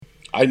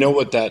I know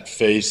what that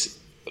face.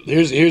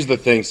 Here's the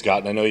thing, Scott,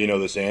 and I know you know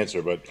this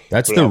answer, but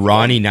That's put it the out for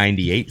Ronnie them.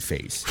 98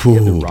 face. You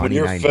have the Ooh. When Ronnie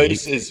your 98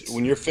 face is face.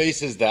 when your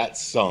face is that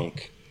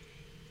sunk,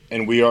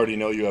 and we already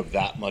know you have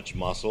that much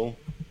muscle.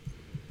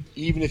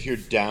 Even if you're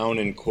down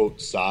in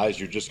quote size,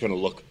 you're just going to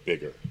look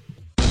bigger.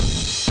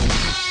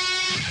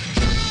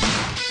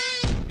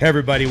 Hey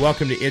everybody,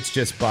 welcome to It's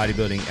Just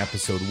Bodybuilding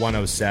episode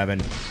 107.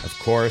 Of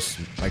course,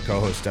 my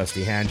co-host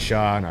Dusty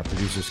Hanshaw and our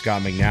producer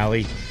Scott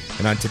McNally.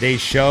 And on today's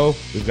show,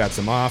 we've got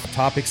some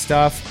off-topic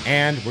stuff,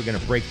 and we're going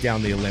to break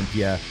down the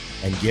Olympia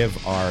and give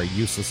our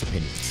useless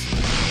opinions.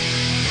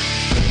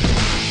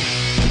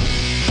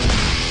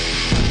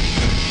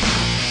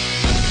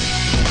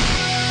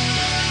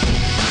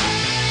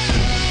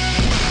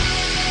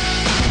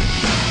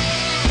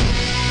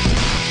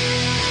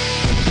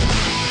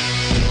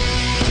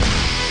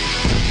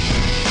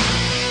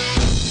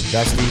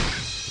 Dusty,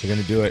 we're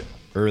going to do it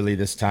early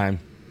this time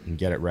and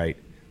get it right.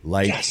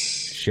 Like, Yes.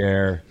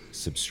 share,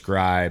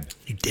 subscribe,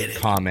 You did it.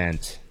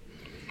 comment.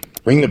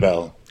 Ring the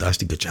bell.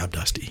 Dusty, good job,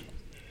 Dusty.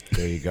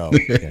 There you go.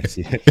 Yeah,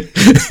 see? I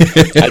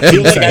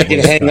feel like I can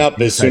hang up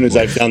as soon as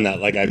I've done that.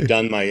 Like I've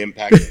done my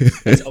impact.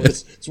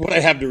 It's what I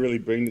have to really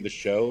bring to the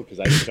show because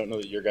I just don't know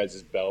that your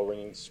guys' bell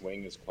ringing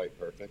swing is quite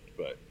perfect.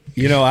 But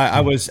You know,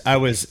 I was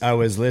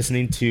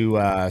listening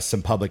to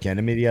some Public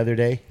Enemy the other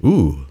day,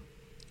 Ooh.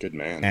 good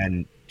man.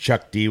 and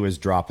Chuck D was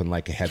dropping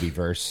like a heavy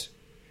verse,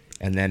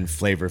 and then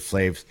Flavor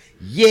Flav's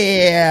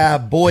 "Yeah,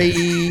 boy,"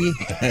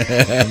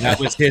 and that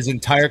was his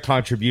entire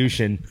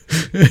contribution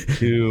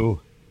to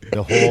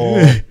the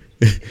whole.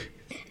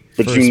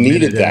 But first you minute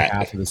needed and a that.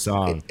 half of the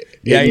song.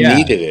 You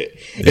needed it.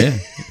 Yeah.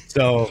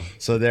 So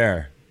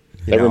there.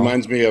 you That know?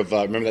 reminds me of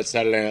remember that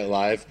Saturday Night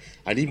Live?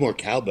 I need more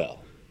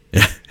cowbell.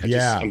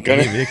 Yeah, I'm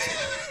gonna.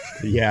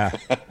 yeah,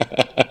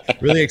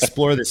 really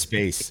explore the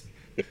space.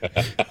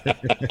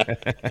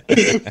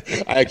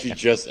 I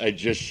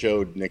just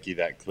showed Nikki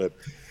that clip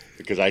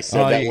because I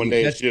said Oh, that one day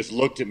and that's- she just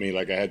looked at me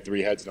like I had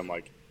three heads and I'm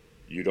like,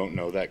 you don't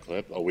know that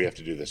clip? Oh, we have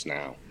to do this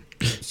now.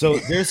 So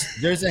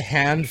there's a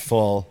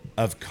handful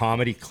of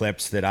comedy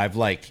clips that I've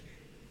like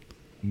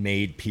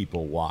made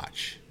people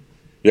watch.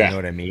 Yeah. You know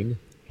what I mean?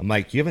 I'm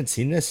like, you haven't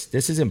seen this?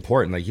 This is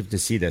important. Like, you have to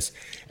see this.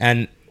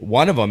 And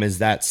one of them is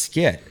that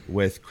skit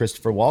with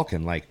Christopher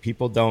Walken. Like,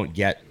 people don't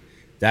get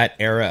that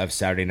era of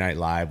Saturday Night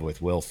Live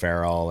with Will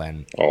Ferrell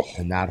and Oh.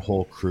 that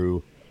whole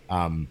crew.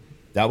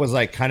 That was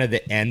like kind of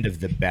the end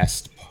of the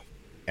best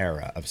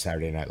era of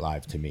Saturday Night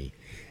Live to me.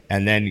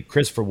 And then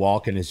Christopher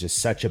Walken is just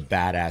such a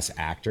badass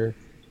actor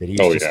that he's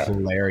Oh, just yeah.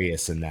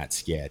 hilarious in that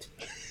skit.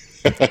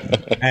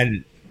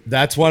 And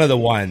that's one of the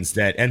ones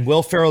that, and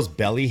Will Ferrell's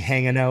belly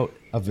hanging out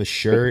of the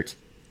shirt.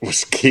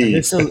 Was key.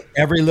 It's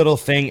every little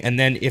thing. And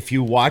then if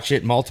you watch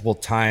it multiple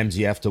times,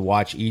 you have to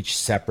watch each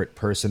separate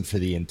person for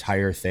the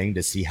entire thing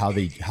to see how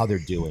they're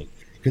doing.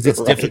 Because it's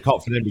Right.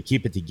 difficult for them to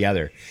keep it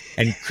together.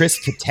 And Chris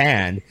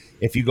Kattan,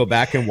 if you go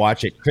back and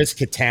watch it, Chris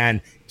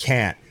Kattan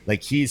can't.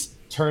 Like, he's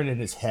turning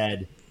his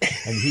head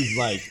and he's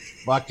like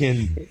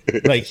fucking,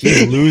 like,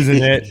 he's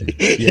losing it.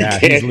 Yeah,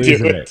 he's can't do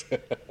losing it.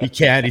 it. He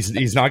can't.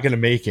 He's not going to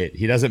make it.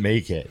 He doesn't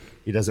make it.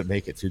 He doesn't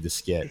make it through the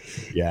skit.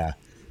 Yeah.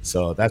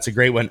 So that's a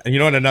great one. And you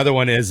know what? Another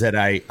one is that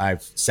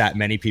I've sat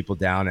many people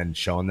down and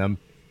shown them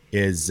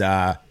is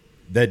the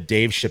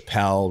Dave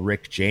Chappelle,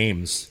 Rick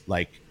James,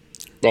 like,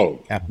 Oh,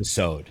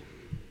 episode.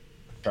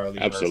 Charlie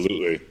Murphy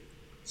absolutely.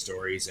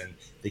 stories, and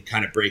they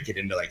kind of break it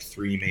into like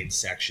three main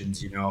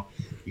sections. You know,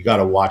 you got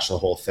to watch the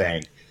whole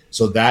thing.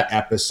 So that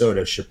episode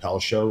of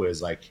Chappelle Show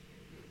is like,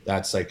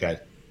 that's like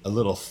a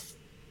little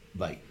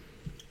like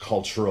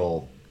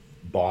cultural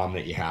bomb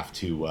that you have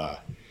to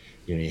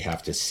you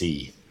have to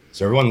see.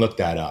 So everyone look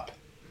that up.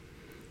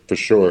 For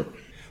sure.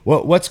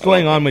 What's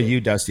going on with you,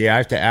 Dusty? I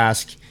have to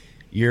ask.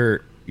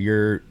 You're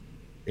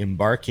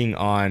embarking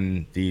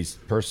on these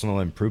personal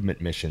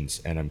improvement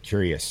missions, and I'm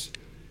curious.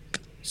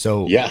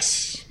 So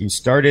Yes. you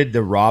started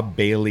the Rob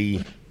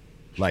Bailey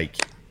like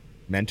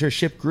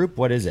mentorship group.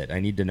 What is it? I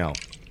need to know.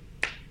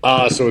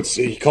 So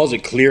he calls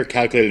it clear,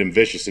 calculated, and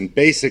vicious, and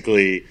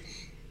basically,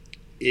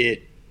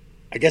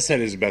 I guess that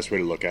is the best way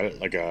to look at it,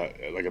 like a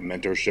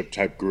mentorship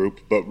type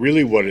group. But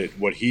really,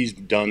 what he's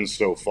done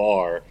so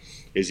far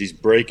is he's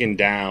breaking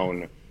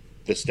down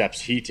the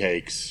steps he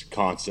takes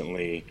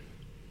constantly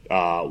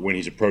when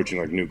he's approaching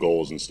like new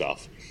goals and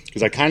stuff.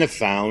 Because I kind of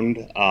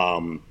found,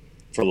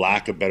 for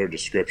lack of better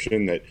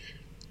description, that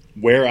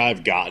where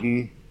I've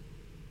gotten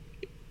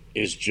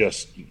is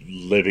just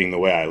living the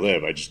way I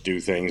live. I just do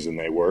things and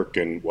they work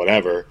and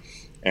whatever.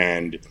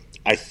 And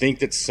I think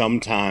that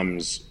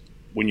sometimes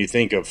when you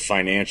think of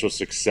financial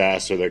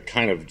success or the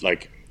kind of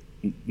like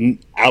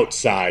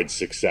outside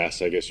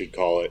success, I guess you'd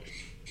call it,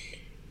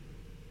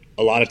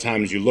 a lot of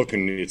times you look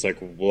and it's like,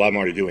 well, I'm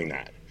already doing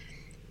that.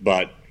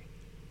 But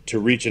to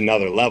reach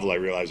another level, I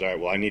realized, all right,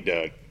 well,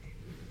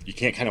 you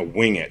can't kind of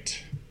wing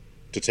it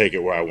to take it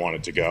where I want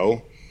it to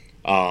go.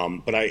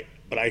 But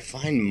I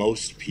find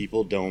most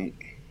people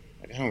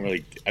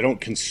I don't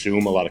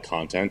consume a lot of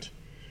content.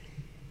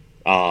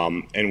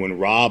 And when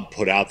Rob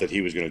put out that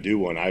he was going to do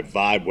one, I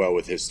vibed well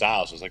with his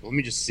style. So I was like, let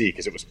me just see,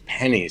 because it was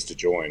pennies to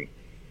join.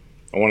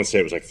 I want to say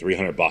it was like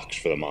 $300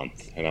 for the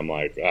month, and I'm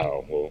like,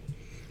 oh well,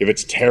 if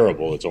it's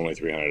terrible, it's only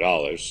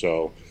 $300.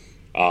 So,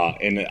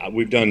 and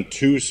we've done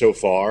two so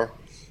far,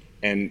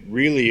 and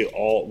really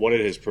all what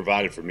it has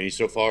provided for me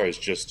so far is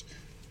just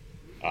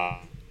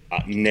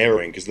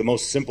narrowing. Because the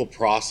most simple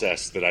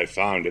process that I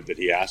found that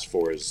he asked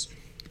for is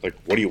like,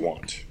 what do you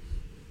want?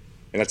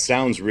 And that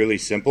sounds really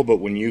simple, but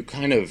when you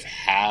kind of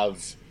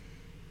have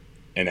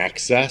an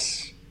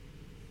excess,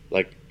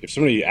 like if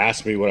somebody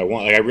asked me what I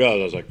want, like I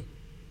realized I was like,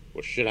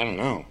 well, shit, I don't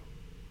know.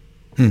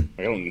 Like,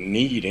 I don't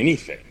need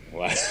anything.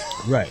 Right.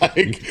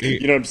 Like,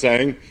 you know what I'm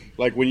saying?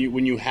 Like when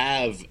you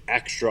have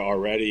extra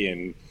already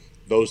and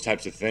those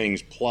types of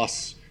things,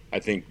 plus I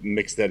think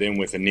mix that in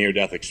with a near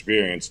death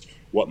experience,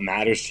 what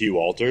matters to you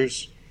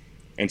alters.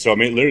 And so I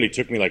mean, it literally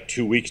took me like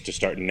 2 weeks to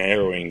start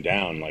narrowing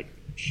down. Like,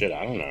 shit,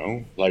 I don't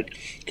know. Like,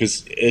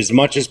 because as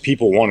much as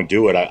people want to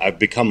do it, I've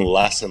become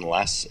less and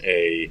less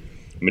a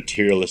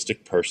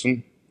materialistic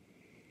person.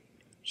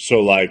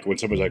 So like when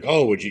somebody's like,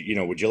 "Oh, would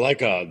you like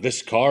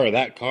this car or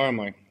that car?" I'm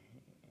like,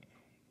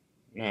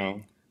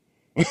 "No."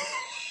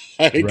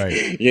 Like,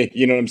 Right.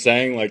 you know what I'm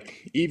saying?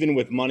 Like even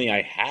with money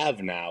I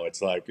have now,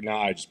 it's like, no,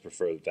 I just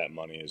prefer that that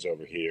money is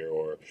over here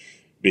or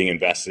being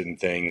invested in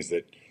things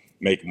that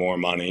make more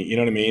money. You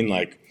know what I mean?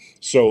 Like,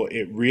 so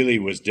it really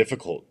was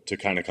difficult to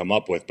kind of come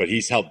up with, but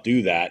he's helped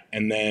do that.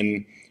 And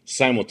then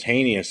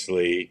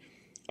simultaneously,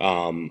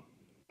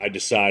 I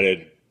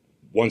decided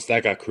once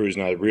that got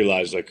cruising, I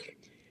realized like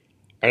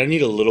I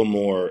need a little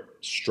more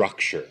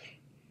structure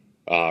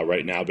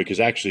right now because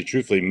actually,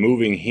 truthfully,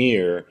 moving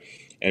here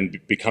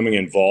and becoming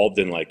involved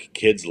in like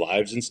kids'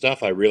 lives and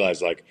stuff, I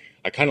realized like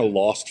I kind of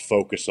lost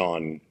focus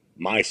on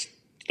my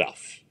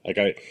stuff. Like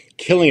I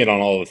killing it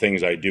on all the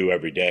things I do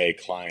every day,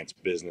 clients,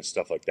 business,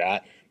 stuff like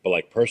that. But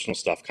like personal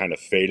stuff kind of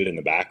faded in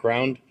the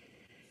background.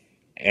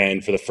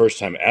 And for the first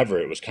time ever,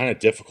 it was kind of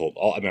difficult.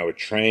 I mean, I would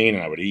train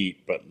and I would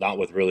eat, but not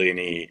with really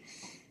any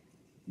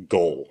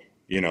goal,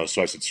 you know.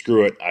 So I said,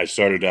 screw it. I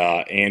started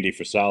Andy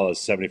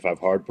Frisella's 75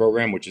 Hard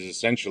program, which is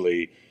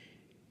essentially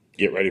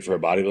get ready for a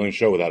bodybuilding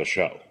show without a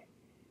show.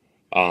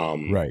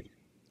 Right.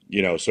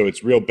 You know, so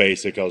it's real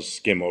basic. I'll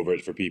skim over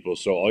it for people.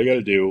 So all you got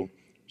to do,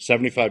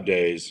 75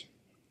 days,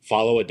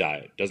 follow a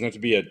diet. Doesn't have to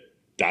be a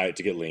diet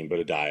to get lean, but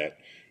a diet.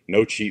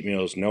 No cheat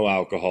meals, no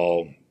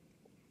alcohol.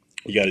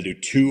 You got to do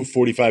two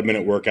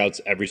 45-minute workouts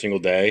every single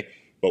day,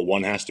 but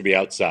one has to be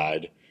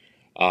outside.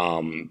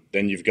 Then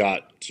you've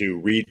got to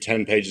read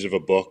 10 pages of a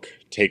book,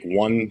 take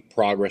one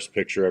progress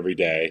picture every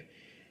day.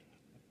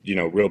 You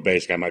know, real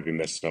basic. I might be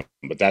missing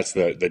some, but that's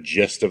the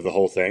gist of the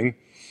whole thing.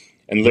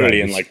 And Right.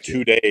 literally in like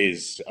 2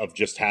 days of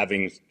just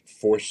having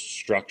forced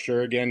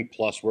structure again,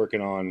 plus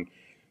working on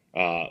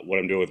what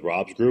I'm doing with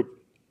Rob's group,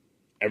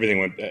 everything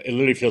went. It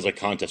literally feels like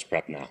contest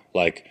prep now.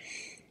 Like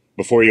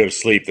before you go to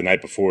sleep, the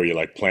night before, you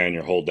like plan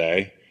your whole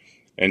day.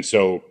 And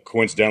so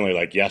coincidentally,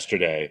 like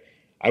yesterday,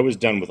 I was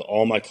done with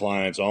all my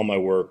clients, all my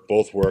work,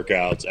 both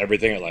workouts,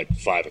 everything at like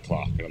 5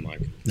 o'clock. And I'm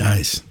like,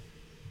 Nice.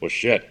 well,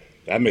 shit,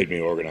 that made me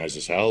organized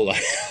as hell.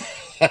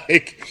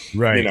 Like,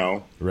 you Right.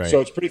 know, Right. so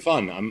it's pretty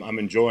fun. I'm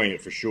enjoying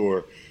it for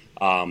sure.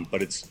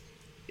 But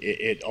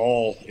it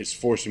all is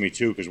forcing me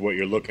to, because what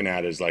you're looking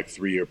at is like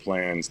 3 year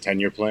plans, 10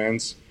 year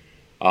plans.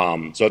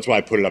 So that's why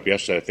I put it up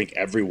yesterday. I think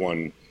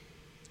everyone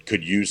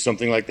could use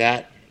something like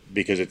that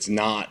because it's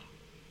not,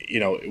 you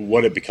know,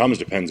 what it becomes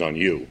depends on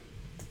you,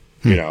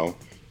 you know.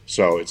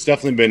 So it's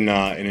definitely been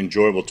an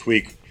enjoyable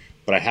tweak,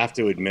 but I have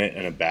to admit,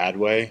 in a bad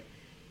way,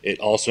 it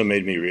also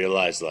made me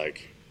realize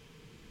like,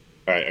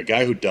 all right, a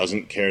guy who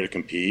doesn't care to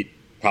compete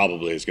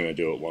probably is going to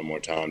do it one more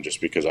time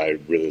just because I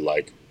really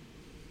like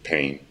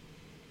pain.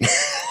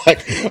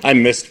 Like I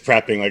missed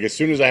prepping. Like as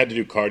soon as I had to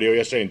do cardio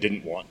yesterday and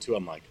didn't want to,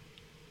 I'm like,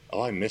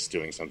 oh, I miss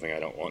doing something I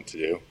don't want to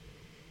do.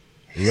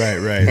 Right.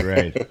 Right.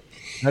 Right.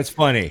 That's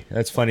funny.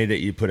 That's funny that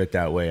you put it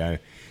that way.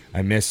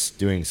 I miss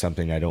doing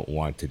something I don't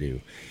want to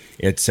do.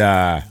 It's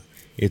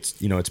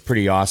it's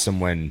pretty awesome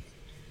when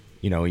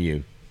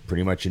you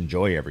pretty much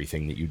enjoy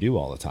everything that you do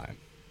all the time,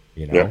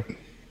 you Yeah, know.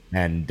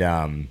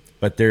 And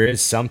but there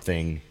is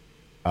something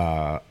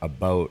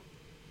about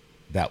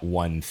that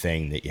one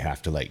thing that you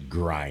have to like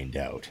grind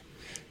out.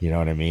 You know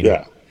what I mean?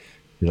 yeah,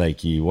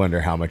 Like you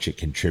wonder how much it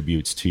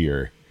contributes to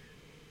your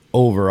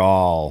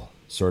overall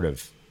sort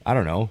of, I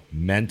don't know,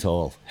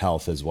 mental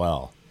health as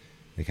well.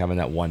 Like having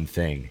that one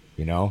thing,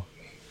 you know?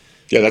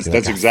 yeah. That's You're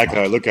like, that's ah, exactly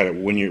how I fuck. look at it.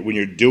 When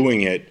you're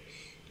doing it,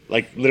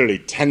 like literally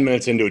 10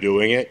 minutes into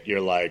doing it,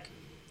 you're like,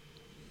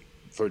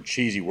 for a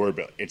cheesy word,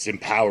 but it's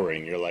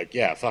empowering. You're like,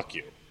 yeah, fuck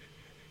you.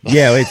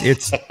 Yeah,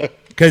 it's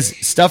because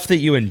stuff that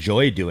you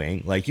enjoy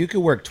doing, like you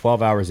could work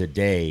 12 hours a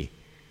day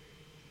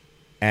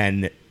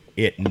and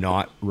it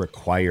not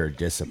require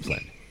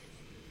discipline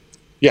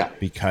Yeah,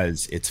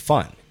 because it's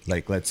fun.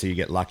 Like, let's say you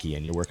get lucky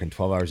and you're working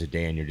 12 hours a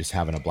day and you're just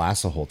having a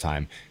blast the whole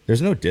time.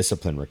 There's no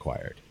discipline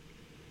required,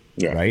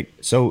 yeah, right?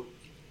 So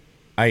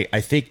I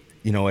think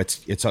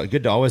it's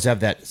good to always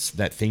have that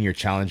thing you're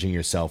challenging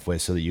yourself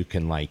with so that you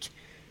can like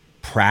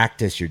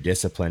practice your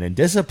discipline. And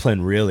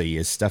discipline really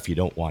is stuff you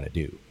don't want to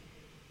do.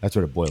 That's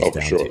what it boils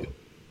down to.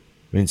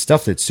 I mean,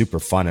 stuff that's super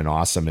fun and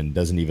awesome and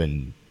doesn't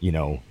even,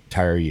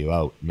 tire you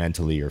out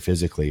mentally or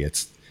physically.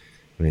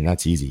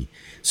 That's easy.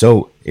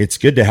 So it's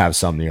good to have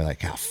something you're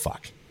like,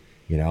 fuck,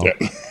 Yeah.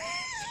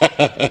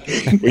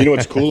 Well,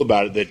 what's cool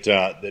about it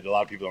that a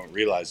lot of people don't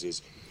realize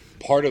is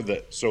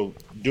so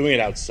doing it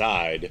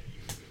outside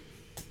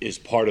is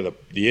part of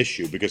the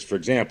issue, because, for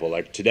example,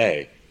 like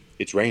today,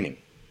 it's raining.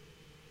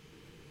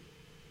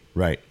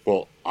 Right.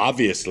 Well,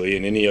 obviously,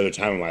 in any other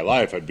time in my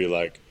life, I'd be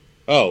like,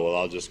 oh, well,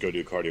 I'll just go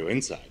do cardio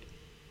inside.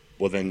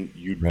 Well, then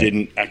you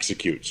didn't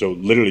execute. So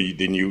literally,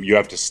 then you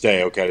have to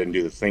stay. Okay, I didn't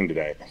do the thing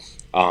today.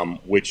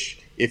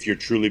 Which, if you're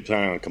truly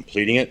planning on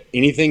completing it,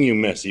 anything you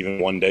miss, even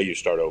one day, you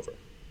start over.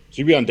 So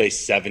you'd be on day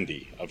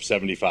 70 of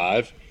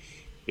 75.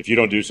 If you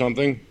don't do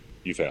something,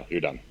 you fail.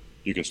 You're done.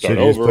 You can start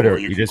over, or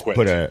you can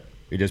quit.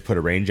 You just put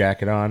a rain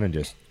jacket on and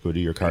just go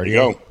do your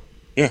cardio.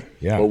 There you go.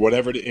 Yeah. Or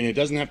whatever. And it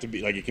doesn't have to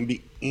be like, it can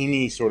be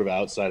any sort of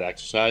outside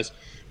exercise.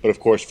 But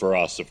of course, for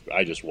us, if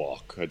I just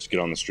walk, I just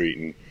get on the street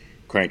and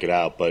crank it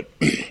out. But,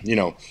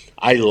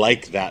 I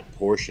like that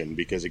portion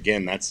because,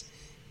 again, that's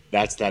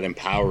that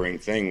empowering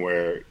thing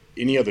where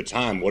any other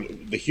time,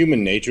 what the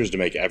human nature is to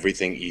make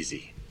everything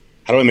easy.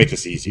 How do I make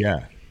this easy?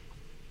 Yeah.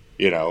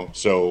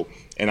 So,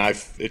 and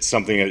it's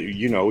something that,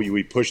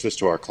 we push this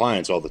to our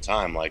clients all the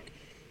time. Like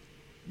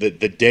the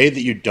day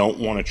that you don't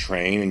want to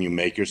train and you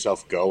make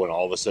yourself go and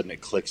all of a sudden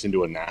it clicks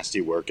into a nasty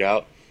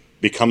workout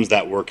becomes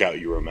that workout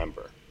you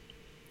remember.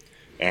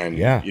 And,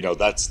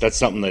 that's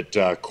something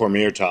that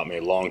Cormier taught me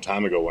a long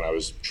time ago when I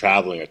was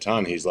traveling a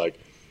ton. He's like,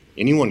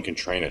 anyone can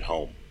train at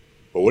home,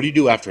 but what do you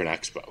do after an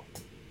expo?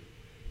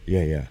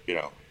 Yeah.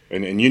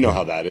 And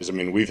how that is. I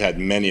mean, we've had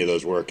many of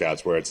those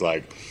workouts where it's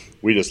like,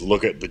 we just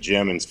look at the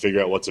gym and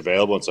figure out what's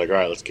available. It's like, all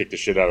right, let's kick the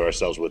shit out of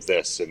ourselves with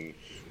this. And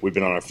we've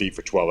been on our feet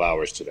for 12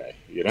 hours today,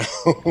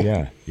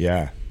 Yeah.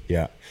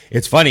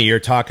 It's funny. You're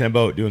talking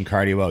about doing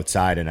cardio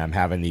outside, and I'm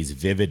having these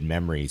vivid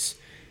memories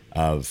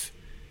of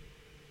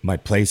my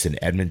place in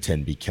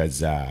Edmonton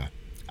because I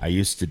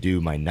used to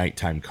do my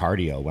nighttime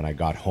cardio when I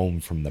got home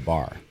from the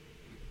bar.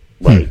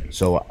 Right.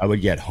 So I would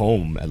get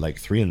home at like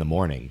 3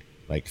 a.m,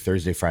 like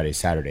Thursday, Friday,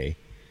 Saturday.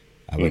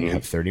 I would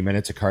have 30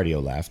 minutes of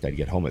cardio left. I'd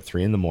get home at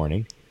 3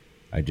 a.m.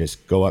 I'd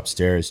just go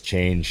upstairs,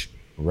 change,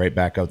 right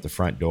back out the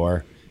front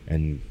door,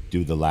 and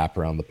do the lap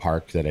around the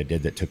park that I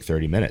did that took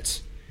 30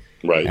 minutes.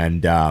 Right.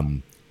 And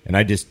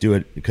I just do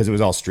it because it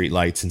was all street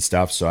lights and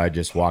stuff. So I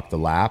just walk the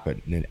lap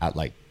at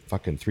like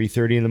fucking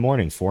 3:30 in the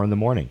morning, 4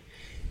 a.m.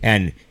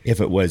 And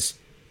if it was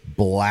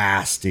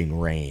blasting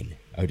rain,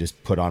 I would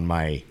just put on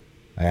I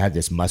had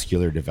this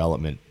muscular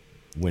development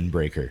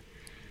windbreaker.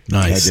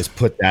 Nice. And I just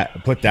put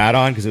that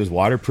on because it was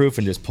waterproof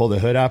and just pull the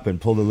hood up and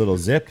pull the little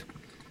zip.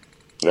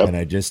 Yep.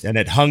 And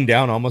it hung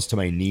down almost to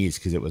my knees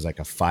because it was like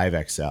a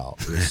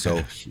 5XL. It was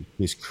so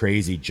this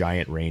crazy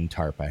giant rain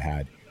tarp I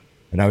had.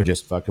 And I would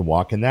just fucking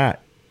walk in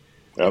that.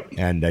 Yep.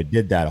 And I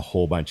did that a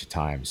whole bunch of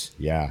times.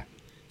 Yeah.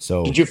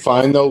 So did you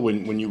find though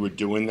when you were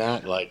doing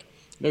that, like,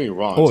 no, you're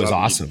wrong. Oh, it was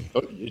awesome.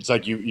 It's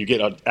like you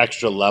get an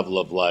extra level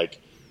of like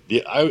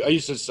I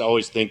used to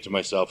always think to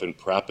myself in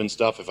prep and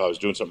stuff, if I was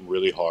doing something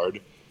really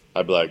hard,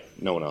 I'd be like,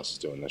 no one else is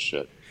doing this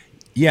shit.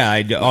 Yeah,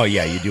 I do. Oh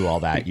yeah, you do all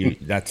that.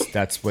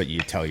 That's what you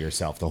tell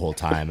yourself the whole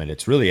time, and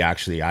it's really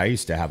actually I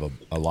used to have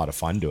a lot of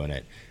fun doing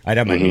it. I'd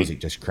have my music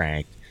just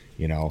cranked,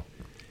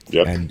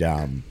 Yep. And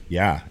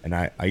and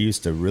I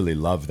used to really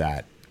love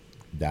that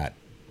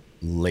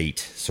late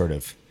sort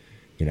of,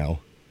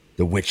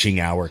 the witching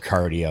hour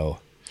cardio.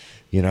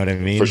 You know what I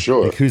mean? For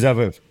sure. Like who's up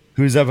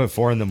at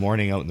 4 a.m.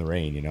 out in the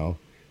rain?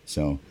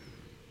 So,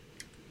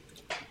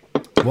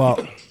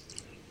 well,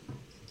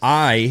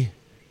 I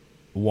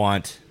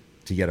want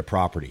to get a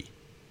property.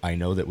 I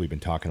know that we've been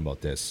talking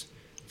about this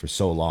for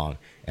so long,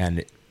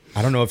 and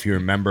I don't know if you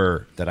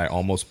remember that I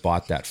almost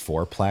bought that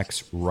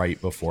fourplex right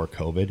before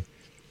COVID.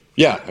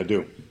 Yeah, I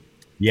do.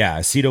 Yeah,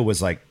 Aceto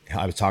was like,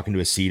 I was talking to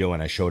Aceto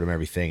and I showed him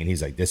everything, and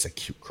he's like, this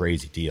is a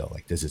crazy deal.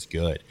 Like, this is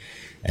good.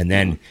 And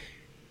then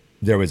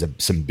there was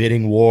some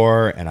bidding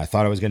war, and I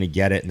thought I was going to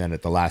get it, and then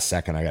at the last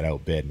second I got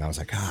outbid, and I was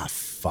like,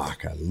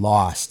 fuck, I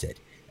lost it.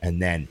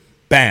 And then,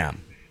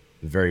 bam,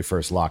 the very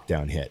first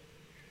lockdown hit.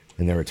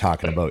 And they were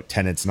talking about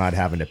tenants not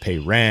having to pay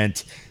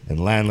rent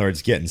and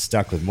landlords getting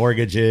stuck with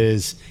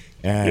mortgages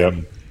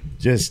and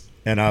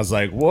and I was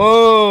like,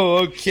 whoa,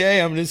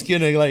 okay, I'm just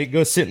going to like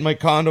go sit in my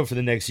condo for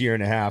the next year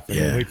and a half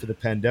and wait for the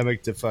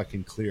pandemic to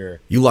fucking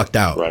clear. You lucked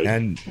out. Right.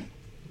 And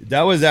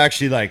that was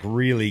actually like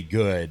really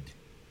good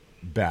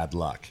bad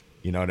luck.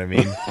 You know what I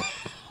mean?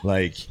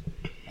 Like,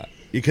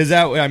 because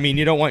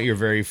you don't want your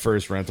very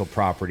first rental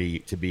property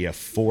to be a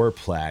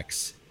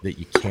fourplex that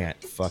you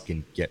can't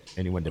fucking get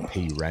anyone to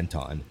pay you rent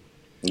on.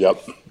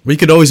 Yep. We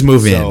could always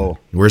move in.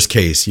 Worst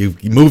case, you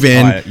move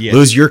in,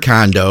 lose your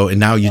condo, and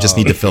now you just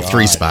need to fill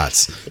 3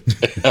 spots.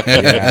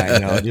 Yeah, I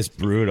know, just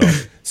brutal.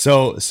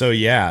 So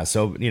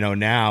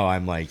now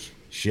I'm like,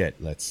 shit,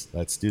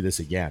 let's do this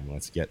again.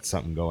 Let's get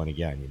something going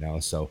again.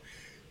 So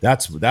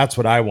that's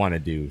what I want to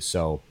do.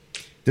 So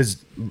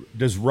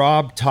does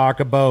Rob talk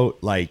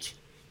about like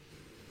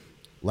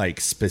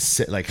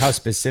specific, like how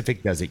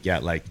specific does it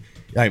get? Like,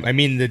 I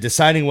mean, the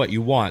deciding what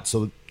you want.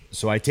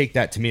 So I take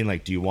that to mean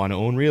like, do you want to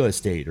own real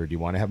estate or do you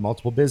want to have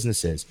multiple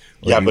businesses?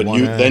 Yeah, but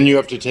then you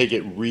have to take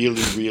it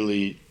really,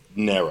 really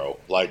narrow,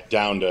 like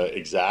down to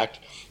exact.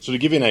 So to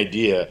give you an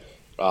idea,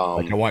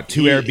 like I want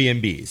 2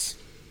 Airbnbs.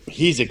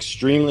 He's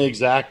extremely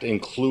exact,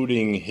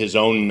 including his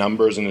own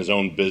numbers and his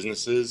own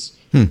businesses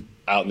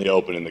out in the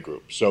open in the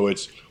group. So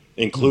it's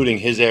including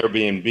his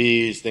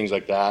Airbnbs, things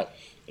like that.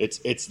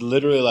 It's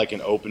literally like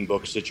an open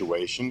book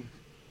situation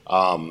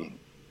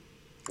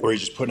where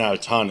he's just putting out a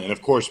ton. And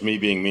of course, me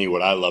being me,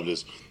 what I loved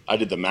is I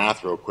did the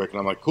math real quick, and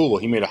I'm like, cool.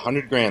 Well, he made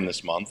 $100,000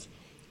 this month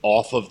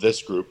off of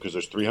this group because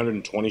there's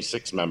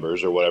 326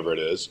 members or whatever it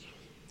is.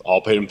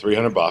 All paid him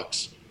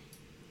 $300,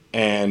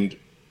 and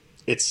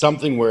it's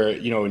something where,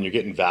 you know, when you're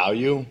getting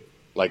value,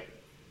 like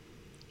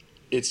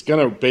it's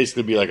gonna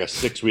basically be like a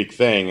 6-week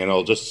thing, and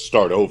it'll just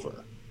start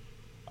over.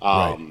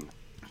 But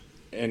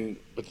the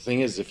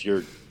thing is, if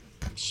you're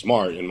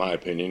smart, in my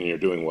opinion, and you're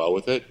doing well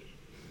with it,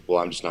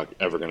 well, I'm just not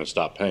ever going to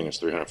stop paying us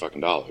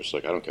 $300.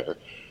 Like, I don't care.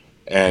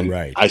 And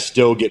I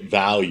still get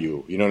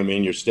value. You know what I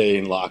mean? You're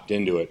staying locked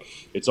into it.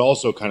 It's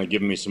also kind of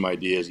giving me some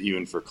ideas,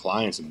 even for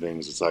clients and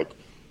things. It's like,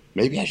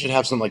 maybe I should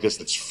have something like this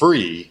that's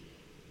free,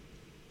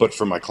 but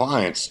for my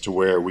clients, to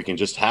where we can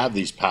just have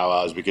these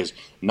powwows, because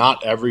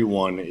not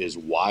everyone is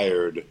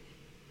wired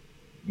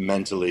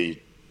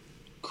mentally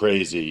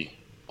crazy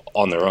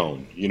on their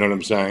own. You know what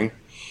I'm saying?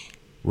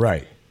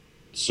 Right.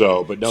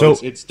 So, but no,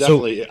 it's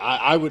definitely,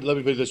 I would, let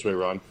me put it this way,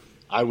 Ron.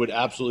 I would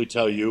absolutely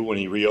tell you when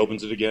he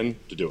reopens it again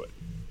to do it.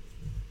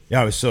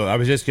 Yeah. So I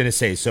was just going to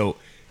say, so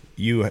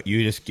you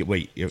just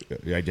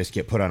I just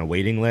get put on a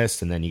waiting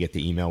list and then you get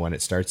the email when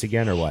it starts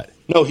again, or what?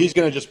 No, he's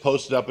going to just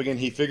post it up again.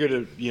 He figured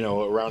it, you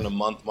know, around a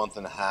month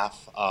and a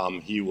half,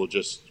 he will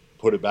just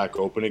put it back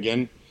open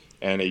again,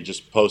 and he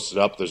just posts it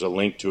up. There's a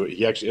link to it.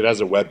 It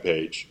has a web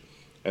page.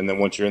 And then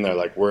once you're in there,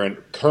 like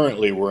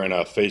currently we're in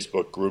a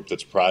Facebook group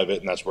that's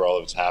private, and that's where all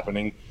of it's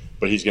happening.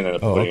 But he's going to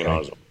end up putting it on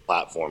his own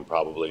platform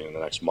probably in the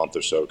next month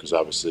or so, because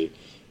obviously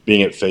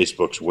being at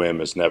Facebook's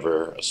whim is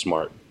never a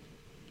smart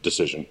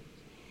decision.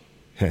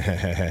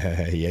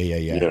 Yeah.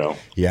 You know,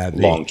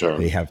 Long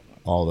term, they have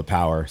all the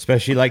power,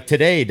 especially like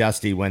today,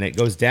 Dusty, when it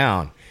goes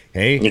down.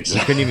 Hey, we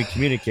couldn't even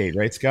communicate,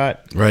 right,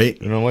 Scott? Right. I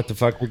don't know what the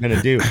fuck we're going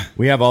to do.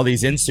 We have all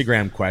these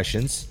Instagram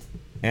questions,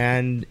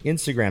 and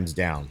Instagram's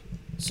down.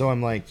 So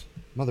I'm like,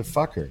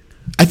 motherfucker.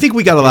 I think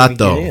we got a lot,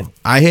 though.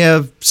 I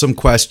have some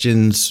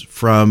questions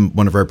from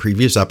one of our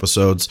previous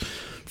episodes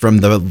from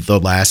the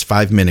last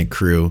 5-minute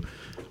crew.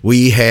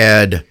 We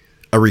had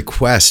a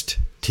request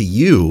to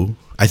you.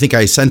 I think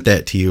I sent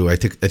that to you. I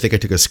think I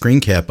took a screen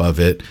cap of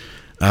it.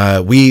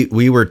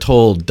 We were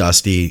told,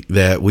 Dusty,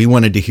 that we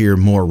wanted to hear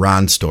more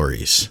Ron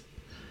stories.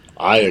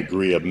 I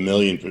agree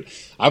 1,000,000%.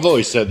 I've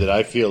always said that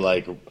I feel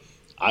like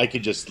I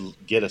could just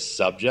get a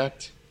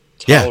subject,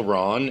 tell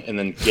Ron, and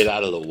then get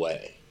out of the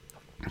way.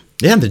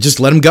 Yeah, just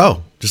let him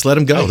go. Just let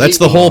him go. That's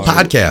the whole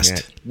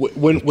podcast.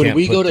 When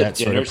we go to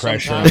dinner,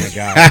 pressure on the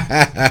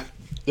guy.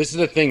 This is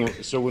the thing.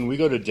 So when we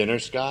go to dinner,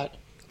 Scott,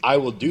 I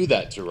will do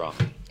that to Ron,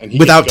 and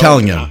without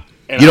telling him.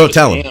 You don't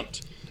tell him.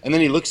 And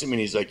then he looks at me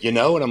and he's like, you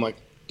know, and I'm like,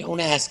 don't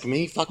ask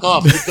me. Fuck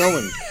off. Keep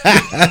going.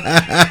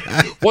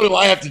 What do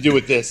I have to do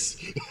with this?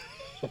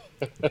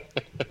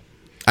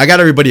 I got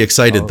everybody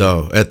excited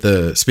though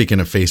speaking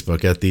of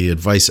Facebook, at the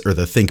advice or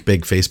the Think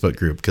Big Facebook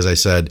group, because I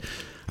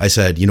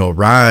said, you know,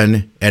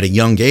 Ron at a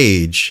young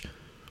age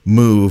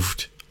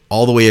moved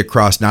all the way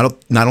across not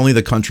only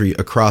the country,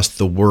 across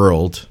the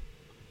world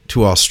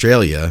to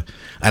Australia.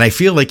 And I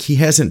feel like he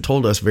hasn't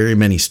told us very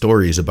many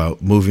stories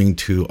about moving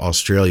to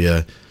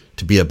Australia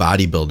to be a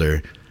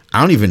bodybuilder.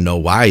 I don't even know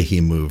why he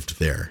moved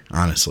there,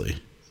 honestly.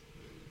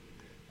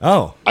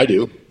 Oh, I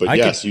do, but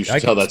you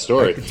should tell that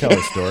story. I could tell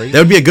a story. That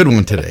would be a good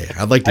one today.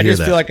 I'd like to hear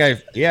that.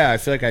 I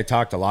feel like I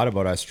talked a lot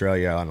about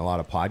Australia on a lot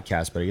of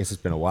podcasts, but I guess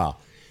it's been a while.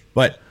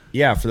 But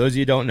yeah, for those of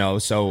you who don't know,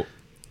 so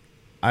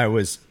I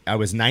was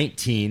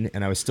 19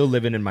 and I was still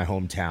living in my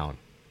hometown,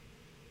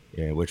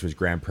 which was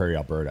Grand Prairie,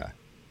 Alberta.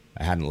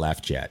 I hadn't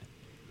left yet.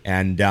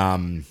 And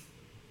I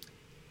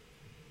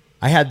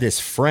had this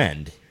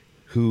friend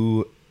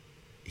who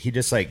he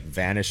just like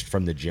vanished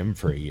from the gym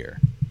for a year.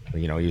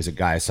 You know, he was a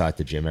guy I saw at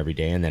the gym every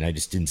day, and then I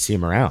just didn't see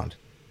him around.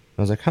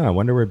 I was like, I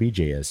wonder where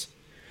BJ is.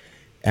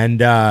 And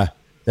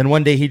then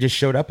one day he just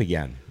showed up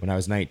again when I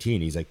was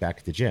 19. He's like back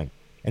at the gym.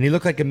 And he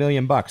looked like $1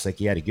 million. Like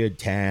he had a good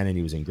tan and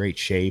he was in great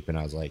shape. And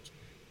I was like,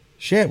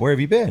 shit, where have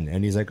you been?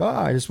 And he's like,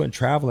 I just went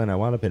traveling. I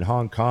wound up in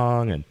Hong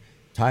Kong and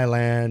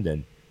Thailand,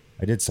 and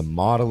I did some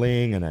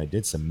modeling and I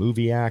did some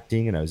movie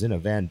acting, and I was in a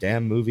Van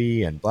Damme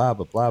movie and blah,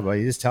 blah, blah, blah.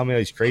 He just tell me all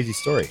these crazy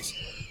stories.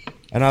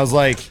 And I was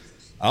like,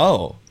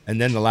 oh. And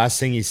then the last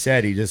thing he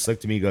said, he just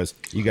looked at me and goes,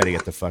 you got to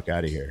get the fuck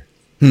out of here.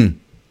 And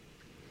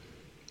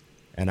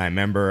I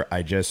remember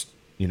I was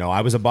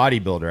a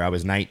bodybuilder. I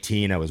was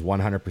 19. I was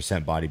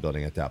 100%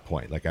 bodybuilding at that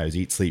point. Like I was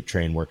eat, sleep,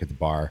 train, work at the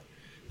bar.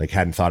 Like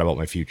hadn't thought about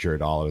my future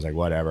at all. I was like,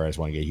 whatever, I just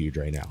want to get huge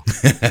right now.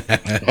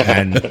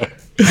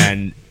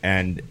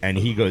 and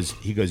he goes,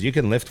 you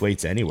can lift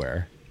weights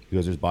anywhere. He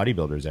goes, there's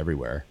bodybuilders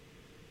everywhere.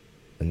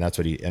 And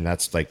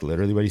that's like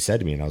literally what he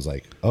said to me. And I was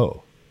like,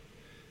 oh.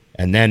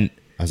 And then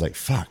I was like,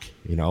 fuck,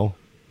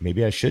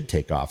 maybe I should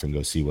take off and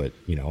go see what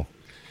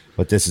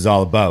this is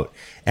all about.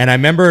 And I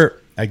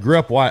remember I grew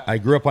up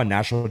on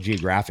National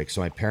Geographic.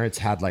 So my parents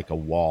had like a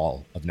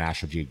wall of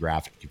National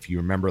Geographic. If you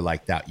remember,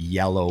 like that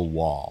yellow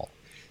wall,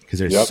 because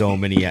there's so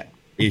many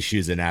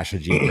issues in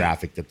National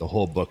Geographic that the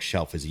whole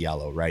bookshelf is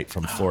yellow, right?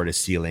 From floor to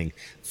ceiling,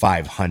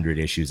 500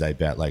 issues, I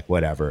bet, like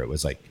whatever. It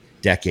was like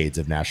decades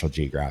of National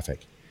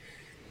Geographic.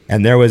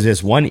 And there was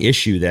this one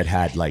issue that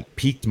had like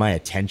piqued my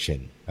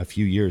attention a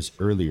few years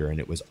earlier, and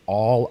it was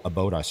all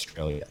about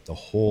Australia, the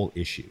whole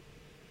issue.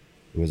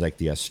 It was like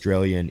the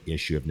Australian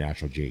issue of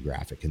National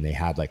Geographic, and they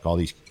had like all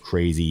these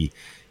crazy,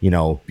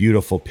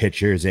 beautiful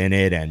pictures in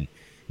it, and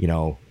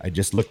I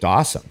just looked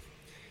awesome.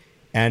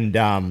 And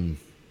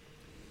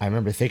I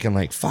remember thinking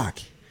like, fuck,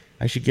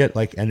 I should get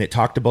like, and it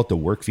talked about the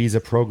work visa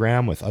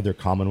program with other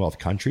Commonwealth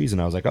countries.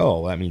 And I was like,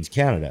 oh, well, that means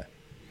Canada.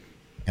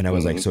 And I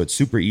was like, so it's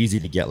super easy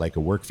to get like a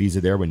work visa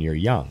there when you're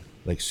young,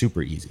 like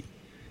super easy.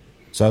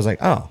 So I was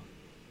like, oh,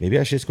 maybe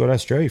I should just go to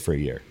Australia for a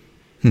year,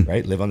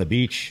 right? Live on the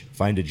beach,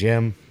 find a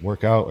gym,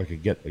 work out. I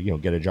could get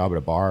a job at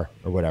a bar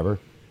or whatever,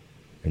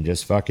 and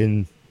just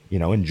fucking,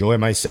 enjoy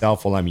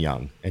myself while I'm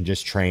young and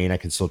just train. I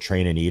can still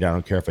train and eat. I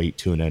don't care if I eat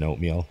tuna and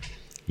oatmeal,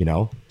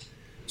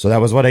 So that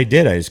was what I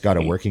did. I just got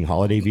a working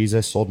holiday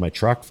visa, sold my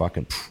truck,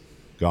 fucking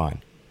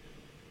gone,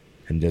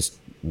 and just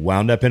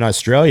wound up in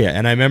Australia.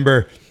 And I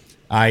remember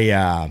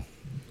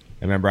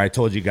I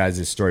told you guys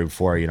this story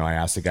before. I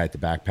asked the guy at the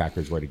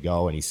Backpackers where to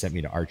go, and he sent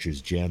me to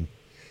Archer's Gym.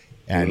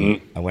 And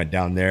I went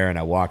down there and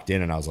I walked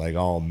in and I was like,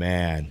 oh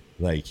man,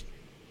 like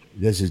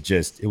this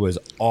is it was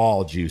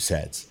all juice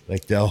heads,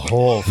 like the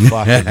whole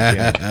fucking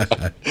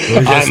gym. It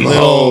was just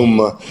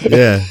home.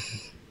 Yeah.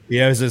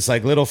 Yeah, it was this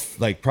like little,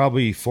 like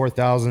probably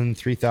 4,000,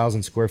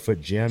 3,000 square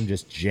foot gym,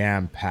 just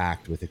jam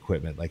packed with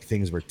equipment. Like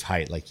things were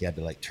tight. Like you had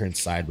to like turn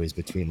sideways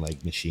between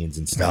like machines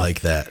and stuff. I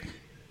like that.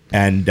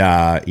 And,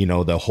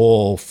 the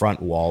whole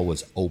front wall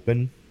was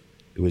open.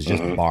 It was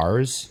just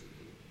bars.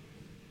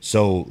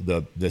 So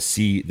the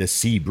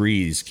sea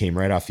breeze came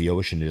right off the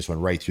ocean and just went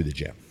right through the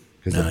gym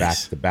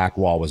because the back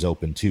wall was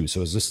open too.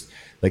 So it was just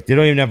like, they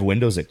don't even have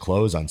windows that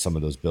close on some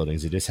of those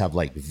buildings. They just have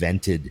like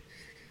vented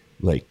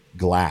like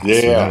glass. Yeah.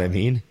 You know what I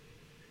mean?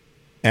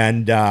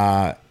 And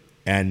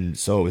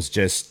so it was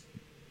just,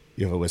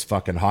 it was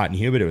fucking hot and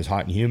humid. It was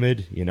hot and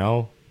humid,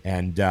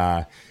 and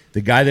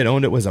the guy that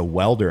owned it was a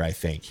welder, I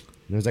think.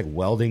 There was like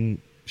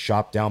welding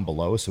shop down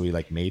below. So he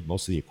like made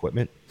most of the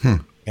equipment.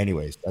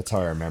 Anyways, that's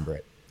how I remember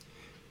it.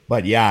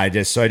 But yeah, I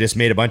just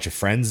made a bunch of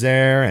friends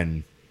there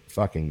and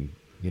fucking,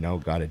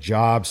 got a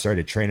job,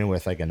 started training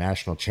with like a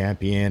national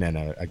champion and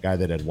a guy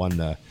that had won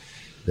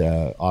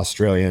the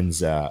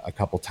Australians a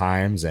couple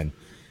times and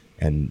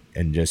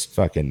just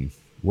fucking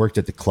worked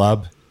at the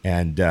club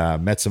and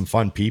met some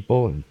fun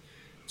people and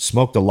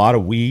smoked a lot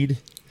of weed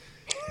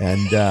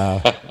and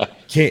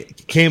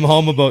came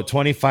home about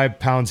 20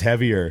 pounds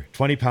heavier,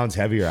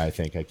 I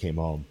think I came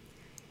home.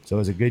 So it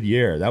was a good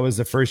year. That was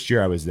the first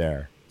year I was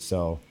there.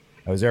 So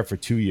I was there for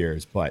 2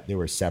 years, but they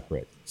were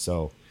separate.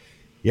 So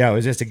yeah, it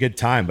was just a good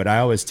time. But I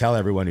always tell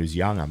everyone who's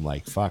young, I'm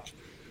like, fuck,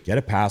 get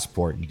a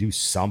passport and do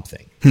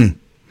something.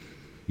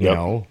 You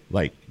know,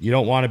 like you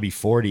don't want to be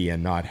 40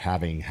 and not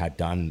having had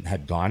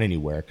gone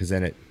anywhere, because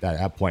then at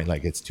that point,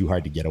 like it's too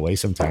hard to get away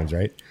sometimes,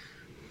 right?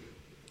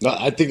 No,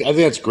 I think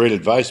that's great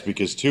advice,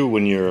 because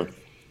too,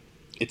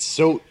 it's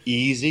so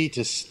easy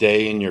to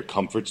stay in your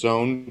comfort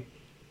zone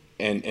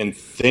and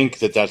think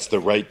that that's the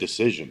right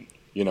decision.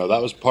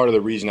 That was part of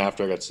the reason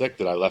after I got sick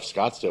that I left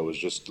Scottsdale, was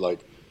just like,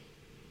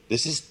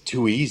 this is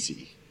too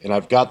easy. And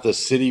I've got the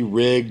city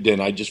rigged,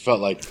 and I just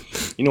felt like,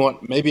 you know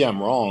what, maybe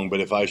I'm wrong, but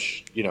if I,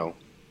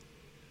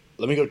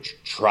 let me go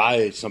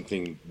try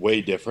something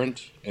way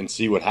different and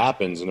see what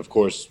happens. And of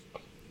course,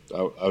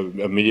 I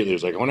immediately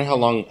was like, I wonder how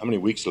many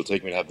weeks it'll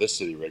take me to have this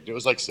city rigged. It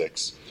was like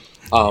 6.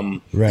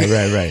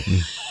 Right.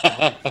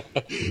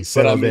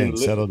 Settled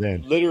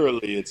in.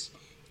 Literally,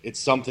 it's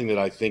something that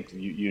I think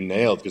you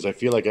nailed, because I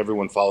feel like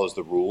everyone follows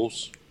the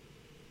rules.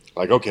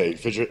 Like, okay,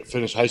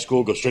 finish high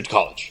school, go straight to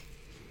college.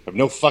 I have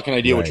no fucking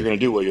idea what you're going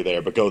to do while you're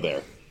there, but go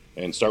there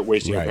and start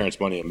wasting your parents'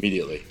 money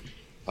immediately.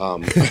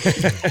 And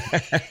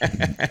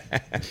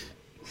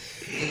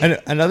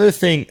another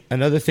thing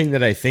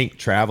that I think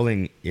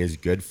traveling is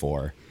good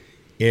for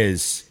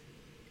is,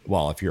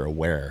 well, if you're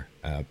aware,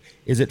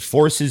 is it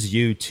forces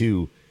you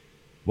to,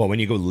 well, when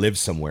you go live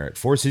somewhere, it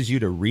forces you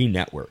to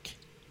re-network.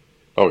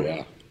 Oh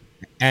yeah.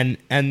 And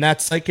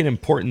that's like an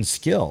important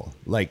skill.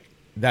 Like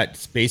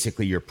that's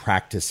basically you're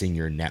practicing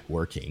your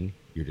networking.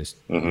 You're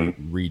just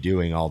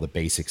redoing all the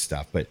basic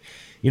stuff. But,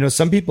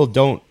 some people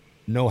don't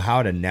know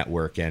how to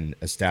network and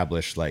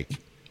establish like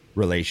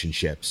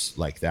relationships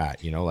like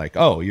that, like,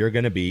 you're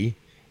going to be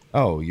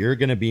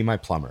my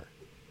plumber.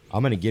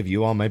 I'm going to give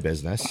you all my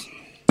business.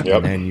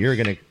 Yep. And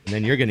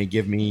then you're going to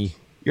give me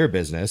your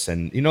business.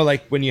 And, you know,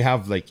 like when you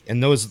have like,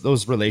 and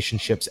those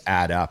relationships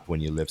add up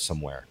when you live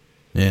somewhere.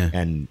 Yeah.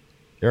 And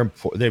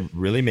they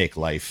really make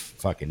life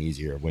fucking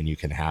easier when you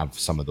can have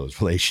some of those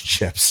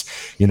relationships,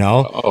 you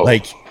know,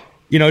 like,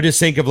 you know, just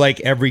think of like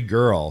every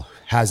girl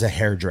has a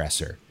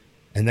hairdresser,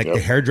 and like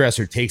the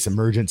hairdresser takes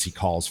emergency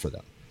calls for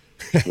them.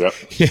 Yep.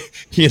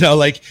 You know,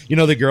 like, you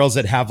know, the girls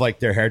that have like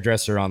their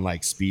hairdresser on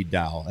like speed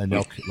dial, and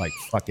they'll like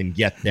fucking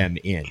get them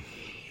in,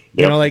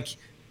 you know, like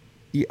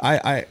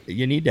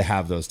you need to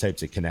have those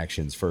types of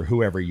connections for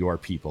whoever your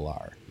people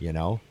are, you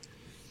know?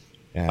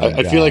 And,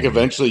 I feel like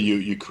eventually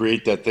you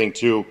create that thing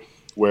too,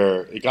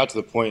 where it got to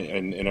the point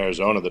in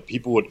Arizona that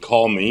people would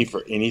call me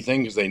for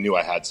anything because they knew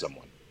I had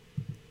someone.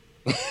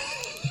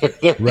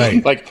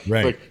 Right. Like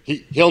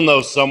he'll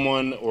know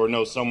someone or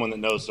know someone that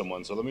knows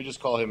someone. So let me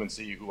just call him and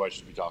see who I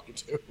should be talking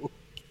to.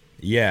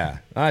 Yeah.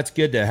 It's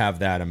good to have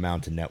that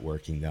amount of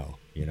networking though,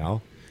 you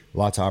know,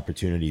 lots of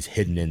opportunities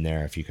hidden in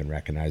there if you can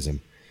recognize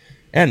them,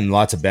 and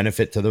lots of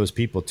benefit to those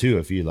people too.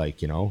 If you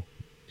like, you know,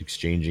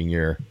 exchanging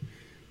your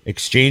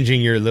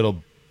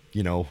little,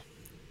 you know,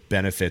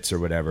 benefits or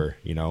whatever,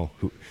 you know,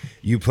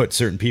 you put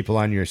certain people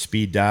on your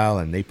speed dial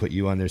and they put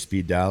you on their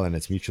speed dial, and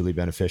it's mutually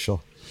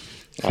beneficial.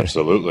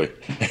 Absolutely.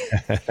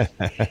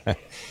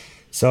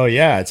 So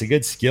yeah, it's a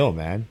good skill,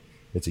 man.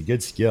 It's a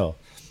good skill.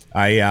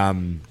 I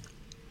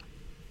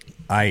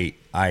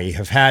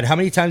have had, how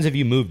many times have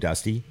you moved,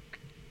 Dusty?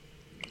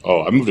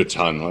 Oh, I moved a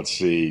ton. Let's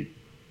see.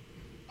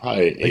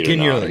 Probably like 8 or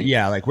 9.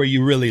 Yeah, like where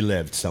you really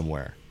lived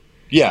somewhere.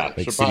 Yeah.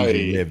 Like so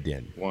cities you lived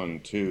in. 1,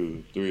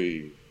 2,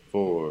 3,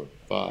 4,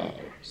 5,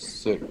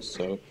 6,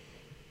 7.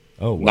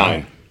 Oh,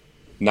 wow.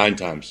 9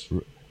 times.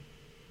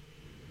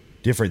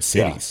 Different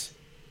cities.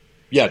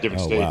 Yeah,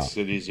 different states, wow.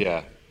 cities,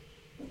 yeah.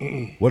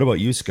 What about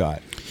you,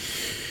 Scott?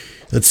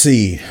 Let's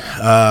see.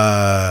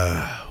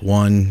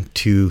 1,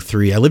 2,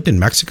 3. I lived in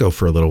Mexico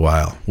for a little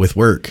while with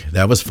work.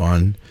 That was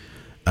fun.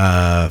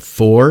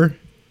 4.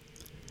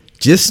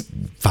 Just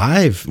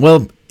 5.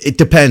 Well, it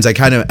depends.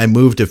 I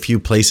moved a few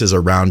places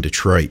around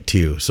Detroit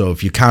too. So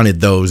if you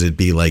counted those, it'd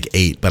be like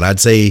 8. But I'd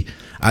say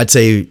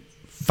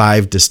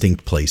 5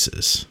 distinct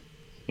places.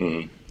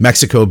 Mm-hmm.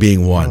 Mexico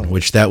being one,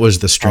 which that was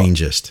the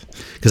strangest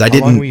because I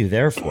didn't. How long were you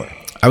there for?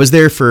 I was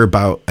there for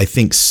about, I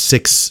think,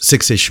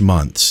 six-ish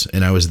months,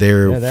 and I was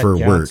there for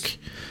work.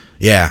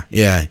 Yeah,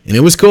 and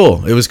it was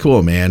cool. It was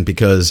cool, man,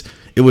 because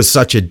it was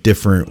such a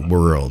different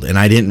world, and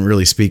I didn't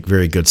really speak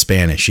very good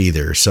Spanish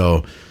either.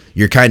 So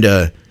you're kind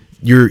of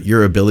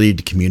your ability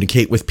to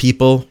communicate with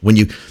people when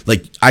you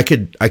like, I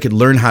could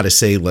learn how to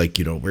say like,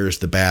 you know, where's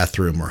the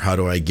bathroom or how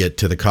do I get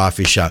to the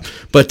coffee shop,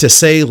 but to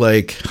say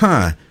like,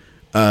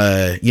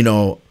 you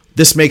know,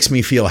 this makes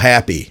me feel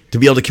happy, to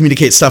be able to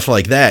communicate stuff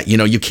like that. You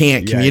know, you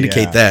can't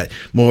communicate that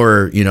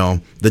more, you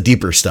know, the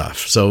deeper stuff.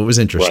 So it was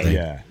interesting. Right.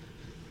 Yeah.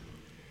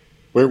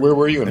 Where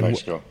were you in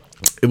Mexico?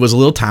 It was a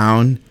little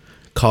town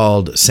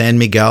called San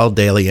Miguel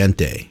de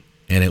Allende,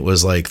 and it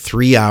was like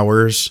 3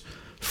 hours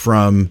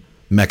from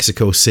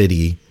Mexico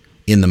City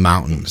in the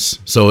mountains.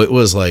 So it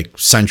was like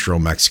central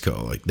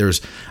Mexico. Like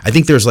I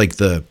think there's like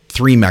the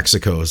 3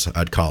 Mexicos,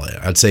 I'd call it.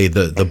 I'd say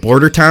the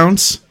border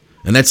towns.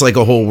 And that's like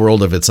a whole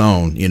world of its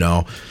own, you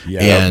know,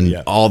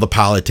 all the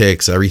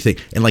politics, everything.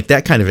 And like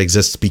that kind of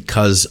exists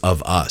because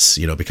of us,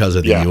 you know, because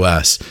of the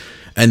U.S.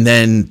 And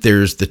then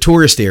there's the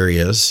tourist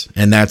areas.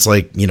 And that's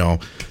like, you know,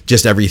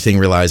 just everything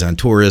relies on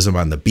tourism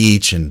on the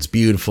beach and it's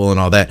beautiful and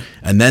all that.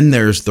 And then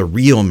there's the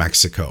real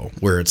Mexico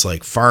where it's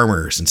like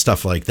farmers and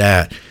stuff like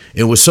that.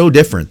 It was so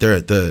different.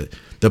 There,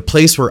 the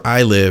place where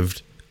I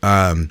lived,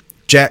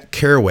 Jack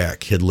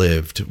Kerouac had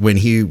lived when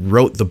he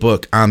wrote the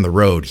book On the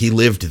Road. He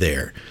lived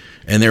there.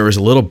 And there was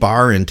a little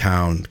bar in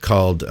town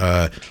called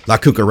La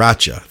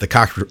Cucaracha,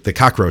 the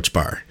cockroach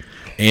bar.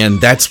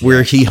 And that's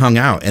where he hung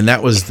out. And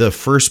that was the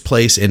first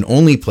place and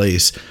only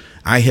place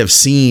I have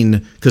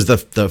seen, because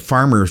the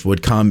farmers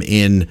would come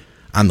in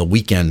on the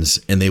weekends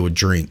and they would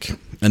drink.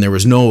 And there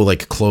was no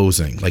like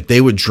closing. Like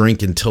they would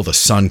drink until the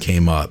sun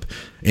came up.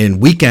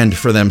 And weekend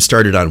for them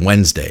started on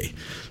Wednesday.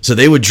 So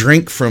they would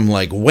drink from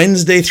like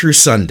Wednesday through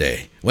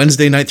Sunday,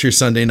 Wednesday night through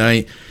Sunday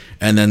night.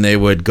 And then they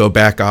would go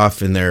back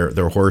off in their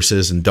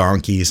horses and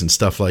donkeys and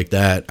stuff like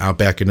that out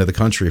back into the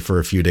country for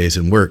a few days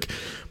and work.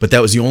 But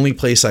that was the only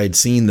place I'd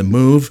seen the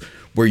move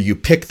where you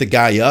pick the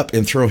guy up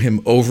and throw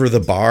him over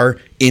the bar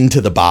into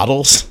the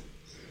bottles.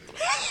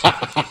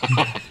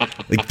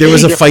 Like there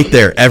was a fight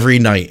there every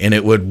night and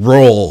it would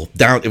roll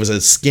down. It was a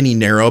skinny,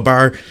 narrow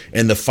bar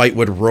and the fight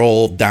would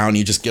roll down.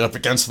 You just get up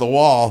against the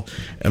wall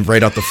and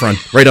right out the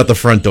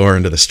front door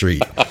into the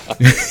street.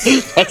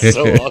 That's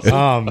so awesome.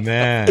 Oh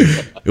man.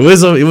 It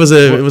was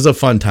a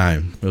fun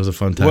time. It was a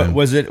fun time.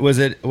 Was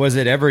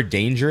it ever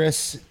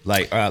dangerous?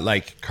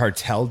 Like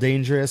cartel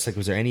dangerous? Like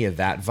was there any of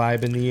that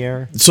vibe in the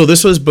air? So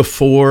this was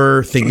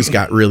before things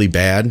got really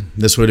bad.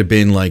 This would have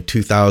been like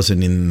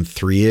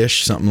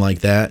 2003-ish, something like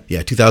that.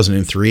 Yeah,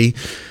 2003.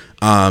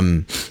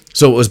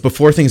 So it was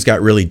before things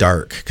got really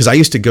dark. Because I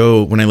used to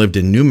go, when I lived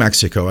in New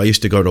Mexico, I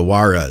used to go to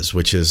Juarez,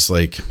 which is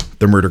like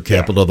the murder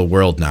capital of the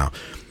world now.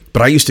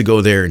 But I used to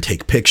go there and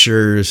take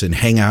pictures and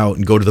hang out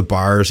and go to the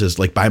bars as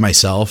like by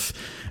myself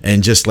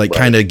and just like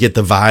kind of get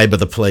the vibe of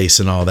the place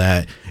and all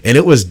that. And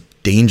it was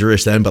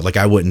dangerous then, but like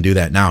I wouldn't do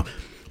that now.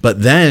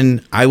 But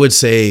then I would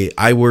say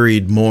I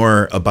worried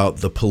more about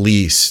the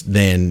police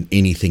than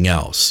anything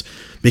else,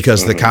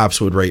 because the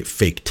cops would write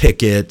fake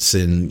tickets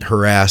and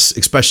harass,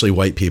 especially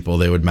white people.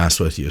 They would mess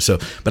with you. So,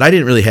 but I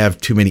didn't really have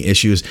too many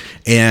issues.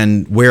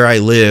 And where I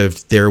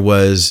lived, there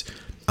was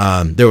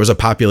a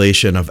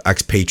population of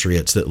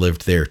expatriates that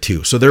lived there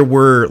too. So there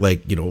were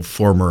like, you know,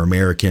 former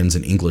Americans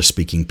and English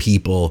speaking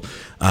people.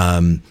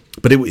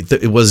 But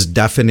it was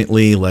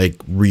definitely like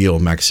real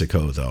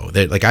Mexico though.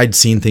 That like I'd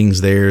seen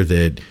things there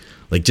that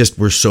like just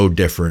were so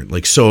different.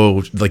 Like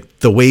so like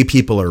the way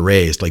people are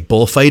raised, like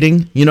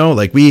bullfighting, you know,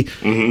 like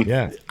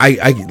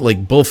I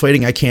like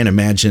bullfighting. I can't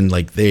imagine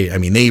like they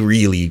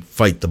really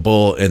fight the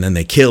bull and then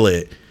they kill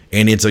it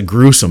and it's a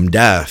gruesome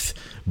death.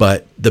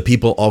 But the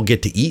people all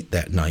get to eat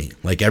that night.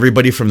 Like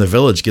everybody from the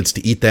village gets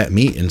to eat that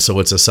meat. And so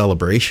it's a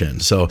celebration.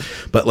 So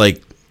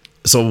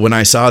when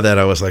I saw that,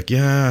 I was like,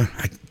 yeah,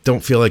 I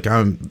don't feel like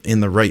I'm in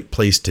the right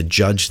place to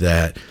judge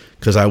that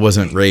because I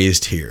wasn't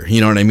raised here.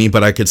 You know what I mean?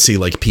 But I could see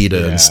like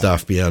PETA and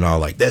stuff being all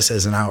like, this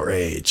is an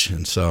outrage.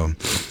 And so.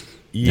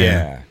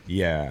 Yeah.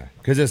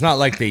 Because it's not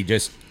like they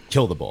just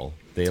kill the bull.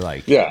 They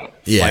like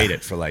fight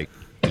it for like,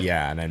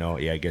 and I know,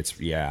 it gets,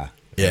 I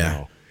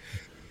know.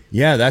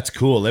 Yeah, that's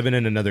cool. Living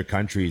in another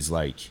country is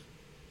like,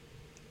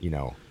 you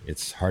know,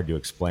 it's hard to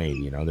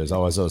explain. You know, there's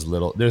always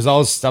there's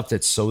always stuff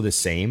that's so the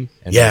same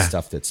and there's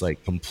stuff that's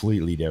like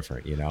completely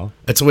different, you know?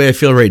 That's the way I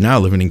feel right now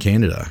living in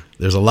Canada.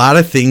 There's a lot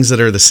of things that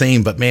are the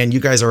same, but man, you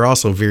guys are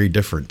also very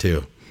different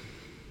too.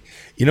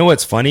 You know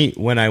what's funny?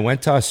 When I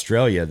went to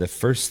Australia, the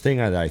first thing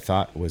that I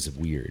thought was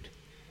weird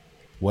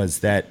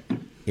was that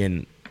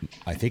in,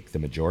 I think the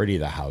majority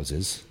of the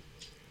houses,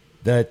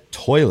 the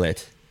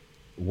toilet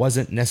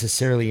wasn't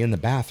necessarily in the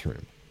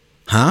bathroom.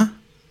 Huh?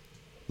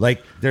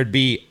 Like there'd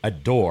be a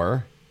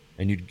door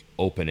and you'd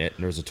open it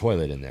and there's a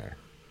toilet in there.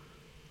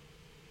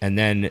 And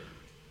then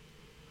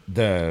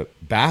the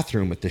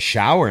bathroom with the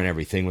shower and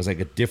everything was like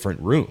a different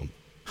room.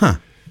 Huh.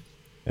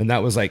 And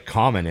that was like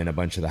common in a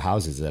bunch of the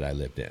houses that I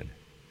lived in.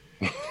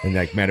 And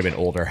like might have been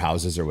older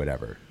houses or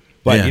whatever.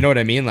 But you know what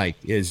I mean? Like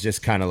it's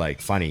just kind of like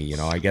funny, you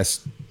know, I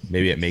guess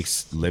maybe it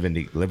makes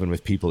living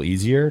with people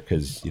easier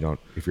because you don't,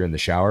 if you're in the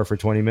shower for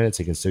 20 minutes,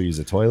 you can still use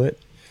the toilet.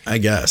 I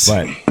guess.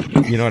 But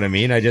you know what I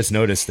mean? I just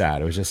noticed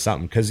that. It was just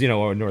something because, you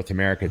know, in North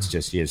America, it's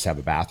just you just have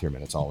a bathroom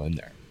and it's all in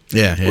there.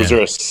 Yeah. Was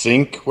there a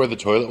sink where the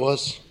toilet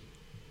was?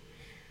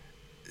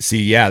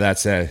 See, yeah,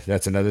 that's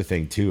another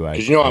thing too.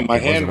 Because you know, my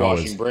hand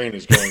washing brain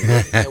is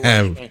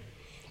going.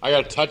 I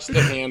got to touch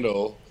the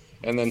handle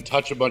and then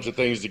touch a bunch of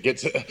things to get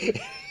to.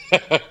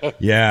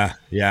 Yeah.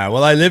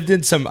 Well, I lived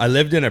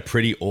in a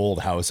pretty old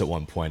house at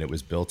one point. It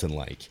was built in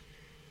like,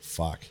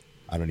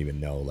 I don't even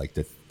know, like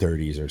the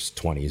 30s or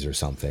 20s or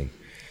something.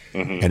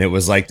 Mm-hmm. And it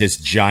was like this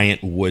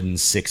giant wooden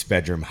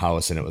 6-bedroom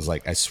house, and it was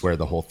like I swear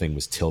the whole thing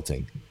was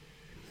tilting.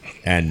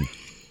 And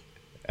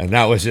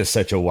that was just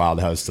such a wild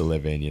house to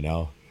live in, you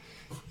know.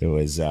 It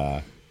was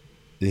I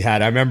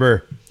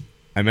remember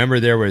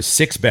there was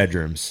 6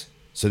 bedrooms,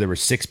 so there were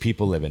 6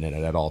 people living in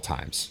it at all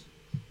times.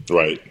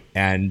 Right.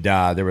 And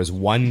there was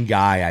one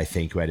guy, I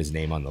think, who had his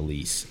name on the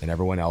lease, and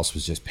everyone else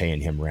was just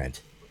paying him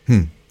rent.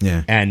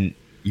 Yeah. And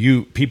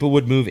people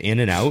would move in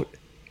and out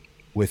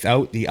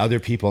without the other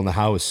people in the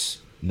house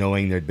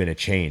knowing there'd been a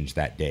change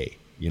that day.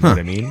 You know what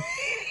I mean?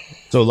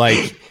 So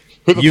like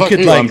you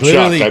could like I'm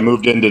literally shocked I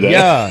moved in today.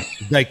 Yeah,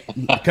 like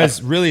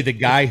because really the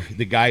guy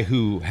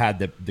who had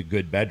the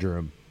good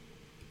bedroom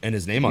and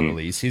his name on the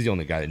lease, he's the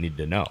only guy that needed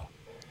to know.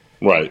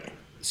 Right.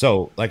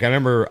 So, like, I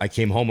remember I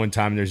came home one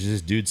time and there's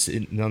this dude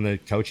sitting on the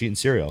couch eating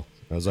cereal.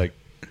 I was like,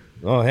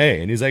 oh, hey.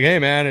 And he's like, hey,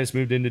 man, I just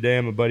moved in today.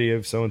 I'm a buddy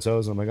of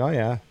so-and-so's. I'm like, oh,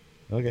 yeah.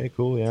 Okay,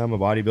 cool. Yeah, I'm a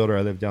bodybuilder.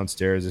 I live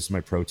downstairs. This is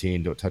my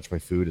protein. Don't touch my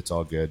food. It's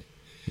all good.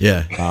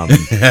 Yeah.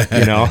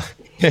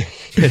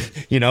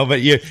 You know, but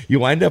you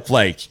wind up,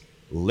 like,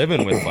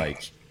 living with,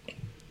 like,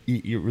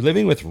 you're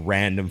living with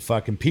random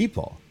fucking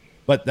people.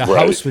 But the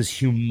house was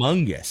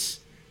humongous.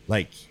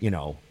 Like, you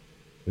know.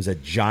 It was a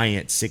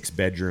giant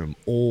 6-bedroom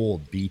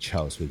old beach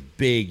house with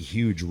big,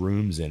 huge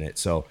rooms in it.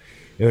 So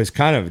it was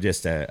kind of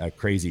just a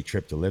crazy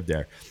trip to live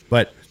there.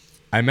 But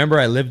I remember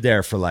I lived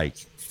there for like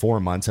 4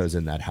 months. I was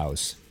in that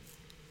house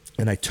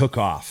and I took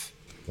off.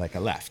 Like I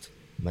left.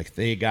 I'm like,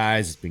 hey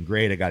guys, it's been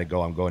great. I got to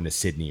go. I'm going to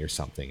Sydney or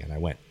something. And I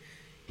went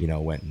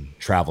and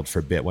traveled for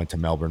a bit, went to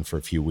Melbourne for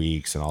a few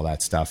weeks and all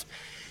that stuff.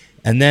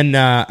 And then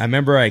I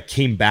remember I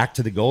came back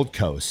to the Gold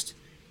Coast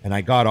and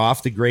I got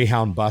off the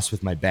Greyhound bus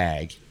with my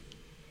bag.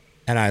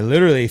 And I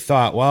literally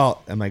thought,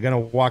 well, am I going to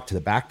walk to the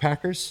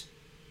Backpackers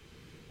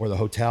or the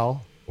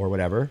hotel or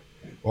whatever?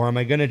 Or am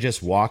I going to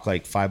just walk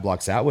like 5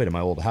 blocks that way to my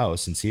old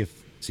house and see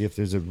if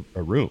there's a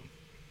room?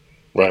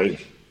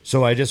 Right.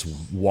 So I just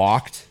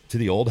walked to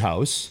the old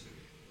house.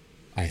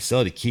 I still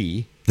had a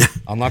key,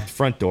 unlocked the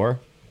front door,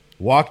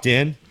 walked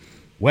in,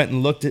 went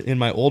and looked in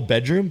my old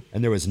bedroom,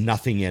 and there was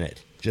nothing in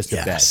it, just a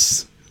bed.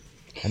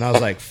 And I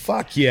was like,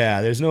 fuck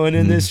yeah, there's no one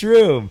in this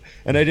room.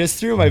 And I just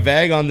threw my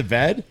bag on the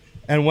bed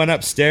and went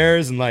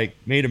upstairs and like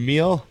made a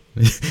meal.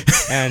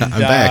 And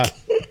I'm back.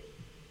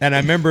 And I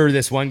remember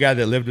this one guy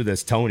that lived with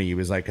us, Tony. He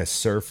was like a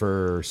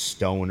surfer,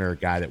 stoner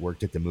guy that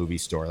worked at the movie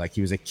store. Like he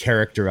was a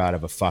character out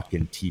of a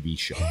fucking TV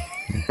show.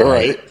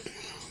 Right.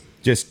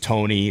 Just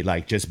Tony,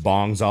 like just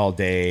bongs all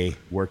day,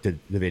 worked at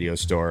the video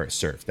store,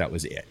 surfed. That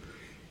was it.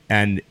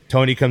 And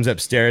Tony comes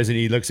upstairs and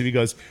he looks at me and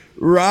goes,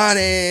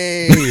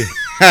 Ronnie.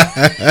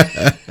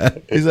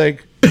 He's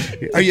like,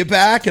 are you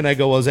back? And I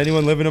go, well, is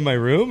anyone living in my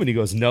room? And he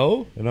goes,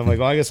 no. And I'm like,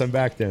 well, I guess I'm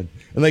back then.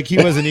 And like, he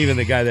wasn't even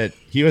the guy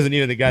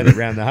that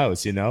ran the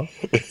house, you know?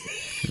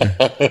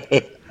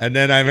 And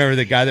then I remember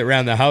the guy that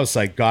ran the house,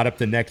 like got up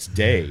the next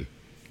day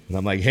and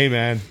I'm like, hey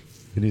man.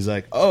 And he's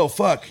like, oh,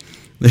 fuck.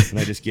 And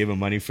I just gave him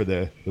money for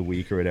the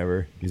week or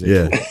whatever. He's like,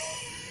 Yeah. cool.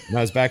 And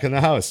I was back in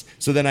the house.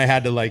 So then I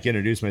had to like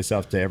introduce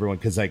myself to everyone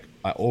because like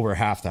over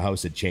half the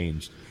house had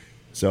changed.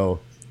 So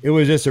it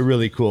was just a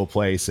really cool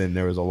place. And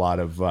there was a lot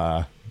of,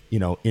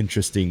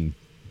 interesting.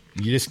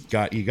 You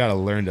got to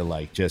learn to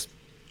like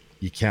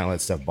you can't let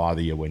stuff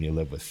bother you when you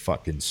live with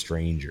fucking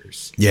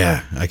strangers.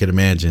 Yeah, I could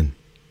imagine.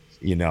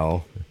 You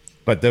know,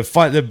 but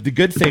the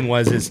good thing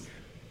is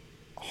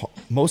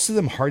most of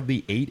them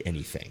hardly ate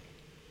anything.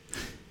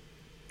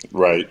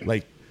 Right.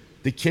 Like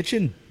the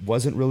kitchen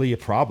wasn't really a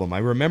problem. I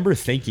remember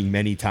thinking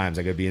many times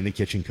I could be in the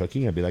kitchen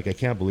cooking. I'd be like, I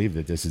can't believe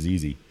that this is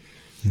easy.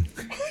 Yeah,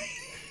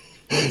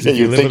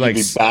 you'd think you'd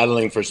be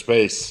battling for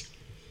space.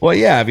 Well,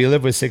 yeah, if you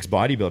live with 6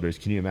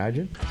 bodybuilders, can you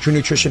imagine? True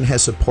Nutrition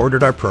has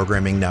supported our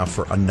programming now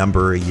for a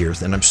number of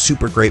years, and I'm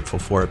super grateful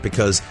for it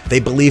because they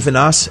believe in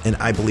us and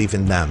I believe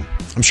in them.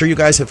 I'm sure you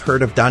guys have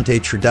heard of Dante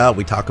Trudel.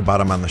 We talk about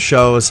him on the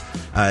shows.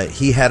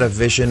 He had a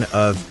vision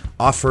of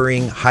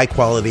offering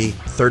high-quality,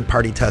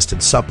 third-party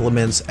tested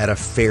supplements at a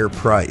fair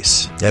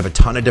price. They have a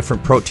ton of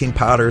different protein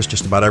powders,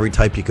 just about every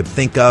type you could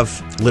think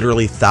of,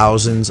 literally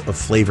thousands of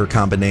flavor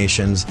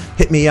combinations.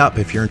 Hit me up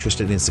if you're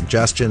interested in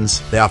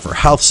suggestions. They offer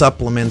health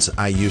supplements.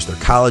 I use their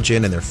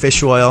collagen and their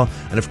fish oil,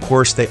 and of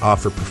course, they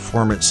offer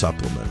performance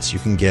supplements. You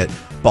can get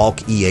bulk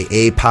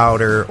EAA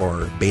powder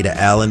or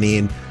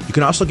beta-alanine. You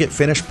can also get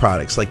finished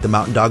products like the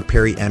Mountain Dog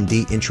Perry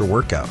MD Intra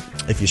Workout.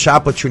 If you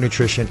shop with True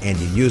Nutrition and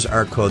you use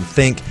our code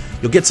THINK,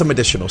 you'll get some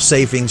additional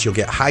savings, you'll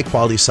get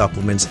high-quality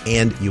supplements,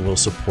 and you will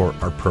support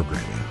our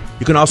programming.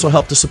 You can also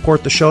help to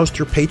support the shows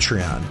through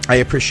Patreon. I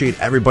appreciate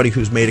everybody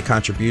who's made a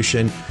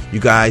contribution. You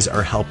guys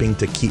are helping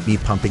to keep me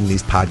pumping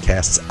these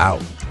podcasts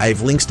out. I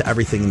have links to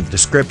everything in the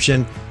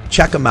description.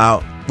 Check them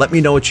out. Let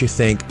me know what you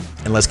think,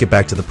 and let's get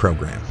back to the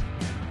program.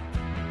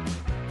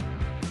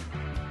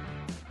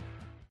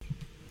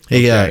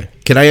 Hey,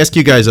 can I ask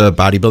you guys a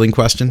bodybuilding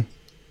question?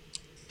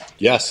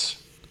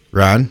 Yes.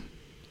 Ron?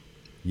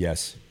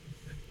 Yes.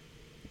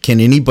 Can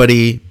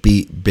anybody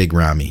beat Big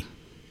Ramy?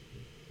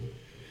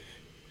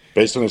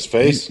 Based on his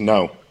face?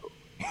 No.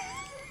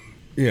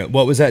 Yeah.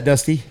 What was that,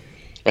 Dusty?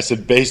 I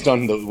said based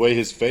on the way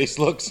his face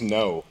looks?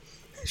 No.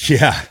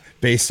 Yeah.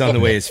 Based on the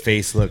way his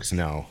face looks,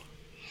 no.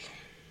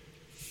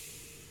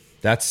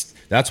 That's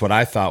what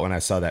I thought when I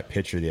saw that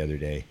picture the other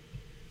day.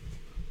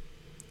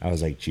 I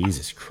was like,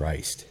 Jesus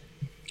Christ.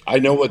 I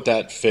know what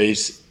that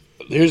face.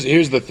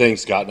 Here's the thing,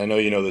 Scott, and I know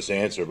you know this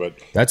answer, but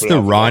that's the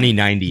Ronnie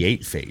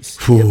 98 face.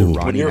 Yeah, the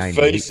Ronnie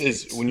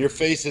when your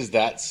face is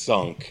that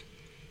sunk,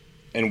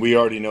 and we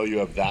already know you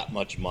have that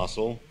much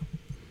muscle,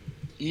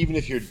 even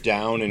if you're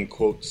down in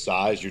quote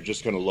size, you're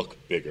just going to look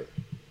bigger.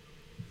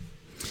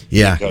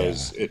 Yeah,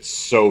 because it's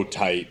so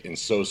tight and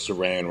so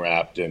saran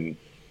wrapped, and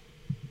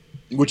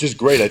which is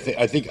great.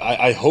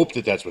 I hope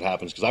that that's what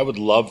happens because I would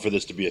love for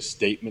this to be a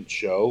statement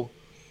show.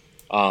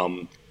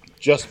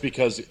 Just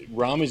because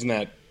Ramy's in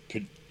that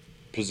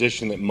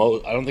position that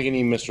I don't think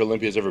any Mr.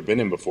 Olympia has ever been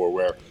in before,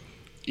 where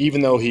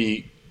even though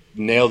he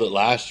nailed it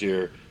last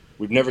year,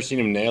 we've never seen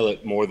him nail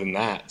it more than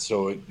that.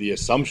 So the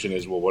assumption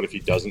is, well, what if he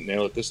doesn't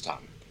nail it this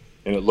time?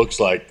 And it looks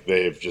like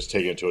they've just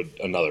taken it to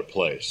another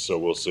place. So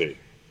we'll see.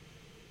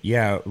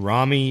 Yeah,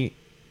 Ramy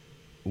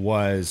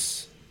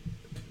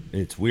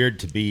it's weird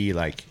to be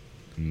like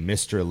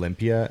Mr.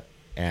 Olympia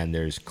and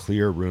there's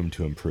clear room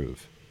to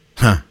improve.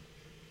 Huh.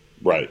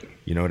 Right.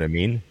 You know what I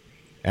mean?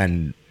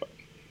 And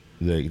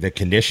the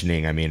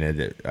conditioning, I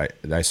mean,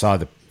 I saw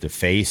the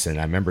face and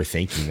I remember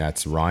thinking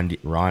that's Ronnie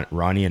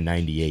in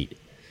 98,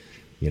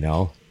 you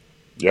know?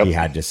 Yep. He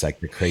had just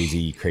like the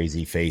crazy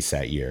face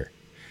that year.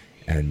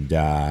 And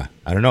I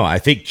don't know. I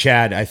think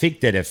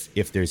that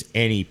if there's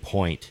any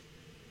point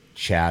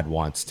Chad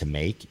wants to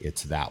make,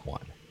 it's that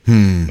one.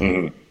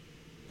 Mm-hmm.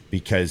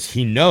 Because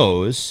he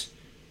knows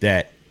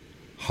that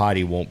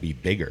Hottie won't be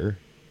bigger.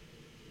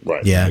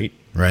 Right. Yeah.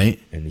 Right.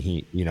 And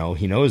he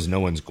knows no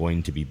one's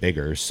going to be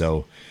bigger.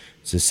 So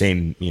it's the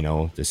same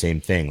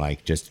thing.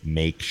 Like, just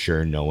make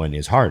sure no one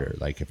is harder.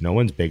 Like, if no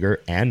one's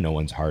bigger and no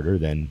one's harder,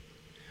 then,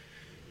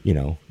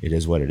 it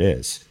is what it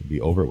is. It'll be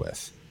over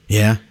with.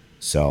 Yeah.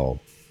 So,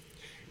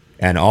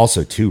 and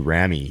also too,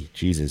 Ramy,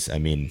 Jesus, I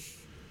mean,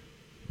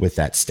 with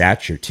that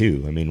stature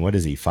too. I mean, what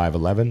is he,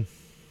 5'11"?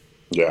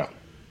 Yeah.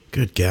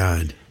 Good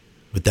God.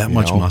 With that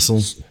much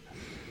muscle?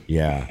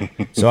 Yeah.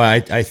 So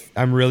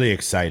I'm really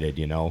excited.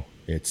 You know,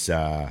 it's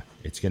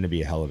going to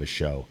be a hell of a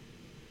show.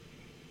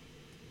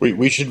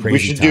 We should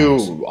Crazy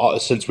do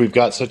since we've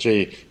got such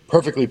a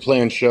perfectly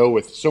planned show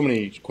with so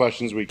many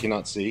questions we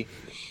cannot see.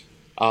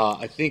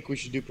 I think we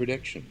should do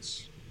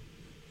predictions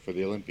for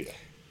the Olympia.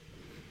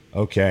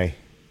 Okay.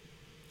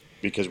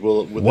 Because this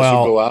will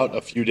go out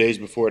a few days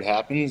before it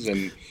happens,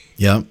 and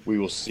we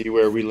will see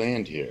where we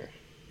land here.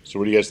 So,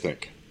 what do you guys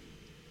think?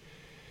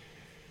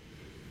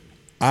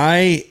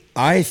 I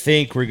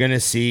think we're gonna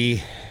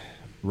see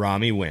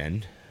Ramy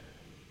win.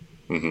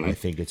 Mm-hmm. I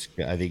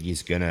think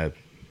he's gonna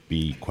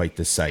be quite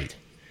the sight.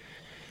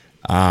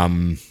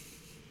 I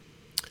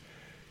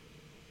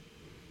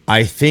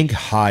think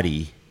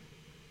Hadi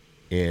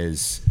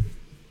is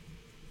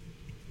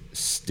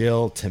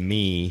still, to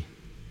me,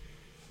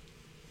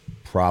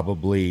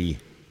 probably.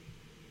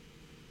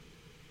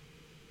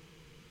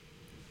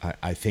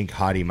 I think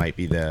Hadi might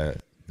be the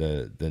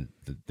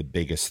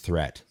biggest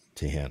threat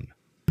to him.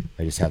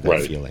 I just have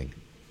that feeling.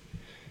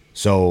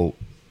 So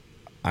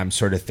I'm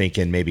sort of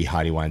thinking maybe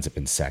Hadi winds up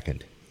in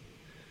second.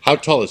 How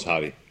tall is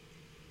Hadi?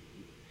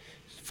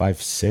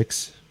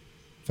 5'6",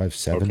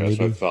 5'7", okay, maybe. That's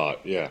what I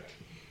thought. Yeah.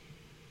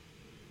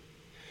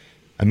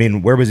 I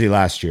mean, where was he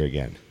last year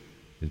again?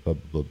 Blah,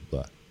 blah,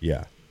 blah.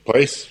 Yeah.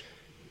 Place?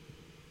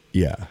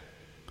 Yeah.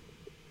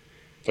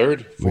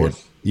 Third?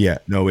 Fourth? We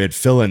had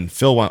Phil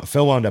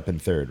wound up in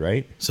third,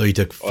 right? So he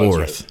took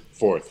fourth. Right.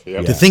 Fourth,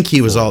 yeah. To think he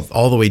was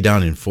all the way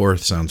down in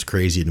fourth sounds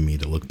crazy to me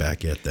to look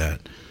back at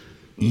that.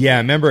 Yeah, I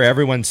remember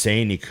everyone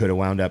saying he could have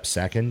wound up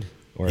second,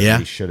 or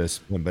he should have,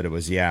 but it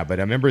was But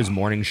I remember his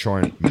morning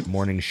show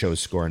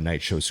score and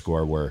night show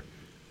score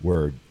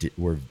were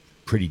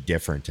pretty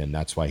different, and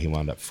that's why he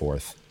wound up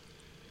fourth.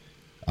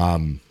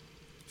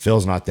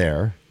 Phil's not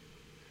there,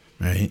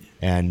 right?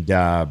 And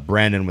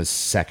Brandon was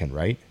second,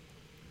 right?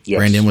 Yes.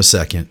 Brandon was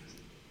second.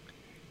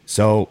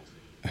 So,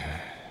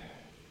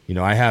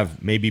 I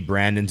have maybe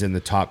Brandon's in the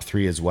top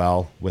 3 as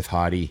well with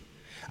Hadi.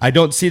 I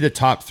don't see the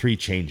top 3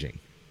 changing.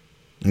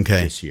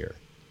 Okay. This year.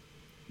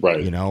 Right.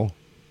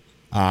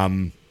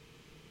 Then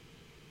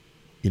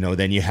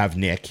you have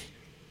Nick.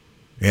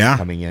 Yeah.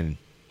 Coming in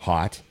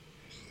hot.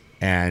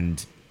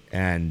 And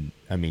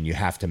I mean, you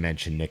have to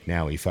mention Nick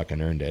now. He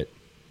fucking earned it.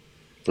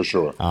 For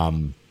sure.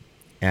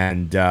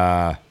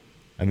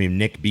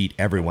 Nick beat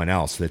everyone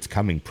else that's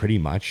coming pretty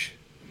much.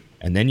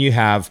 And then you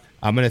have,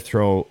 I'm going to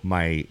throw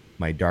my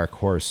dark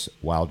horse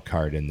wild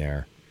card in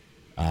there,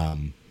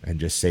 and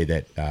just say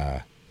that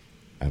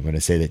I'm going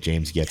to say that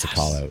James gets a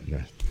call out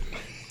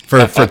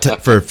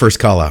for first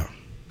call out.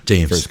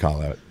 James, first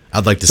call out.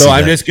 I'd like to see. So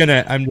I'm just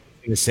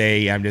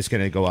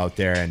gonna go out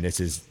there, and this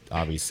is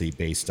obviously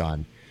based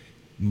on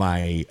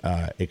my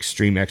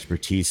extreme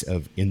expertise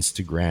of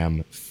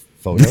Instagram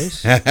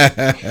photos,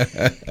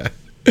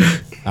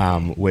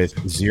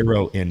 with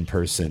 0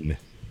 in-person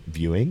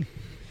viewing.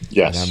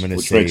 Yes, and I'm going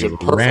to say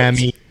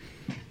Ramy.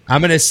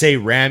 I'm going to say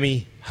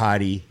Ramy,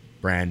 Hadi,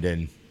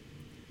 Brandon.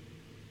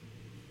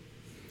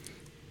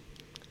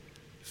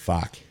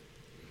 Fuck.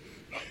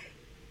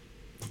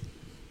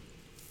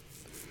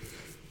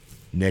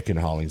 Nick and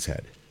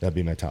Hollingshead. That'd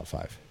be my top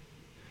 5.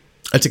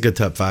 That's a good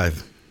top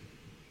 5.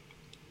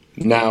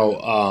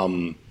 Now,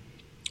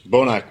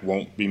 Bonac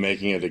won't be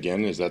making it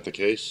again. Is that the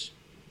case?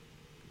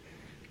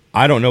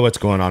 I don't know what's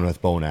going on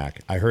with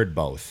Bonac. I heard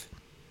both.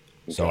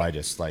 So I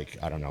just I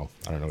don't know.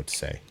 I don't know what to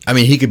say. I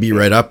mean, he could be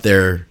right up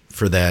there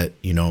for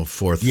that,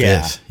 4th,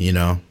 5th,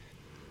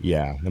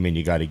 Yeah. I mean,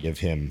 you got to give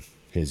him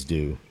his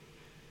due.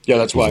 Yeah,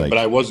 that's why. But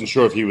I wasn't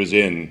sure if he was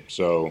in.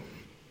 So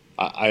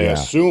I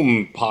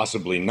assume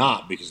possibly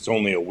not, because it's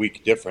only a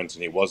week difference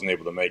and he wasn't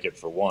able to make it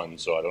for one.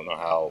 So I don't know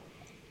how.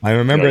 I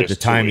remember at the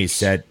time he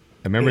said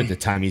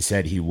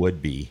he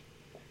would be.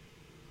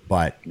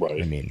 But,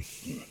 I mean,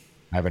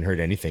 I haven't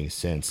heard anything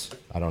since.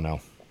 I don't know.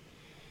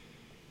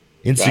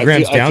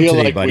 Instagram's down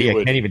today, buddy. I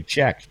can't even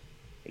check.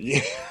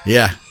 Yeah.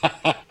 Yeah.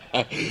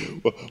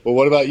 Well,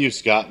 what about you,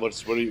 Scott?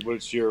 What's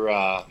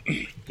your?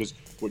 Because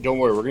don't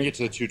worry, we're gonna get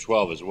to the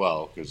 212 as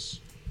well,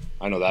 because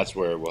I know that's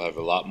where we'll have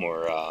a lot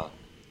more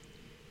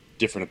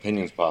different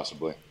opinions,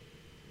 possibly.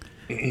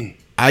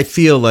 I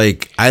feel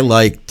like I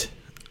liked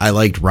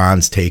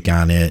Ron's take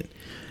on it.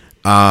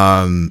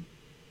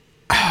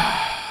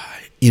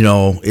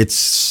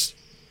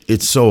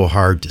 It's so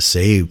hard to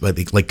say, but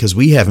because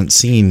we haven't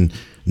seen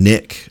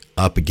Nick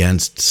up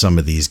against some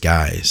of these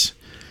guys.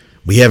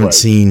 We haven't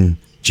seen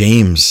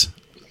James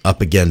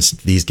up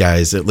against these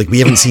guys. We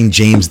haven't seen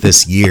James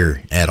this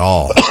year at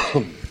all.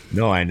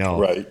 No, I know.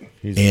 Right.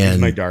 He's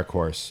my dark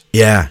horse.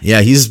 Yeah,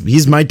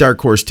 he's my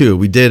dark horse too.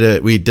 We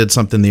did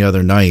something the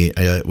other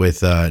night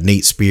with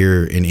Nate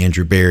Spear and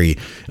Andrew Barry,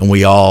 and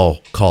we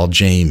all called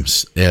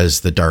James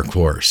as the dark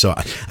horse. So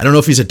I don't know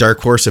if he's a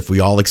dark horse if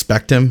we all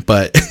expect him,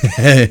 but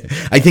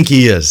I think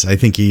he is. I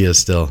think he is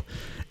still.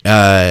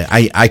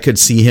 I could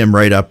see him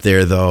right up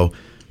there though.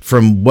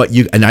 From what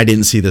and I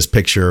didn't see this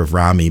picture of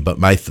Ramy, but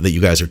that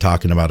you guys are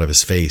talking about of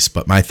his face.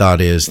 But my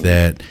thought is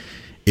that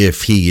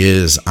if he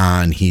is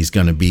on, he's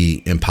going to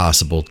be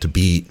impossible to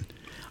beat.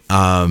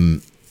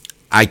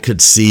 I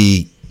could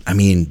see. I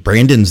mean,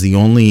 Brandon's the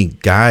only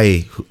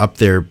guy up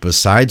there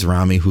besides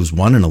Rami who's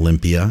won an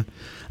Olympia.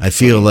 I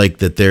feel like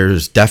that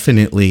there's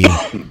definitely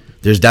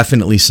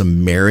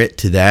some merit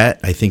to that.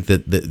 I think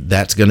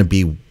that's going to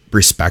be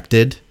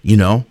respected, in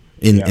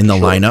the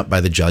lineup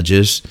by the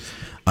judges.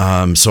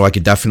 So I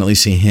could definitely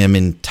see him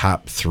in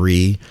top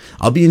 3.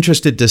 I'll be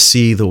interested to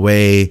see the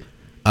way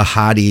a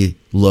Hadi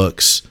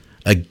looks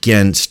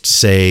against,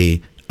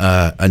 say,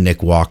 a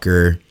Nick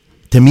Walker.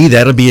 To me,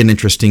 that'll be an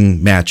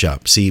interesting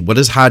matchup. See, what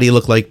does Hadi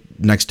look like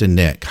next to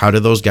Nick? How do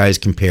those guys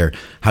compare?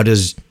 How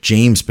does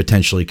James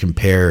potentially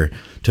compare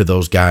to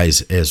those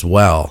guys as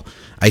well?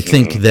 I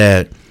think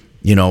that,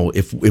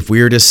 if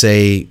we were to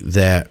say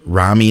that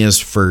Rami is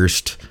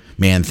first,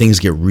 man, things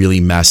get really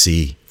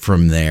messy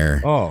from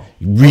there.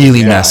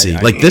 Really messy.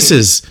 This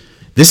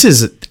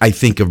is, I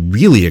think, a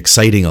really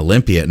exciting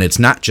Olympia. And it's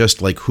not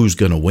just like who's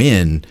going to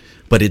win,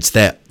 but it's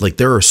that, like,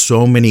 there are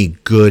so many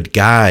good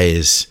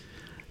guys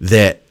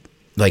that,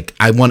 like,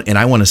 I want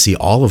to see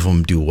all of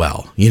them do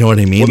well. You know what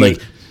I mean? Well,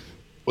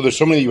 there's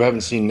so many you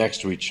haven't seen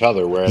next to each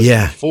other. Whereas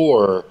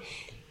before,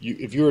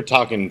 if you were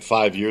talking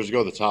 5 years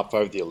ago, the top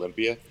 5 at the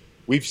Olympia,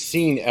 we've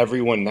seen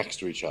everyone next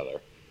to each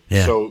other.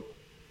 Yeah. So,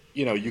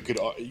 you could,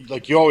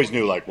 like, you always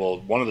knew, like, well,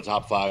 one of the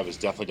top 5 is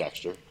definitely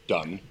Dexter.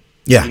 Done.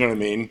 Yeah. You know what I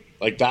mean?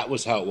 Like, that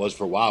was how it was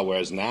for a while.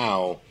 Whereas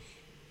now,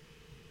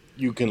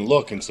 you can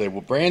look and say,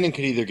 well, Brandon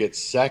could either get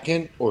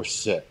 2nd or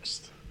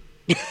 6th.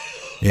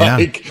 Yeah.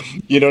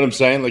 Like, you know what I'm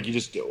saying? Like, you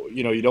just,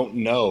 you don't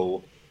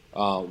know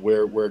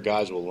where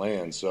guys will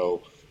land.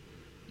 So,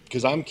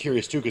 because I'm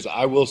curious too, because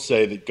I will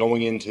say that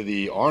going into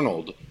the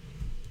Arnold,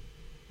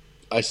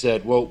 I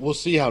said, well, we'll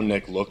see how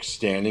Nick looks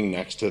standing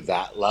next to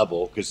that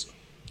level, because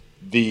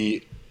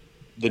the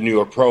New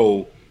York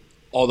Pro,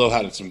 although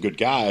had some good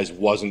guys,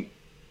 wasn't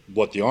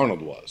what the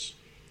Arnold was.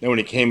 Then when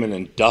he came in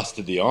and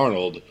dusted the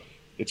Arnold,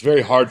 it's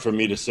very hard for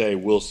me to say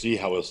we'll see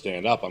how he'll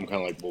stand up. I'm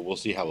kind of like, well, we'll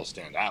see how he'll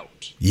stand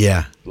out.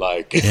 Yeah.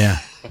 Like, yeah.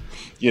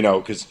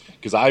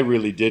 Because I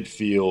really did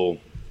feel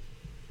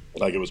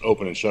like it was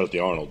open and shut at the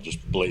Arnold,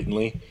 just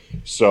blatantly.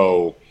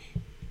 So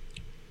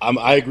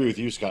I agree with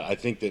you, Scott. I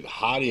think that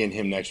Hadi and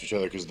him next to each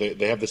other, because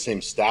they have the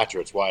same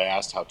stature. It's why I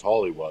asked how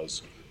tall he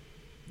was.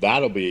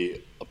 That'll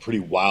be a pretty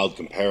wild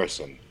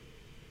comparison.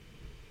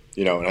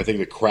 And I think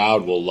the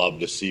crowd will love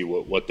to see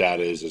what that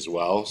is as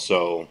well.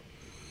 So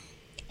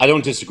I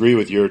don't disagree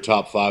with your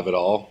top 5 at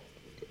all,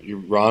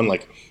 Ron.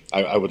 Like,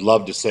 I would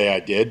love to say I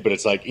did, but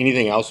it's like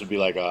anything else would be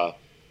like,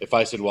 if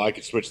I said, well, I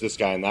could switch this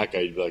guy and that guy,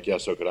 you'd be like, yeah,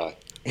 so could I.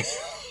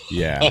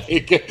 Yeah.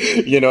 Like,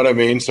 you know what I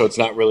mean? So it's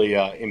not really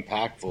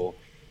impactful.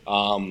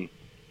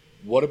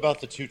 What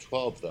about the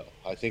 212, though?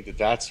 I think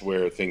that's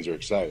where things are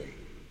exciting.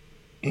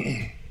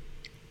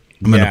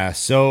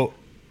 So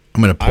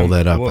I'm going to pull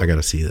that up. I got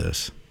to see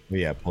this.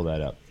 Yeah, pull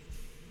that up.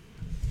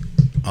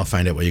 I'll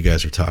find out what you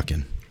guys are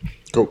talking.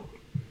 Cool.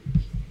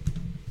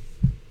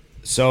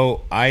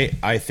 So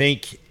I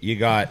think you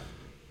got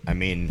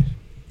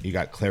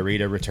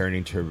Clarita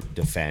returning to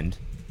defend.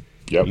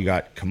 Yep. You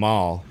got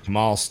Kamal.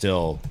 Kamal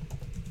still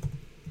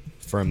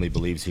firmly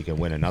believes he can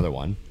win another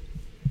one.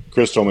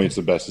 Chris told me it's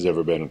the best he's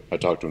ever been. I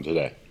talked to him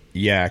today.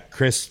 Yeah,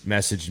 Chris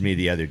messaged me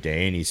the other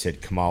day and he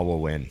said Kamal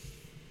will win.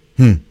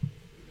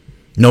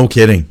 No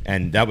kidding.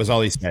 And that was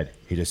all he said.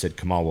 He just said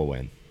Kamal will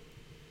win.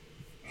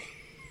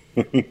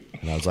 And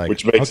I was like,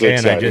 which makes okay.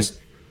 it And exciting.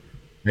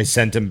 I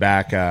sent him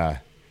back.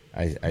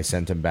 I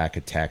sent him back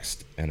a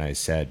text and I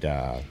said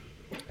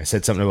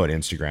something about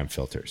Instagram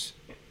filters.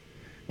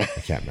 I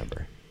can't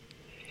remember.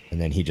 And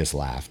then he just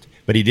laughed.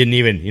 But he didn't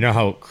even, you know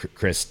how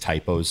Chris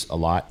typos a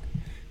lot?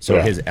 So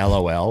his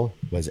LOL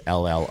was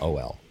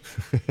LLOL.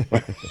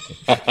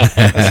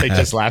 I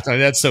just laughed. I mean,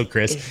 that's so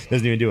Chris.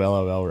 Doesn't even do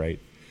LOL right.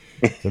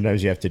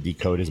 Sometimes you have to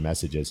decode his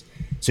messages.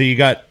 So you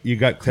got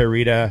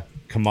Clarita,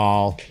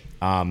 Kamal,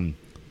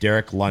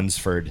 Derek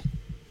Lunsford,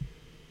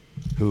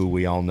 who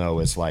we all know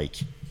is like,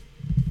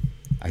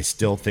 I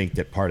still think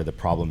that part of the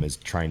problem is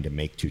trying to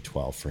make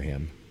 212 for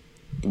him.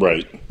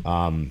 Right.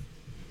 And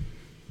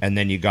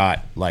then you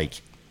got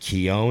like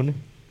Keone.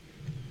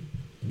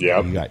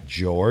 Yeah. You got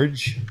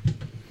George.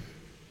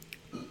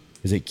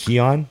 Is it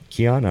Keon?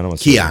 I don't know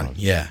what's Keon,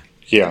 yeah.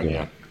 You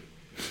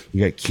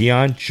got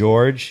Keon,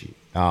 George.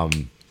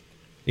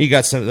 You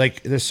got some,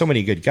 like, there's so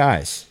many good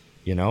guys,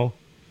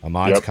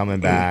 Ahmad's coming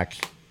back.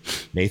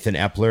 Nathan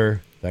Epler,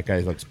 that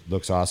guy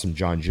looks awesome.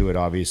 John Jewett,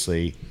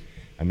 obviously.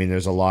 I mean,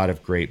 there's a lot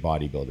of great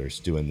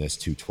bodybuilders doing this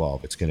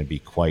 212. It's going to be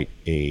quite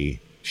a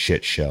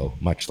shit show,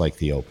 much like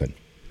the Open.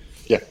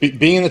 Yeah,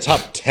 being in the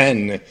top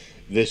 10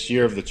 this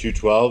year of the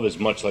 212 is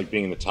much like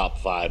being in the top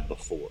 5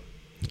 before.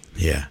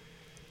 Yeah.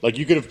 Like,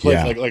 you could have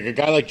played like a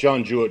guy like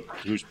John Jewett,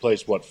 who's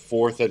placed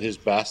 4th at his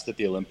best at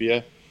the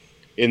Olympia,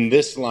 in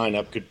this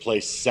lineup could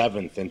place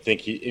 7th and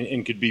think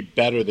and could be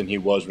better than he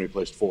was when he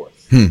placed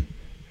 4th.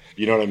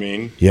 You know what I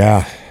mean?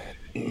 Yeah.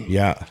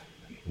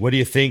 What do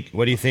you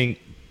think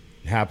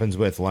happens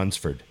with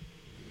Lunsford?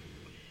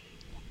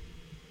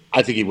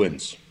 I think he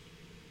wins.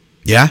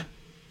 Yeah.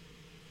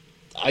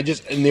 And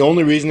the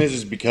only reason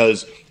is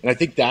because, and I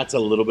think that's a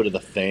little bit of the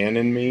fan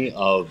in me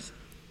of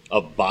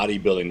of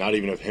bodybuilding, not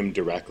even of him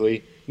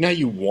directly. Now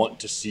you want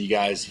to see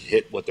guys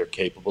hit what they're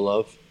capable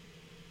of.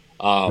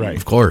 Right.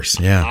 Of course,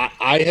 yeah.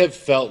 I have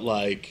felt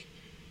like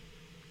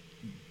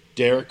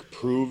Derek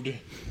proved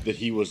that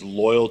he was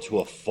loyal to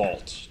a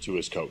fault to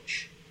his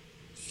coach.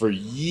 For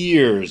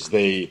years,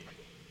 they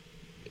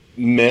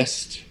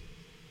missed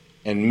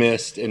and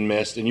missed and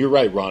missed. And you're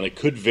right, Ron. It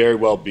could very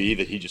well be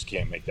that he just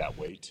can't make that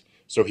weight.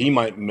 So he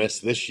might miss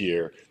this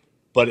year.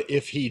 But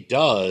if he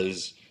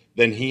does,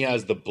 then he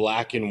has the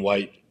black and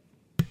white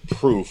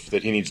proof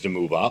that he needs to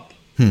move up.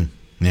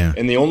 Yeah.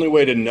 And the only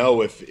way to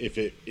know if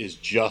it is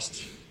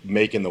just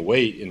making the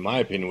weight, in my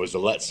opinion, was to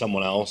let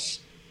someone else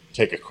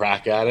take a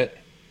crack at it.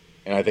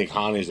 And I think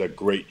Hani's a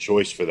great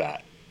choice for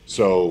that.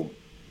 So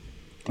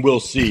we'll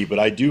see. But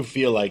I do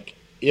feel like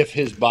if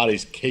his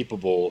body's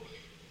capable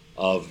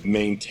of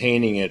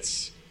maintaining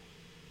its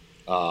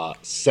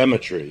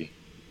symmetry,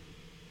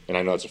 and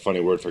I know it's a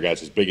funny word for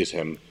guys as big as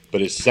him, but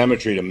his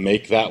symmetry to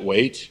make that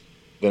weight,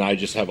 then I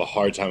just have a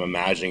hard time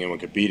imagining anyone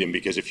could beat him.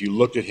 Because if you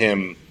looked at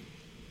him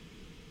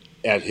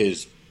at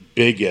his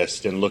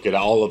biggest and look at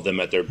all of them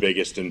at their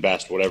biggest and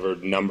best, whatever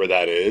number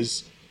that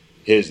is,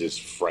 his is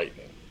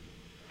frightening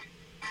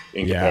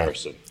in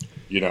comparison,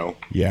 you know?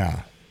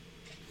 Yeah.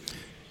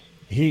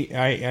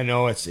 I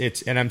know it's,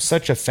 and I'm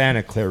such a fan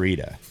of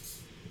Clarita,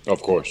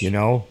 Of course. you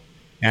know,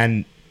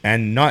 and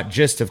not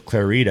just of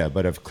Clarita,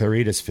 but of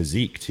Clarita's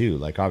physique too.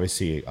 Like,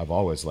 obviously I've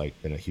always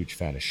been a huge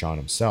fan of Sean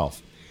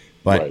himself,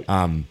 but,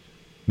 Right.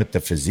 but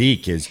the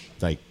physique is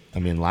like, I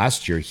mean,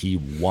 last year he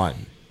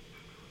won,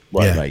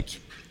 Right. Yeah. like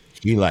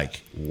he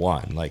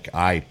won. Like,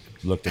 I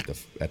looked at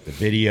the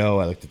video,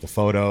 I looked at the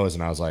photos,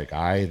 and I was like,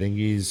 I think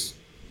he's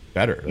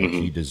better. Like,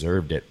 he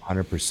deserved it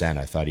 100%.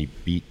 I thought he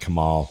beat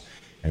Kamal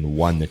and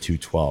won the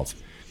 212.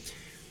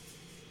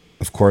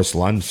 Of course,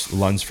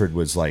 Lunsford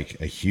was like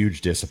a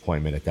huge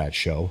disappointment at that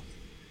show,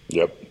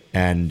 Yep.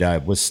 and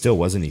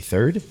wasn't he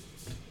third?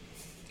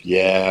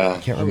 Yeah.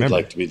 Can't I would remember.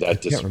 like to be that I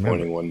can't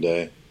disappointing remember. one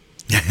day.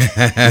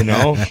 You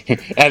know,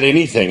 At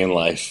anything in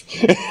life.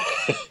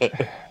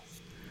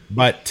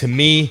 but to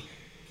me,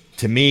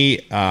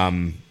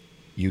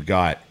 you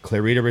got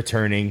Clarita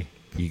returning.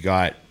 You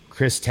got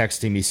Chris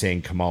texting me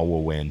saying Kamal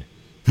will win.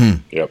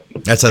 Yep.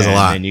 That says a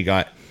lot. Then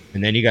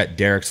you got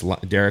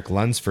Derek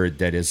Lunsford,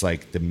 that is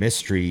like the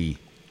mystery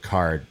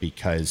card,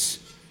 because,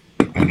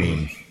 I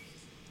mean,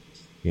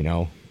 you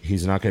know,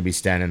 he's not going to be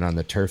standing on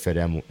the turf at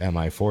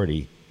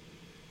MI40.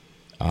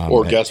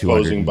 Or at guest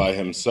 200 posing by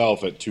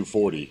himself at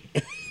 240.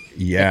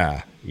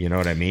 Yeah, you know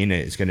what I mean?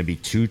 It's going to be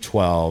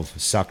 212,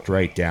 sucked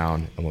right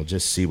down, and we'll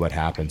just see what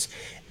happens.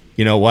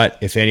 You know what?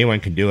 If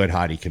anyone can do it,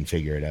 Hottie can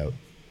figure it out.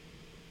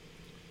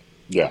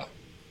 Yeah.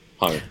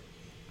 100.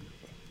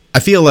 I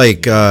feel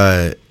like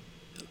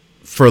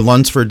for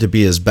Lunsford to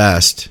be his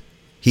best,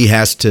 he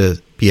has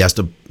to,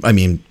 I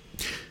mean,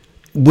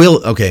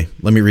 okay,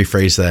 let me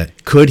rephrase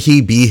that. Could he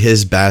be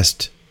his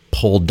best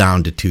pulled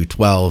down to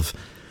 212?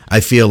 I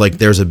feel like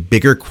there's a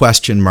bigger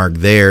question mark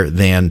there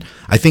than,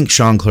 I think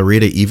Sean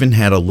Clarita even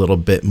had a little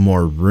bit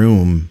more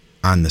room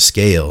on the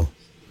scale.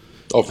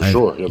 Oh, for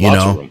sure. He had You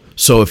lots of know, room.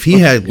 so if he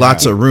had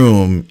lots of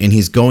room and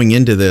he's going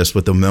into this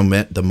with the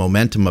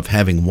momentum of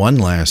having won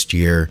last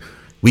year,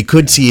 we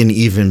could see an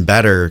even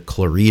better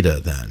Clarita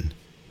then.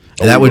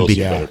 Oh, That we would will be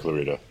see better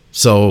Clarita.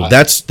 so.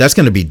 That's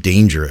going to be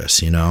dangerous,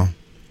 you know.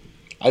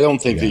 I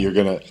don't think that you're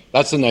going to.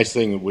 That's the nice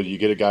thing when you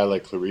get a guy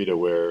like Clarita,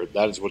 where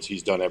that is what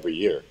he's done every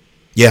year.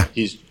 Yeah,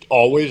 He's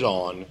always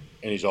on,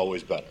 and he's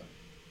always better.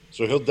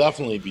 So he'll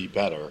definitely be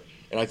better.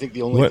 And I think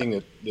the only thing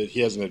that he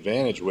has an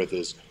advantage with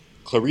is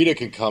Clarita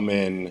can come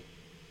in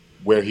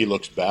where he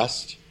looks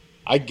best.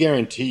 I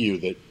guarantee you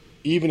that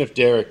even if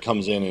Derek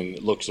comes in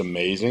and looks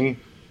amazing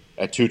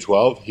at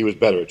 212, he was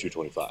better at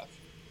 225.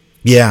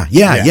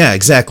 yeah,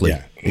 exactly,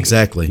 Yeah.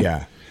 exactly.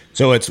 Yeah.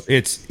 So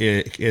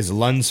is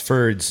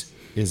Lunsford's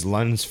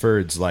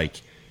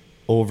like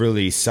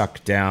overly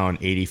sucked down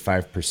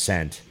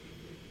 85%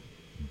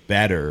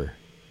 better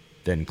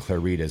than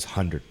Clarita's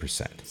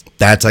 100%?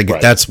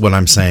 That's what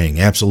I'm saying.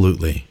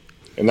 Absolutely.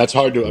 And that's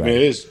hard to, I mean, Right.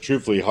 it is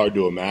truthfully hard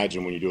to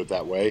imagine when you do it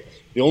that way.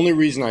 The only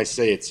reason I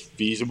say it's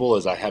feasible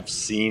is I have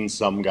seen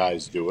some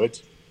guys do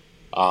it.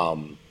 I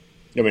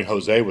mean,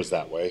 Jose was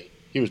that way.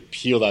 He was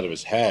peeled out of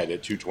his head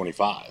at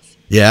 225.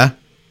 Yeah,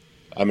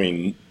 I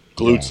mean,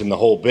 glutes and the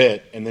whole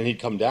bit. And then he'd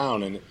come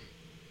down and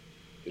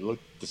it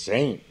looked the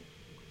same.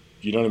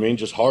 You know what I mean?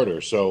 Just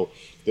harder. So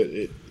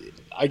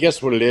I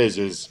guess what it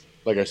is,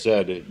 like I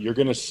said, you're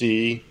going to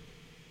see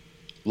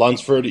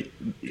Lunsford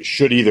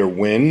should either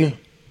win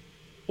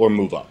or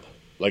move up.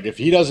 Like, if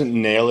he doesn't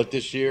nail it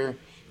this year,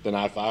 then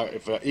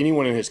if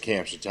anyone in his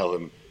camp should tell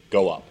him,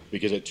 go up.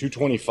 Because at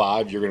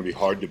 225, you're going to be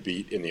hard to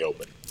beat in the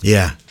open.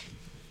 yeah,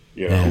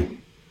 You know?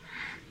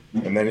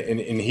 And then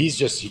and he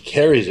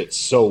carries it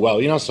so well.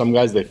 You know, some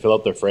guys, they fill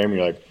up their frame and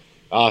you're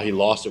like, he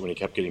lost it when he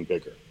kept getting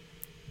bigger.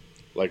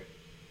 Like,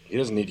 he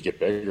doesn't need to get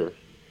bigger.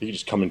 He can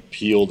just come and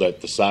peeled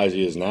at the size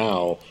he is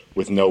now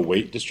with no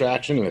weight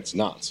distraction, and it's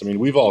nuts. I mean,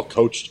 we've all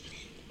coached.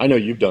 I know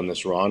you've done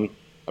this, Ron.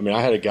 I mean,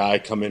 I had a guy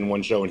come in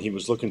one show and he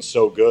was looking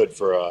so good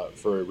for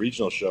a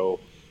regional show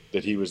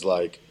that he was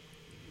like,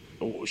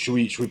 should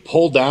we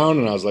pull down?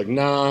 And I was like,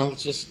 nah,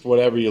 it's just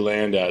whatever you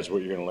land at is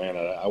what you're going to land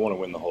at. I want to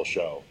win the whole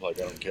show. Like,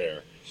 I don't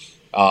care.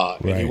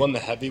 And he won the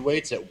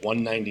heavyweights at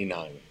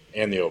 199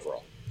 and the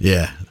overall.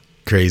 Yeah,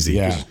 crazy.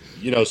 Yeah.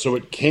 You know, so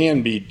it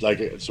can be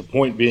like, so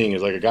point being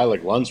is like a guy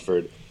like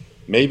Lunsford,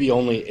 maybe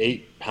only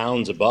 8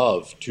 pounds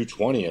above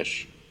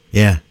 220-ish.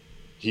 Yeah.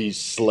 He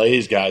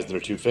slays guys that are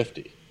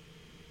 250.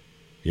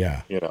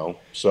 Yeah. You know,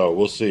 so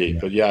we'll see. Yeah.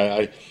 But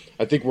yeah,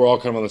 I think we're all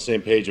kind of on the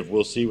same page of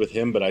we'll see with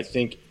him. But I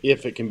think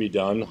if it can be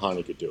done,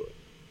 Hani could do it.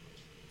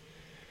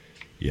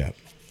 Yeah.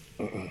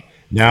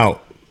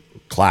 Now,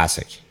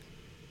 classic.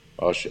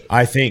 Oh shit!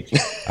 I think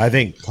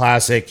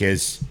classic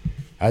is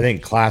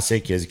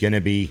going to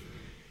be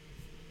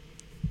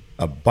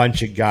a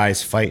bunch of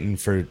guys fighting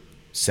for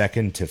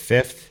second to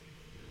fifth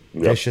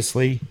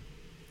viciously,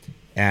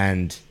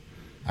 and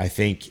I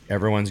think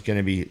everyone's going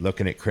to be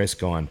looking at Chris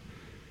going,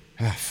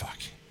 "Ah, fuck."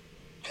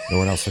 No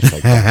one else looks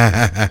like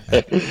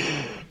that.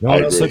 No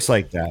one else looks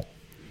like that.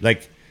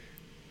 Like,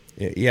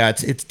 yeah,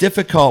 it's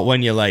difficult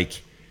when you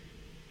like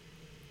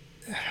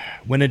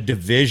when a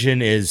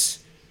division is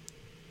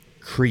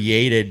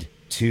created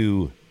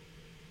to,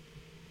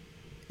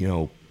 you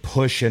know,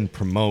 push and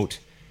promote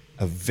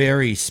a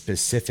very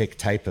specific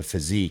type of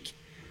physique,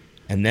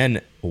 and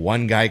then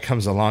one guy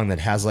comes along that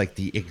has like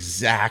the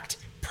exact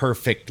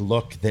perfect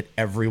look that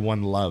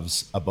everyone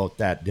loves about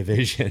that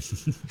division.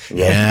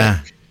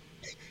 Yeah.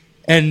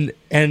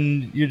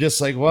 And you're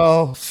just like,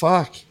 well,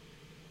 fuck.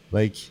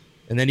 Like,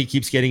 and then he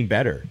keeps getting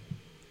better.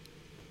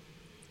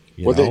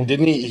 Well,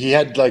 didn't he? He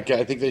had like,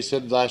 I think they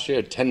said last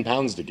year, 10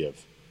 pounds to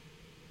give.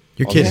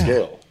 You're on kidding. the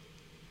scale.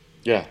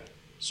 Yeah.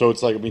 So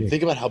it's like, I mean,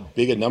 think about how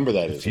big a number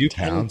that is. few Like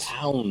 10 pounds.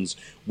 pounds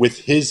with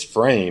his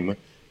frame.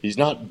 He's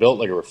not built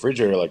like a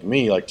refrigerator like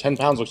me. Like 10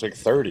 pounds looks like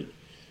 30.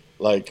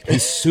 Like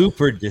He's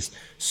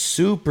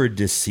super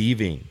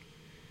deceiving.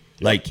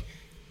 Like,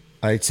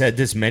 I said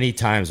this many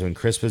times when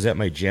Chris was at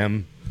my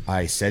gym.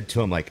 I said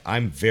to him, like,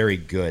 I'm very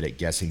good at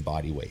guessing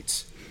body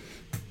weights.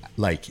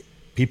 Like,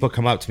 people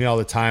come up to me all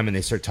the time and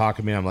they start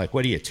talking to me. And I'm like,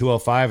 what are you,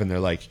 205? And they're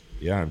like,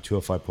 yeah, I'm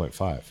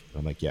 205.5.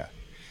 I'm like, yeah.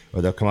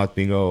 Or they'll come up to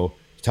me and go,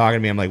 talking to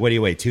me. I'm like, what do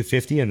you weigh,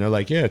 250? And they're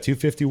like, yeah,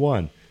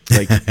 251.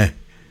 Like,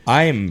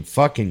 I am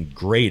fucking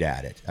great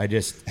at it. I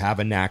just have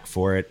a knack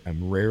for it.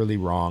 I'm rarely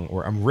wrong,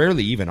 or I'm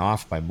rarely even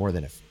off by more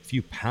than a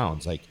few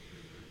pounds. Like,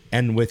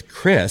 and with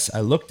Chris,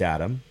 I looked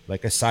at him,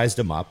 like I sized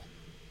him up,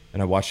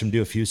 and I watched him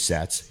do a few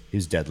sets. He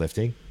was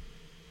deadlifting,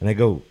 and I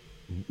go,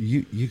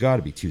 "You got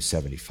to be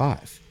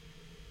 275."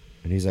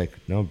 And he's like,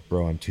 "No,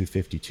 bro, I'm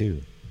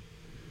 252."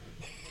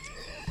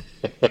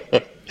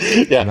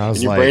 yeah, and I was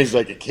and your like, brain's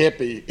like, it can't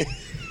be.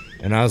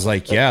 And I was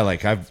like, yeah,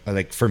 like I've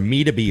like, for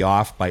me to be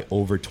off by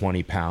over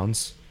 20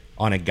 pounds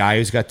on a guy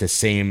who's got the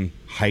same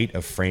height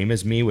of frame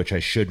as me, which I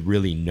should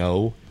really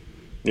know.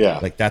 Yeah.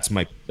 Like that's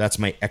my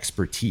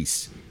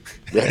expertise.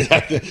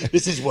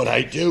 This is what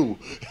I do.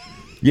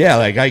 Yeah.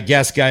 Like I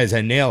guess guys,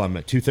 I nail him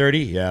at 230.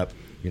 Yep.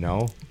 You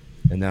know?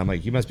 And then I'm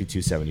like, you must be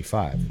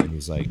 275. And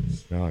he's like,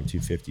 no, I'm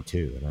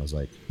 252. And I was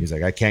like, he's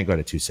like, I can't go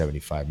to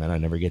 275, man. I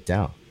never get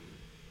down.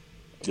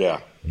 Yeah.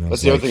 And I That's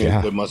was the like, other thing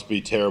yeah. that must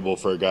be terrible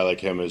for a guy like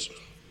him is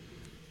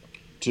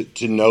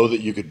to know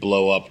that you could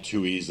blow up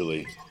too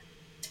easily.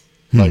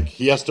 Like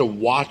he has to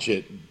watch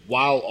it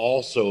while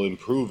also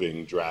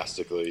improving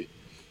drastically.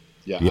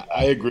 Yeah,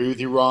 I agree with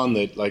you, Ron,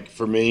 that like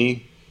for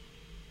me,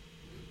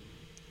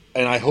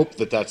 and I hope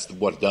that that's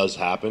what does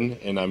happen.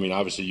 And I mean,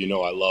 obviously, you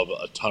know, I love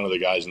a ton of the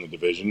guys in the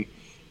division,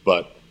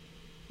 but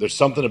there's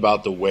something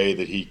about the way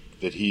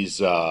that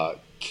he's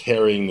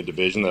carrying the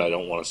division that I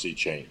don't want to see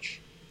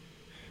change.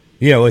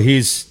 Yeah. Well,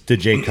 he's the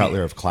Jay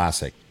Cutler of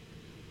Classic.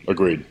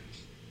 Agreed.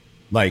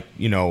 Like,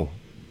 you know,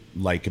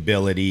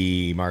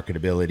 likability,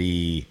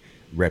 marketability,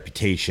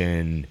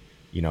 reputation,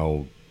 you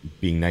know,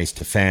 being nice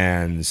to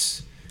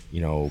fans,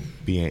 you know,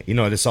 being, you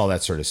know, just all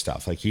that sort of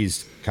stuff. Like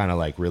he's kind of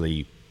like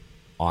really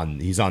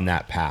he's on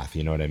that path.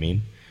 You know what I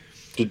mean?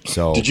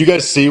 Did you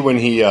guys see when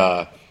he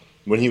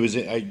was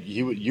in,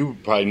 you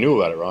probably knew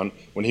about it, Ron,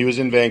 when he was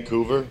in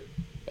Vancouver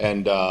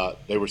and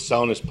they were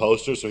selling his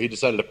posters, so he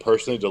decided to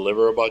personally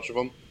deliver a bunch of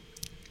them.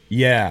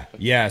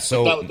 Yeah.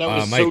 So that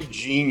was Mike, so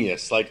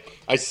genius. Like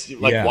I see,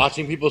 like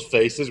watching people's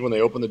faces when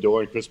they open the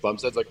door and Chris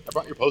Bumps says, "Like I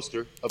brought your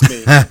poster of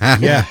me."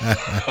 Yeah.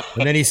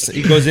 And then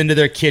he goes into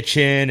their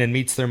kitchen and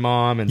meets their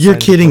mom. And You're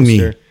signs the kidding me.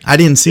 poster. I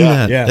didn't see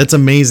that. Yeah. That's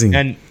amazing.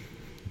 And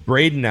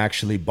Braden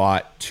actually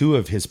bought 2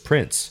 of his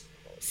prints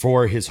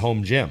for his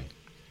home gym,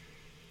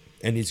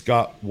 and he's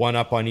got one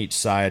up on each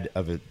side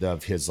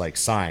of his like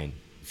sign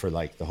for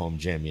like the home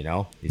gym. You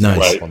know, he's got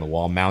Nice. it up on the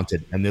wall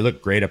mounted, and they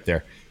look great up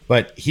there.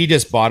 But he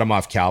just bought them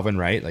off Calvin,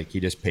 right? Like he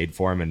just paid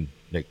for them and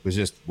like was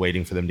just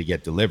waiting for them to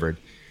get delivered.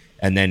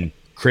 And then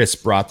Chris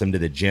brought them to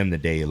the gym the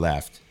day he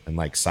left and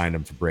like signed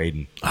them for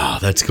Braden Oh,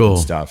 that's cool. and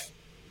stuff.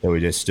 So we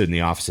just stood in the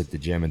office at the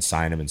gym and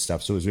signed them and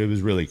stuff. So it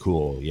was really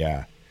cool.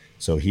 Yeah.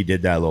 So he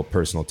did that little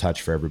personal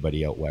touch for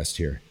everybody out west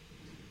here.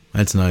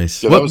 That's nice.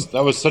 So What-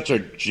 that was such a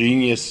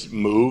genius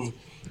move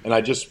and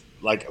I just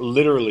like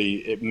literally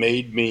it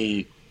made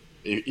me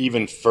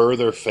even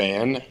further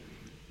fan.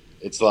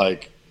 It's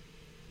like,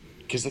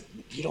 because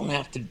you don't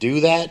have to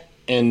do that,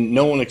 and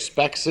no one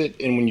expects it,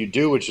 and when you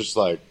do, it's just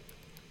like,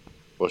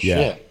 well,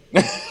 shit.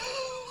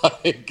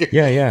 Like,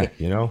 yeah,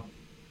 you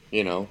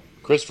know,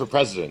 Chris for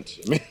president.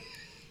 I mean,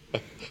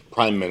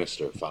 Prime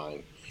Minister,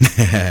 fine.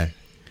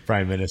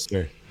 Prime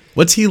Minister.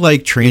 What's he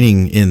like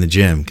training in the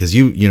gym? Because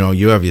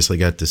you obviously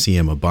got to see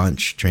him a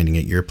bunch training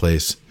at your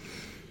place.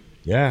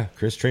 Yeah,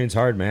 Chris trains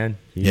hard, man.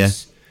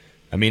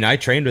 I mean, I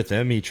trained with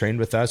him. He trained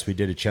with us. We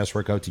did a chest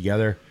workout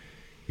together.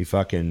 He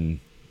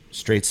fucking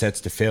straight sets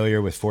to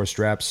failure with 4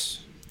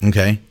 reps.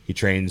 Okay. He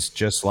trains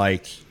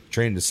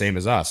trained the same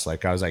as us.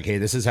 Like, I was like, hey,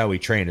 this is how we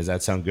train. Does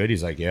that sound good?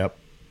 He's like, yep.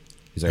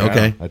 He's like,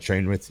 okay. I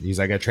trained with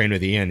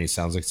Ian. He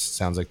sounds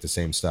like the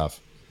same stuff.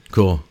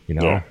 Cool. You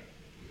know? Yeah.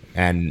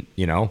 And,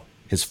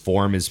 his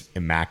form is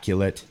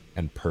immaculate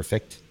and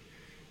perfect.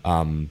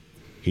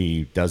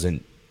 He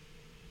doesn't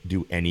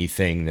do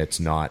anything that's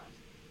not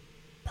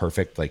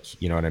perfect.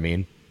 Like, you know what I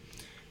mean?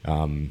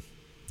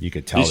 You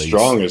could tell he's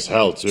strong as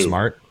hell too.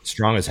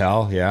 Strong as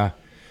hell. Yeah.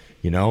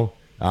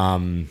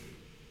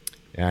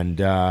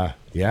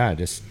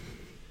 Just,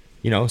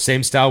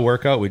 same style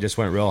workout. We just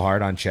went real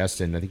hard on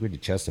chest, and I think we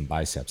did chest and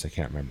biceps. I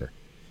can't remember.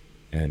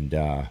 And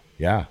it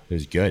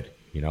was good.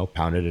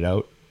 Pounded it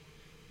out.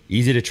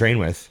 Easy to train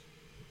with.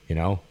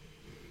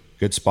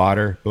 Good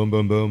spotter. Boom,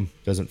 boom, boom.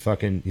 Doesn't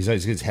fucking. He's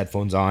got his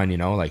headphones on.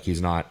 Like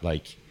he's not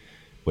like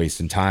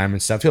wasting time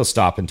and stuff. He'll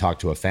stop and talk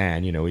to a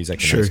fan. He's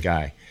like a nice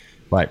guy.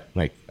 But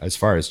like as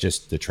far as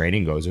just the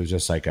training goes, it was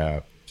just like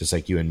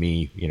you and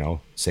me.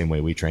 Same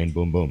way we train.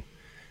 Boom, boom.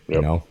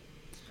 Yep.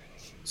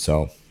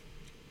 So.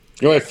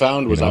 What I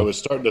found was I was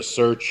starting to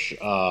search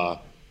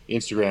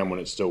Instagram when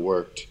it still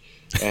worked,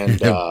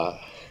 and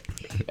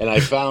I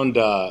found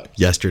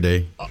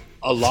yesterday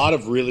a lot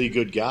of really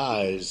good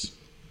guys.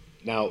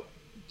 Now,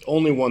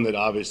 only one that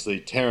obviously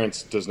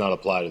Terrence does not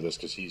apply to this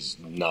because he's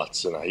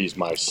nuts, and he's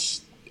my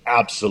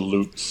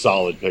absolute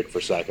solid pick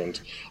for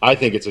second. I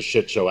think it's a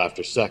shit show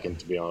after second,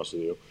 to be honest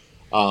with you.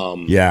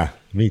 Yeah,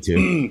 me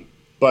too.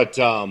 But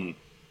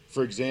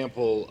for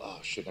example,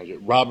 is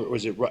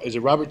it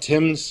Robert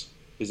Timms?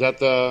 Is that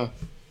the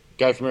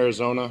guy from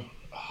Arizona?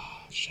 Oh,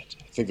 shit,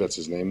 I think that's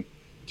his name.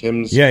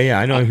 Timms. Yeah,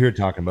 I know who you're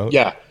talking about.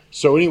 Yeah.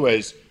 So,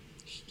 anyways,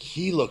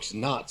 he looks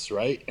nuts,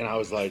 right? And I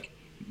was like,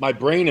 my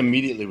brain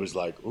immediately was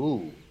like,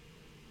 "Ooh,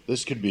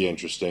 this could be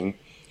interesting."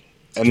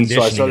 And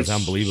so I started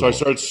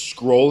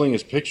scrolling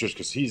his pictures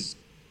because he's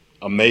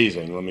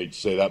amazing. Let me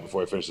say that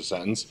before I finish the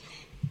sentence.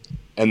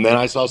 And then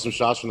I saw some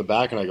shots from the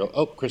back, and I go,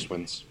 "Oh, Chris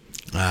wins."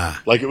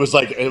 Like it was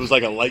like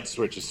a light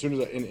switch. As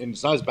soon as and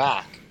it's not his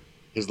back,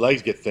 his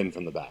legs get thin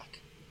from the back,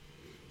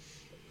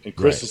 and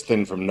Chris is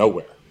thin from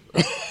nowhere.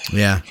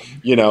 Yeah.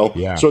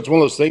 Yeah. So it's one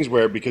of those things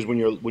where, because when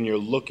you're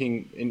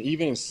looking, and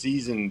even a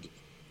seasoned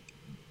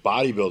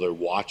bodybuilder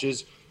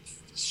watches,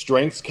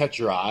 strengths catch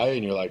your eye,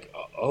 and you're like,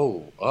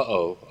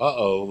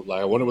 uh-oh. Like,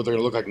 I wonder what they're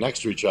going to look like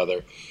next to each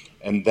other.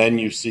 And then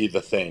you see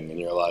the thing, and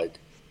you're like,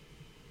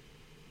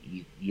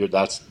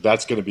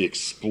 that's going to be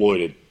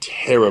exploited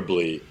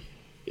terribly.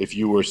 If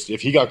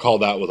he got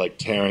called out with like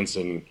Terrence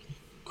and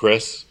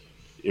Chris,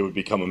 it would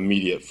become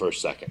immediate first,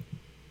 second.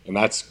 And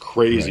that's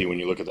crazy when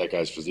you look at that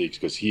guy's physique,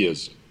 because he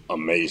is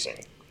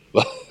amazing.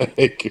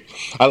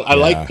 I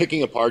like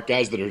picking apart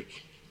guys that are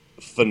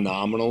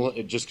phenomenal,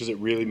 just because it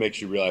really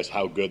makes you realize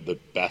how good the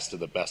best of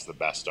the best of the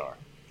best are.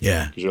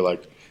 Yeah. Because you're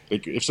like,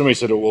 if somebody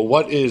said, well,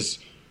 what is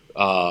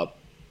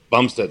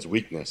Bumstead's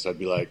weakness? I'd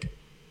be like,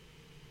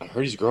 I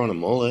heard he's growing a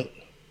mullet.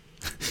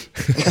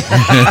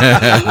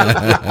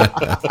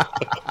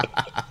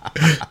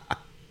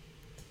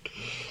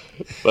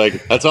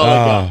 Like, that's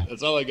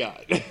all I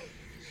got.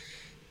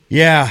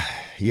 Yeah.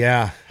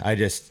 I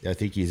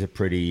think he's a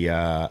pretty,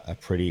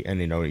 and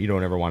you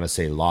don't ever want to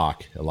say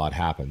lock. A lot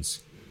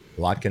happens.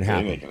 A lot can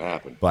happen. Anything can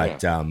happen.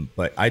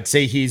 But I'd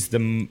say he's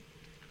the,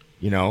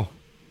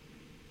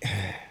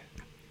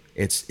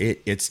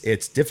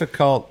 it's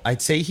difficult.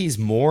 I'd say he's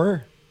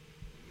more.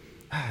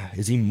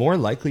 Is he more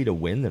likely to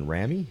win than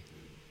Ramy?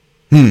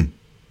 No,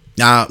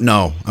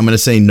 I'm going to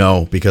say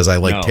no, because I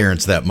like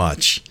Terrence that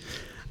much.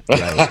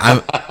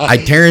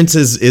 Right. Terrence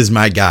is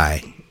my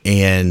guy,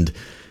 and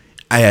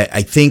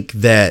I think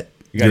that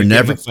you're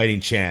never a fighting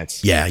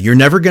chance. Yeah, you're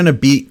never going to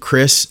beat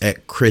Chris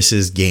at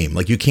Chris's game.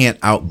 Like, you can't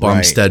out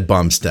Bumstead.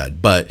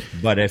 But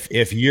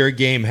if your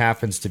game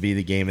happens to be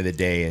the game of the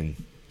day, and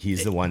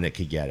he's the one that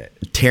could get it.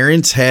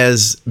 Terrence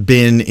has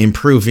been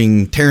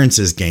improving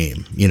Terrence's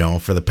game,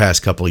 for the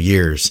past couple of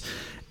years.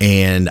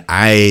 And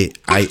I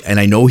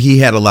know he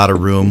had a lot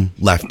of room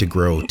left to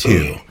grow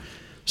too.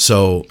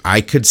 So I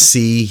could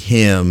see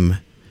him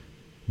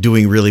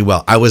doing really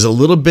well. I was a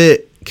little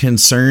bit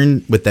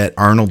concerned with that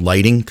Arnold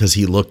lighting, because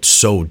he looked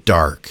so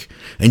dark,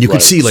 and you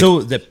could see like.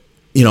 So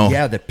You know,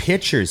 Yeah, the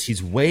pictures.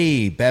 He's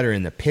way better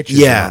in the pictures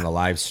Yeah. than on the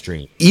live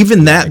stream.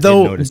 even I that did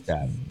though, notice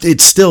that.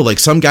 it's still like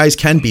some guys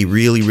can be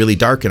really, really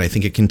dark, and I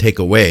think it can take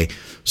away.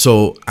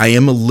 So I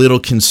am a little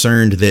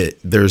concerned that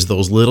there's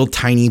those little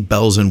tiny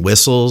bells and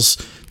whistles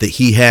that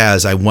he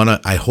has. I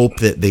hope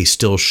that they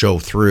still show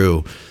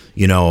through,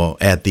 you know,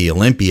 at the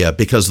Olympia,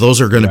 because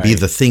those are going to be Right.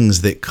 the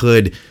things that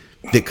could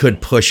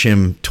push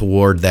him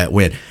toward that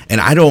win. And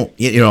I don't,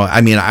 you know,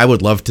 I mean, I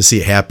would love to see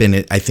it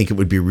happen. I think it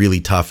would be really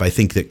tough. I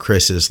think that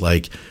Chris is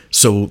like,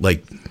 so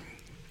like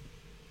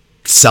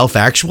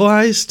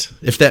self-actualized,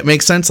 if that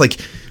makes sense. Like,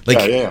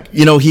 Yeah.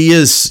 you know, he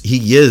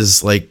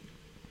is like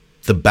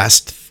the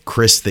best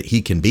Chris that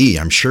he can be.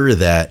 I'm sure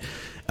that,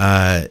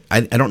 I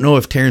don't know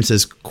if Terrence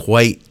is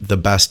quite the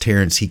best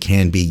Terrence he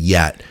can be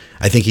yet.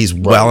 I think he's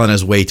well on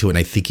his way to it, and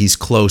I think he's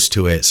close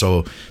to it.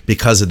 So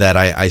because of that,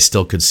 I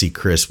still could see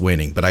Chris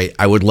winning. But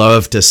I would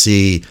love to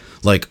see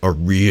like a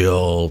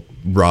real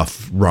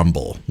rough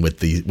rumble with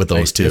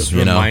those two. This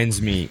You know,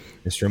 reminds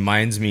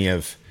me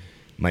of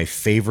my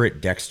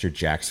favorite Dexter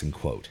Jackson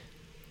quote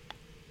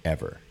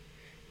ever.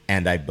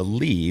 And I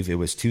believe it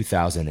was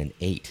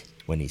 2008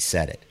 when he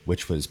said it,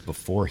 which was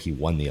before he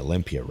won the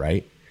Olympia,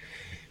 right?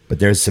 But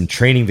there's some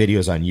training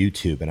videos on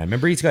YouTube, and I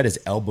remember he's got his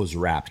elbows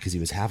wrapped because he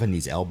was having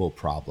these elbow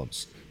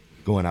problems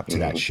going up to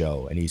that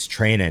show, and he's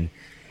training.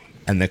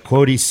 And the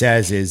quote he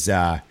says is,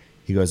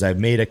 he goes, "I've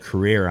made a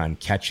career on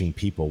catching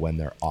people when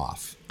they're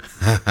off."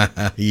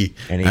 I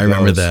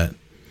remember that.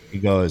 He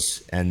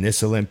goes, "And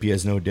this Olympia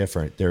is no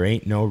different. There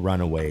ain't no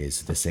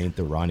runaways. This ain't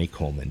the Ronnie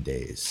Coleman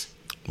days."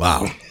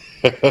 Wow.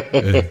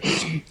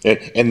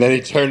 And then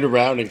he turned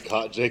around and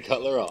caught Jay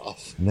Cutler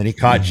off. And then he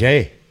caught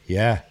Jay.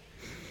 Yeah,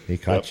 he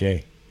caught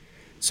Jay.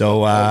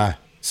 So, yeah,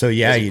 That's a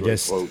you great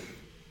just, quote.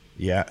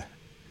 yeah,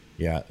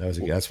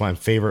 that's my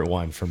favorite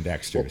one from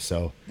Dexter.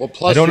 So, well,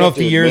 plus I don't you know have if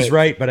the to year is admit-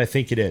 right, but I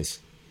think it is.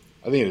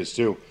 I think it is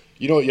too.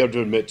 You know what you have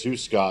to admit too,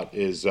 Scott,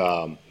 is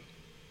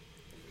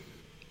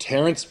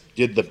Terrence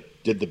did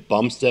the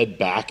Bumstead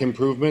back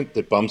improvement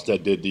that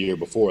Bumstead did the year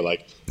before.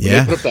 Like when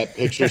Yeah. they put up that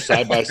picture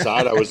side by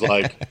side, I was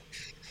like,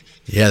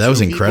 Yeah, that was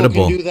 "Two people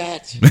incredible. Can do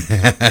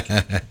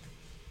that.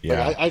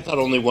 Yeah. Like, I thought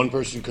only one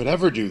person could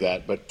ever do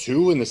that, but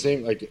two in the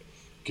same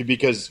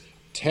because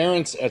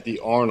Terrence at the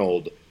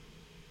Arnold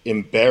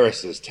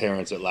embarrasses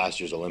Terrence at last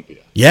year's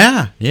Olympia.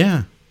 Yeah,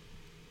 yeah.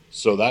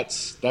 So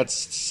that's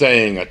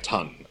saying a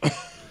ton.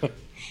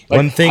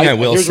 One thing I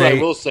will here's say- what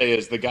I will say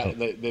is the guy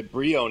that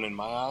Brion in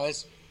my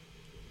eyes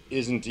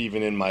isn't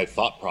even in my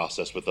thought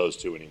process with those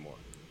two anymore.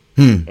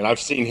 And I've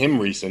seen him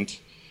recent,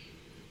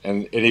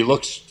 and he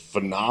looks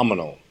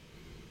phenomenal,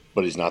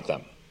 but he's not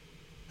them.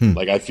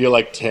 Like I feel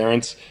like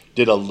Terrence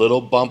did a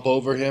little bump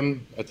over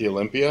him at the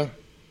Olympia,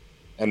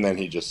 and then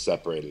he just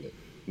separated it.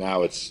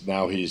 Now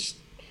he's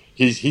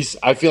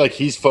I feel like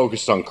he's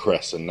focused on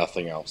Chris and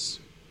nothing else.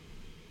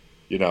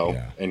 You know,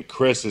 Yeah. and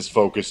Chris is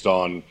focused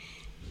on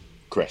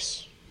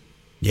Chris.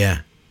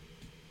 Yeah.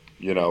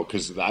 You know,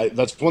 because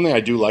that's one thing I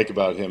do like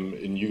about him,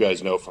 and you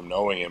guys know from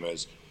knowing him,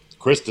 is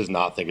Chris does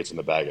not think it's in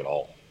the bag at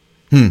all.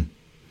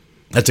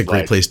 That's a great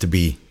Like- place to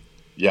be.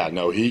 Yeah,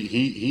 no,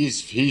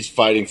 he's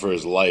fighting for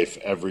his life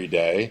every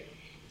day,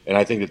 and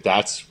I think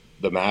that's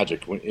the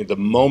magic. The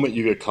moment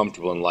you get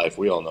comfortable in life,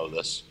 we all know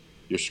this,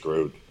 you're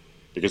screwed,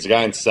 because the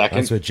guy in second,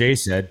 That's what Jay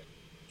said.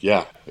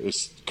 yeah,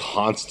 is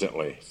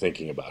constantly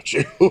thinking about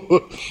you,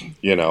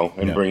 you know,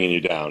 and bringing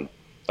you down.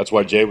 That's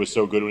why Jay was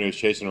so good when he was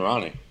chasing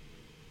Ronnie.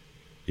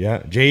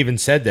 Yeah, Jay even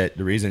said that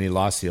the reason he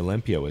lost the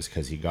Olympia was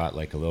because he got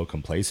like a little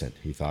complacent.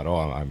 He thought, "Oh,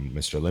 I'm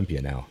Mr.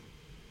 Olympia now."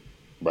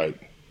 Right.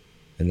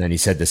 And then he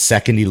said the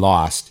second he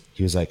lost,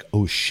 he was like,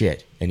 "Oh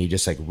shit!" And he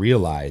just like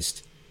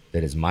realized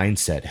that his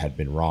mindset had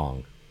been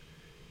wrong.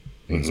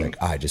 And he's like,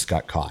 "I just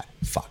got caught.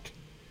 Fuck,"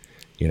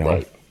 you know.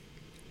 Right.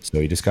 So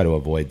you just got to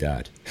avoid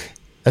that.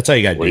 That's all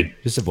you got to do.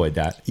 Wait. Just avoid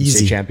that. You Easy.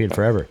 stay champion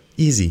forever.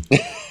 Easy.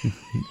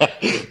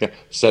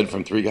 Said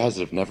from three guys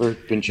that have never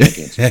been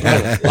champions.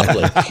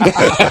 Lovely.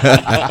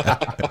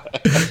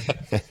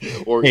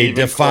 Or Hey, even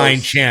define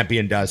close.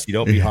 champion, Dusty.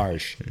 Don't be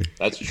harsh.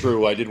 That's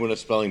true. I did win a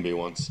spelling bee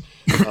once.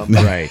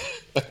 Right.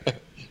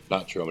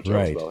 Not true. I'm a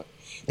terrible Right. speller.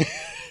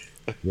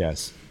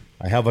 Yes.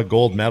 I have a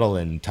gold medal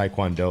in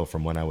Taekwondo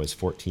from when I was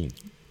 14.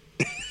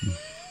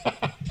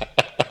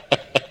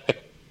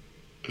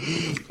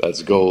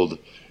 That's gold.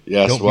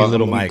 Yes. Don't well,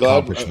 belittle I'm my glad-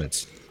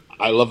 accomplishments.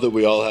 I love that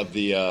we all have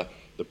the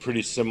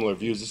pretty similar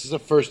views. This is the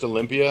first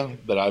Olympia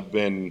that I've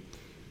been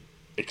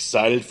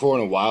excited for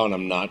in a while, and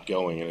I'm not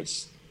going. And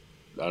it's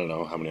I don't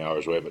know how many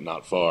hours away, but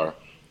not far.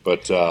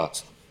 But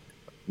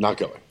not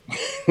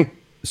going.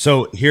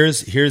 So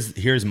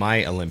here's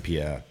my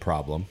Olympia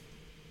problem.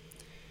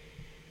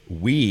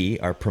 We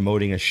are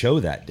promoting a show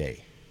that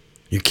day.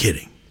 You're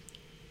kidding.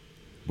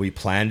 We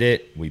planned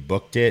it, we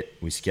booked it,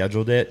 we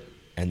scheduled it,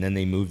 and then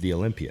they moved the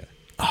Olympia.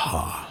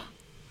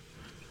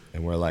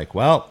 And we're like,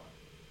 well,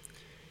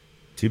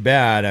 too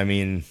bad. I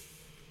mean,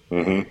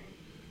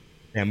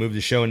 yeah, move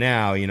the show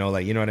now. You know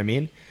what I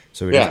mean.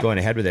 So we're Yeah. just going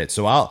ahead with it.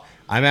 So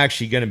I'm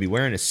actually going to be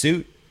wearing a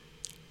suit,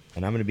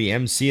 and I'm going to be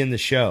emceeing the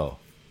show.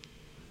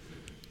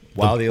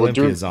 while the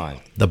Olympia's on.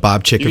 The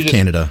Bob Chick of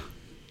Canada.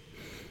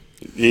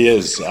 He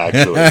is,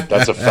 actually.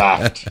 That's a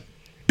fact.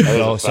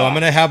 So I'm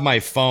going to have my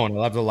phone.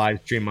 I'll have the live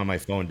stream on my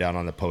phone down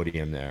on the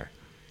podium there.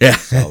 Yeah.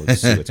 So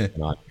let's see what's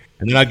going on.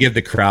 And then I'll give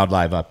the crowd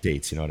live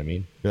updates. You know what I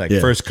mean? Be like,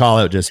 first call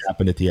out just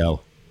happened at the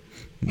O.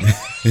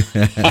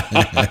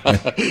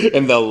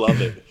 And they'll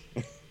love it.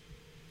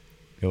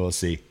 We'll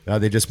see. No,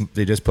 they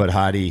just put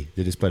Hadi.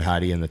 They just put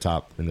Hadi in the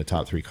top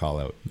 3 call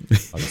out.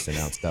 I'll just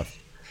announce stuff.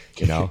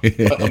 You know,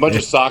 a bunch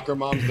of soccer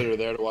moms that are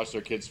there to watch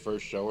their kids'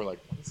 first show are like,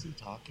 "What is he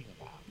talking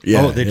about?"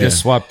 Yeah, they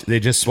just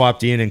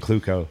swapped Ian and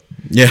Kluko.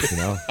 Yeah, you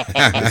know,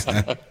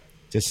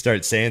 just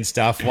start saying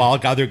stuff while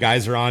other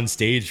guys are on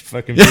stage,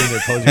 fucking doing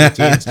their posing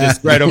routines,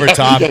 just right over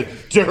top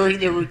during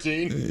their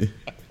routine.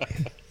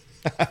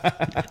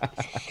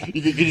 Could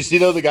you see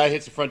though? The guy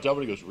hits the front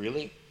double and he goes,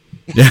 "Really?"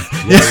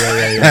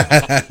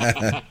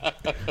 Yeah.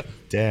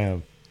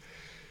 Damn.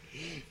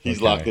 He's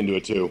locked into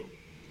it too.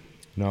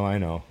 No, I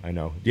know.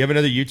 Do you have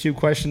another YouTube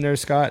question there,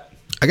 Scott?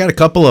 I got a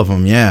couple of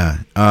them, yeah.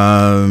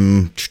 All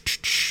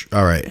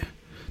right.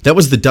 That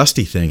was the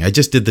Dusty thing. I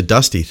just did the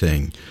Dusty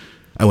thing.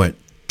 I went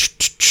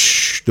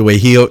the way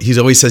he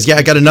always says, yeah,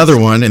 I got another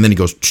one, and then he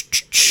goes.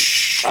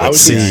 I would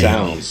say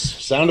sounds.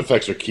 Sound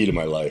effects are key to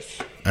my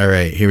life. All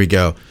right, here we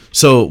go.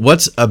 So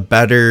what's a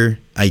better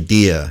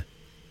idea,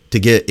 to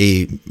get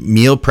a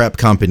meal prep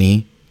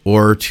company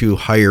or to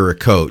hire a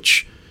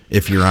coach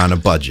if you're on a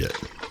budget?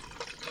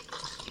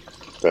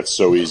 That's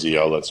so easy.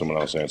 I'll let someone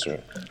else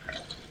answer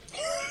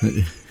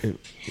it.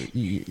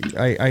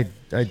 I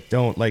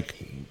don't like.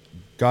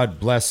 God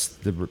bless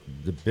the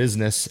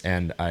business,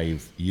 and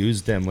I've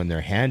used them when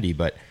they're handy,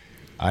 but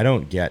I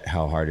don't get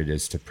how hard it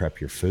is to prep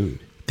your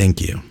food.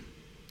 Thank you.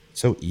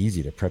 It's so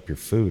easy to prep your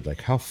food.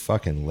 Like, how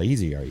fucking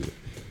lazy are you?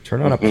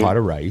 Turn on a pot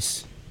of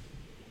rice.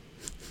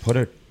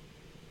 Put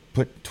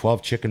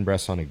 12 chicken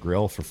breasts on a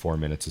grill for 4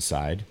 minutes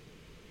aside,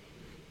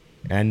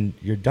 and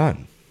you're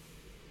done.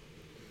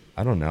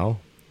 I don't know.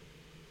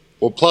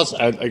 Well, plus,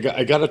 I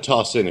got to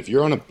toss in, if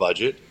you're on a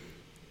budget,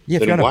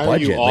 then why are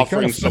you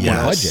offering someone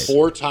else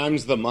 4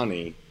 times the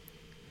money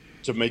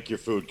to make your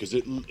food? Because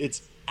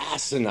it's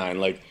asinine.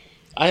 Like,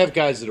 I have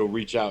guys that will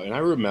reach out, and I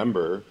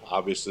remember,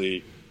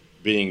 obviously,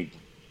 being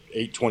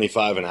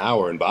 $8.25 an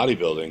hour in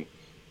bodybuilding,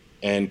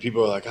 and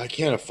people are like, I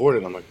can't afford it.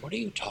 And I'm like, what are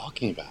you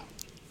talking about?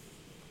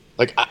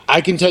 Like,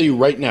 I can tell you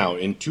right now,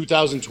 in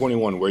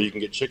 2021, where you can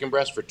get chicken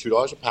breast for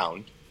 $2 a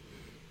pound,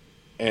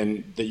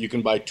 and that you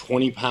can buy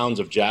 20 pounds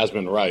of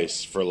jasmine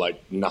rice for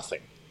like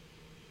nothing.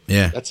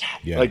 Yeah. That's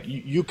like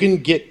you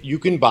can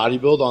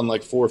bodybuild on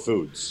like 4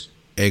 foods.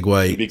 Egg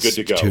whites, be good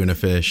to go. Tuna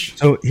fish.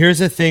 So here's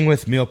the thing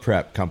with meal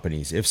prep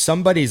companies. If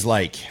somebody's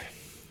like,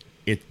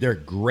 they're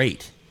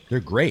great.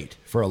 They're great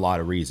for a lot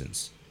of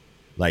reasons.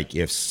 Like,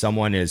 if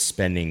someone is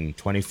spending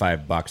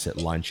 $25 at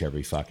lunch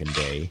every fucking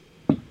day,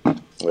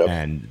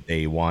 and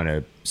they want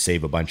to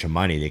save a bunch of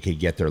money, they could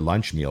get their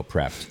lunch meal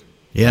prepped.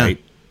 Yeah.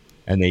 Right?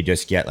 And they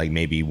just get like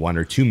maybe 1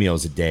 or 2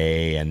 meals a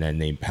day, and then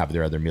they have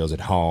their other meals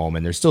at home,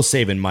 and they're still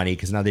saving money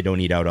because now they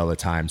don't eat out all the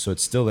time. So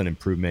it's still an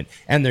improvement,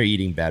 and they're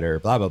eating better,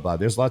 blah, blah, blah.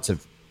 There's lots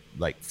of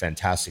like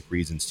fantastic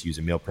reasons to use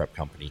a meal prep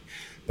company.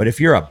 But if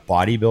you're a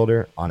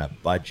bodybuilder on a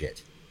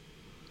budget,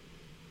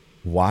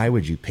 why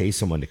would you pay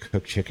someone to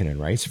cook chicken and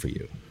rice for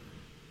you?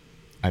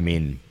 I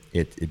mean,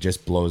 it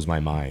just blows my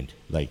mind.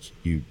 Like,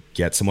 you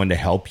get someone to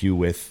help you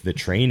with the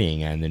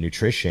training and the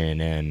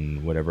nutrition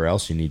and whatever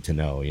else you need to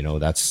know. You know,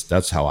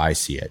 that's how I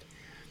see it.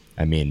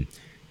 I mean,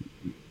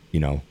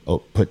 you know,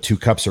 put 2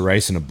 cups of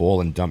rice in a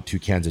bowl and dump 2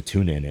 cans of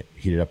tuna in it.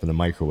 Heat it up in the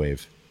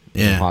microwave.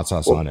 Yeah. Hot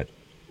sauce on it.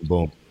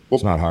 Boom.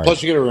 It's not hard.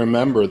 Plus, you got to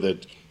remember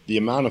that the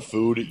amount of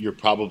food you're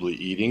probably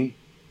eating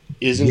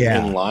isn't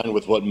in line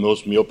with what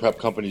most meal prep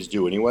companies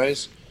do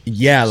anyways.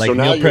 Yeah, like, so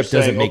meal prep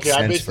doesn't make I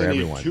sense basically for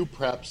everyone. Need 2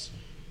 preps.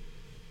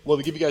 Well,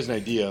 to give you guys an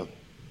idea,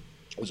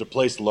 there's a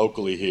place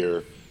locally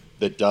here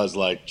that does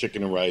like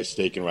chicken and rice,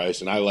 steak and rice,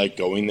 and I like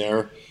going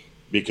there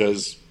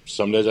because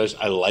some days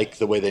I like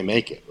the way they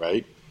make it,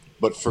 right?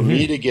 But for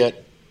me to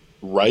get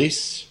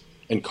rice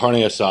and carne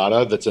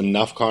asada, that's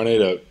enough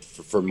carne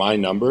for my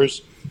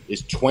numbers,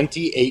 is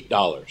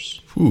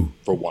 $28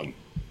 for one.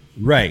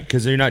 Right,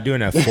 because you're not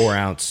doing a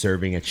 4-ounce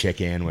serving of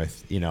chicken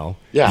with, you know.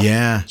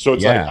 Yeah. So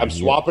it's like I'm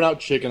swapping out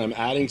chicken, I'm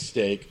adding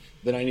steak,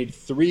 then I need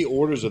 3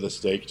 orders of the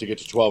steak to get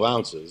to 12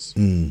 ounces.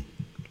 And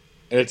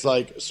it's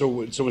like, so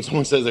when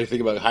someone says they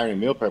think about hiring a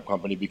meal prep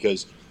company,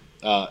 because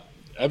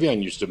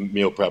Evian used to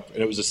meal prep, and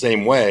it was the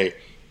same way.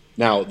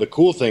 Now, the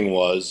cool thing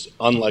was,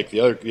 unlike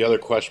the other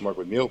question mark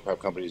with meal prep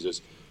companies,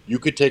 is you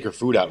could take her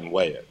food out and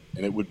weigh it,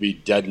 and it would be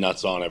dead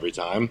nuts on every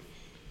time.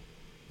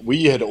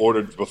 We had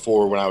ordered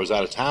before when I was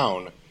out of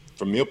town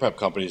from meal prep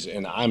companies,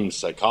 and I'm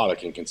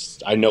psychotic and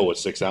I know what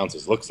 6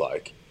 ounces looks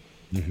like,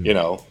 you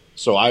know.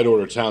 So I'd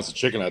order 10 ounces of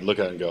chicken, I'd look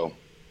at it and go,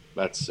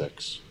 that's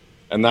 6.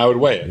 And I would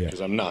weigh it because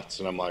I'm nuts.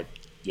 And I'm like,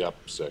 yep,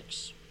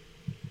 6.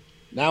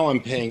 Now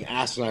I'm paying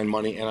asinine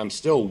money, and I'm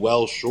still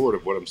well short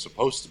of what I'm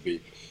supposed to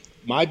be.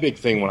 My big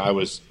thing when I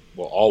was,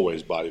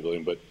 always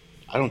bodybuilding, but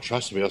I don't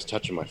trust anybody else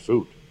touching my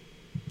food.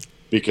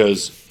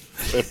 Because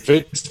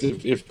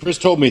If Chris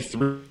told me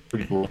 3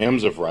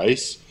 grams of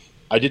rice,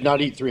 I did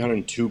not eat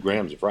 302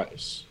 grams of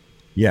rice.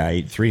 Yeah, I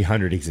ate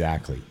 300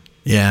 exactly.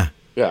 Yeah.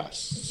 Yeah.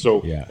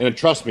 So, Yeah. and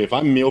trust me, if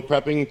I'm meal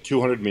prepping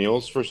 200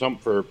 meals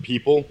for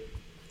people,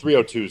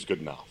 302 is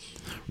good enough.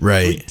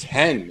 Right.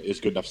 310 is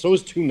good enough. So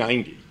is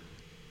 290.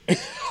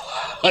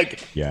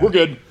 Like, Yeah. we're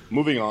good.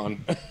 Moving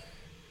on.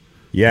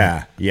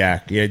 Yeah.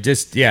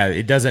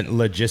 It doesn't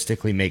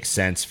logistically make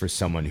sense for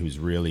someone who's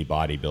really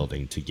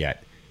bodybuilding to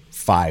get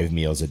 5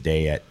 meals a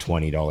day at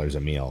 $20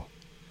 a meal.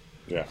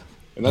 Yeah.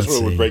 And that's Let's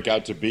what it would see. break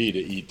out to be to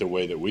eat the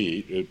way that we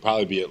eat. It would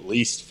probably be at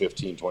least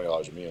 $15,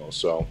 $20 a meal.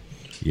 So,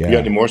 Yeah. you got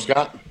any more,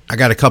 Scott? I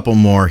got a couple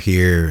more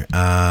here.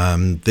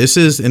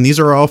 These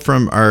are all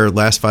from our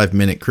last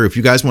 5-minute crew. If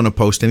you guys want to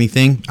post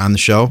anything on the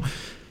show,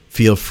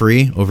 feel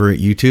free over at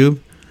YouTube.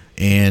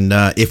 And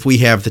if we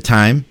have the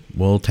time,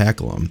 we'll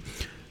tackle them.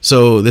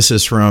 So this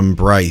is from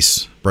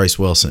Bryce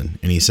Wilson.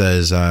 And he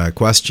says,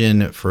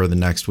 question for the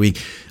next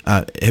week.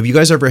 Have you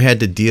guys ever had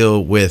to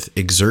deal with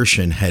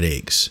exertion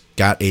headaches?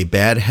 Got a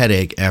bad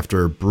headache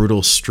after a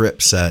brutal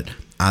strip set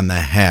on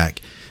the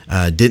hack.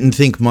 Didn't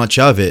think much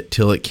of it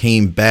till it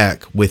came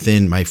back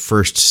within my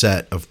first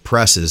set of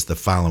presses the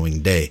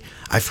following day.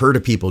 I've heard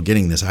of people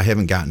getting this. I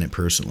haven't gotten it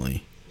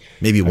personally.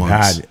 Maybe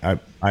once.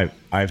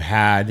 I've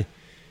had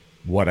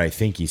what I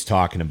think he's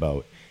talking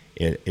about.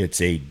 It's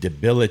a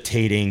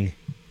debilitating,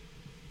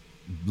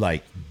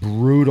 like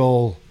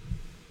brutal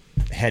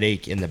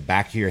headache in the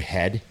back of your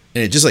head,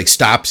 And it just like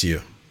stops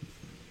you.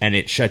 and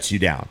it shuts you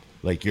down.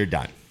 Like you're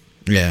done.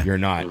 Yeah. You're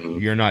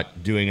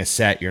not doing a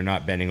set. You're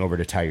not bending over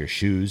to tie your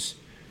shoes.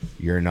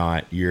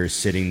 You're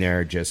sitting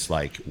there just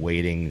like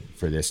waiting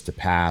for this to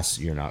pass.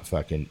 You're not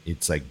fucking,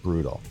 it's like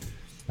brutal.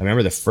 I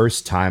remember the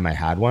first time I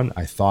had one,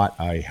 I thought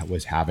I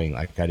was having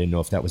like, I didn't know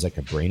if that was like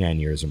a brain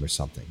aneurysm or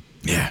something.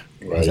 Yeah.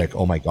 I was like,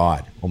 oh my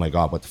God,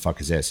 what the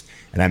fuck is this?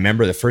 And I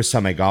remember the first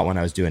time I got one,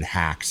 I was doing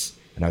hacks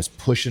and I was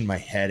pushing my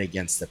head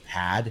against the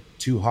pad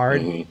too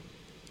hard.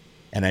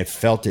 And I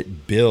felt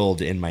it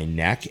build in my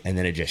neck and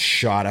then it just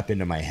shot up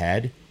into my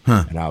head.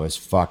 And I was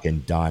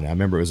fucking done. I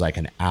remember it was like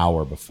an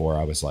hour before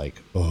I was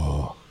like,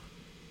 oh,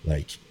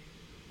 like,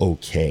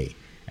 okay.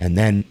 And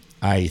then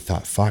I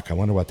thought, fuck, I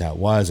wonder what that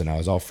was. And I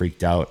was all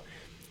freaked out.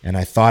 And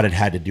I thought it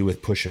had to do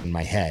with pushing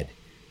my head.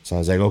 So I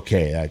was like,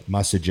 okay, that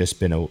must have just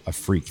been a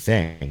freak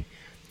thing.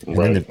 And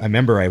then I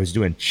remember I was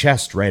doing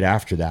chest right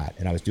after that.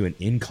 And I was doing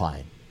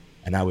incline.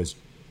 And I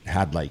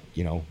had like,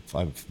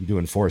 I'm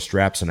doing 4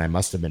 reps and I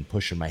must have been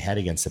pushing my head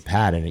against the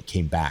pad and it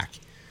came back.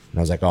 And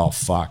I was like, oh,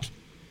 fuck.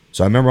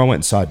 So I remember I went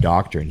and saw a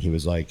doctor and he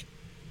was like,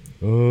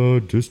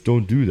 oh, just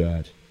don't do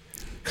that.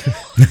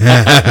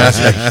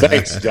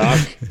 Thanks, Doc.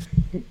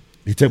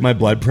 He took my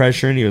blood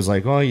pressure and he was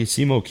like, oh, you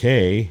seem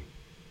okay.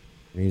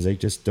 And he's like,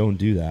 just don't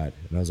do that.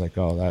 And I was like,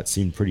 oh, that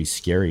seemed pretty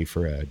scary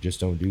for just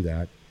don't do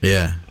that.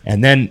 Yeah.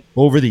 And then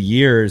over the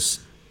years,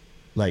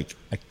 like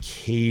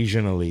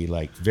occasionally,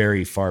 like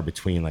very far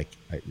between, like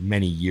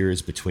many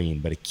years between,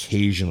 but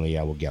occasionally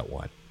I will get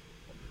one.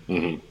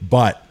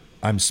 But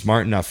I'm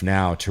smart enough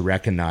now to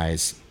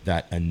recognize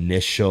that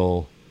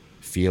initial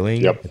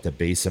feeling at the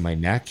base of my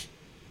neck.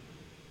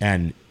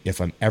 And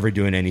if I'm ever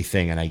doing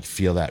anything and I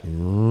feel that,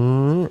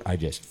 I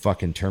just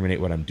fucking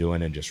terminate what I'm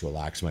doing and just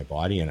relax my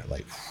body and it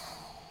like,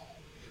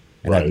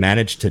 and I've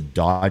managed to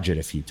dodge it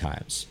a few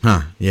times.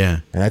 Yeah.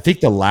 And I think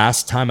the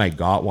last time I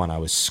got one, I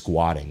was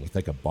squatting with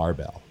like a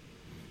barbell.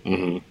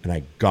 And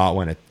I got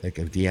one at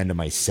the end of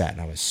my set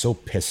and I was so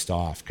pissed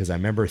off because I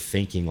remember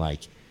thinking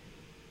like,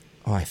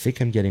 oh, I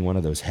think I'm getting one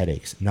of those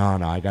headaches. No,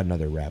 I got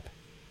another rep.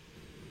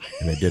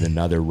 And I did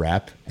another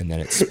rep and then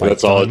it spiked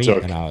That's all on it me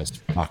took. and I was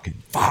fucking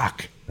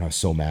fuck. And I was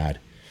so mad.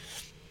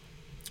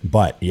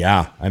 But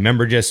yeah, I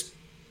remember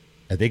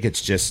I think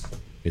it's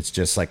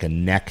just like a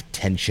neck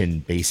tension,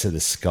 base of the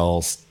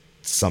skull,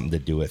 something to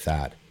do with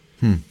that.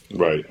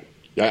 Right.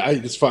 Yeah,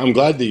 it's fine. I'm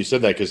glad that you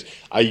said that because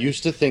I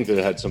used to think that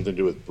it had something to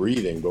do with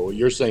breathing, but what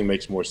you're saying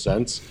makes more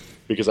sense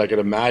because I could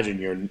imagine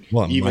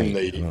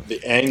the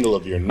angle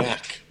of your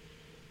neck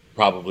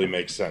probably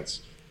makes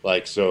sense.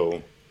 Like,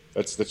 so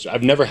that's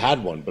I've never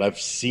had one, but I've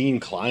seen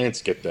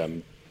clients get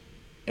them.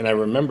 And I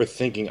remember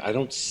thinking, I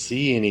don't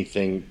see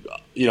anything,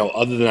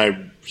 other than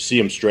I see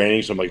them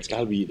straining. So I'm like, it's got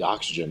to be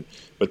oxygen.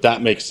 But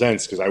that makes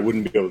sense because I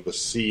wouldn't be able to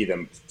see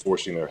them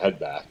forcing their head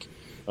back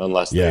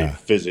unless they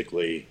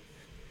physically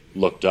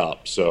looked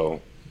up.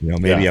 So,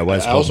 maybe I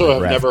was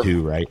holding my breath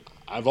too, right?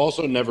 I've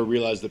also never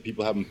realized that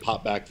people have them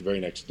pop back the very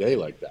next day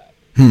like that.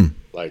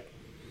 Like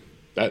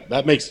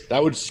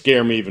that would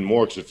scare me even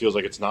more because it feels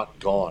like it's not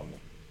gone.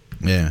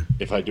 Yeah.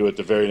 If I do it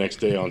the very next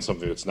day on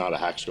something that's not a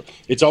hack score.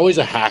 It's always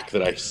a hack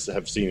that I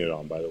have seen it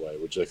on, by the way,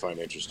 which I find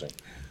interesting.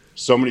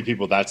 So many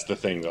people, that's the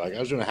thing. They're like, I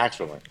was doing a hack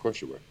score. I'm like, of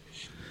course you were.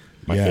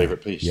 My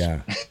favorite piece.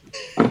 Yeah.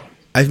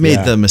 I've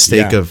made the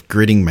mistake of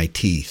gritting my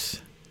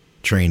teeth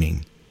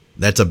training.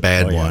 That's a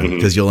bad one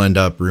because you'll end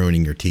up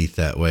ruining your teeth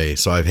that way.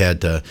 So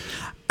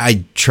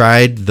I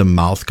tried the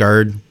mouth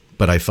guard,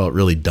 but I felt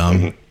really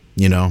dumb,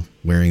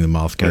 wearing the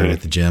mouth guard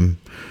at the gym.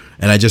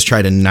 And I just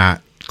try to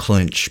not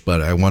clinch,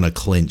 but I want to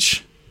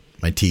clinch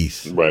my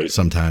teeth Right.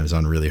 sometimes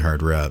on really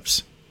hard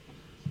reps.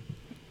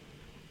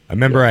 I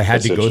remember I had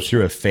That's to go interesting.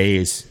 through a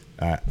phase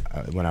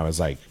when I was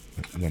like,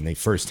 when they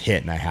first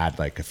hit and I had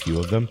like a few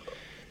of them.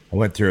 I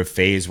went through a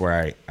phase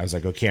where I was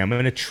like, okay, I'm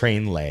going to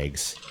train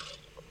legs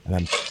and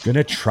I'm going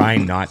to try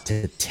not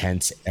to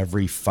tense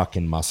every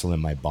fucking muscle in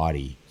my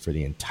body for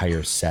the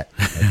entire set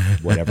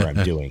of whatever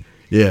I'm doing.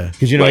 Yeah.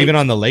 Because, you know, Right. even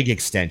on the leg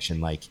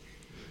extension, like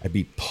I'd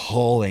be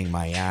pulling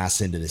my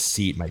ass into the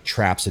seat. My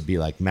traps would be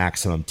like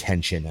maximum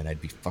tension and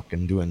I'd be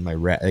fucking doing my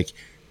like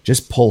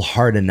just pull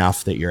hard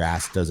enough that your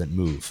ass doesn't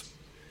move.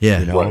 Yeah.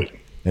 You know, Right.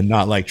 and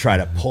not like try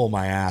to pull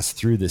my ass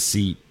through the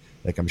seat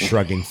like I'm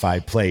shrugging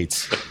 5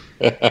 plates.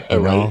 You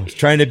know,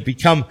 trying to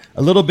become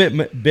a little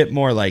bit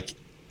more like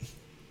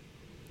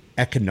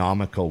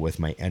economical with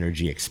my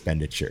energy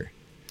expenditure.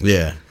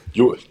 Yeah.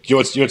 You know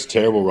what's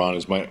terrible, Ron,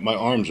 is my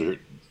arms are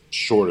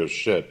short as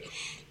shit.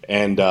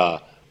 And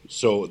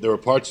so there were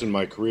parts in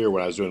my career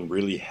when I was doing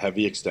really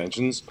heavy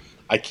extensions.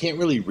 I can't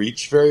really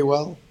reach very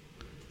well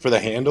for the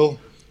handle.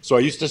 So I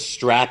used to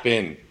strap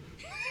in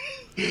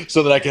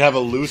so that I could have a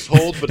loose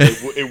hold, but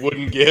it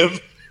wouldn't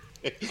give.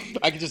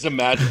 I could just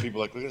imagine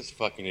people like, look at this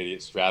fucking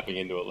idiot strapping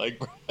into a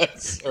leg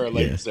press or a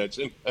leg Yeah.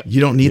 extension.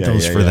 You don't need Yeah,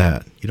 those yeah, for yeah.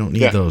 that. You don't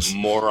need those.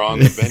 Moron,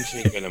 the bench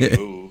ain't gonna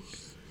move.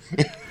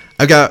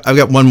 I've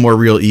got one more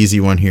real easy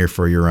one here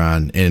for you,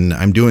 Ron, and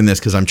I'm doing this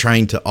because I'm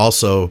trying to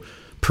also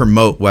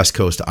promote West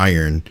Coast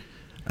Iron.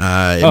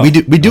 We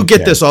do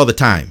get okay. this all the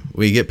time.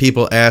 We get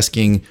people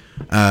asking,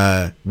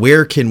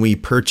 where can we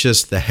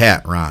purchase the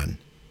hat, Ron?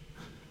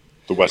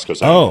 The West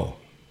Coast. Iron. Oh,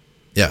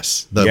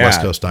 Yes, the yeah,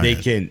 West Coast Iron.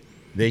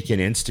 They can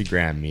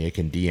Instagram me. They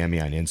can DM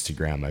me on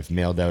Instagram. I've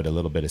mailed out a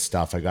little bit of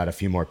stuff. I got a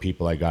few more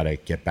people I got to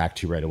get back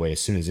to right away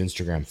as soon as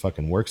Instagram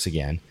fucking works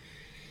again.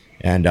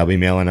 And I'll be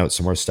mailing out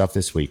some more stuff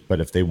this week. But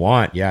if they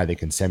want, yeah, they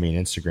can send me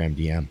an Instagram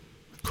DM.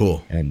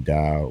 Cool. And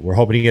we're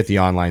hoping to get the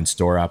online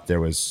store up.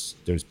 There's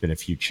been a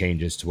few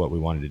changes to what we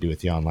wanted to do with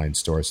the online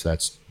store, so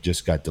that's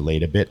just got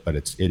delayed a bit, but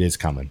it is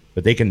coming.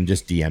 But they can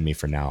just DM me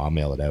for now. I'll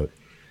mail it out.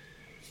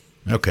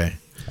 Okay.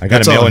 I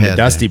got That's to all mail I into had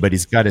Dusty, there. but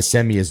he's got to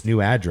send me his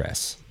new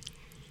address.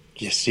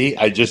 You see,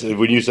 I just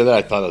when you said that,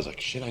 I thought I was like,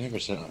 shit, I never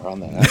sent around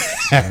that.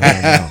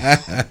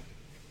 I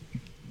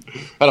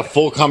had a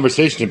full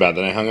conversation about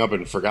that. And I hung up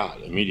and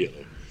forgot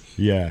immediately.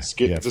 Yeah, It's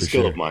yeah, a for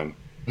skill sure. of mine.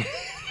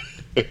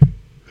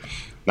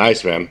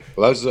 Nice, man.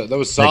 Well, that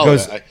was solid.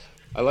 goes-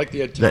 I like that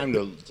you had time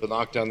to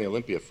knock down the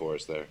Olympia for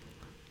us there.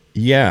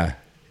 Yeah,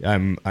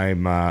 I'm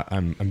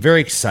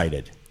very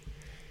excited.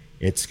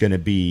 It's gonna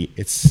be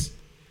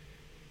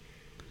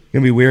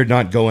weird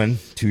not going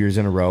 2 years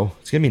in a row.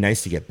 It's gonna be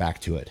nice to get back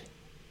to it.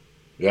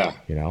 Yeah.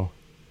 You know.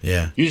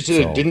 Yeah. You just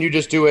did, So- didn't you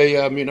just do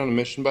a Meet on a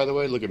Mission, by the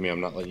way? Look at me.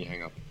 I'm not letting you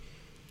hang up.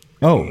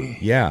 Oh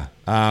yeah.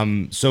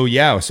 So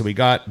we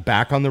got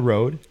back on the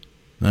road.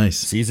 Nice.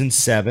 Season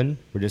 7.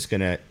 We're just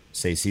gonna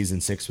say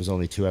season 6 was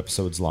only 2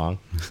 episodes long.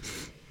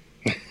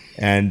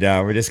 And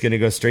we're just going to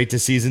go straight to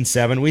season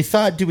 7. We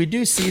thought, do we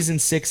do season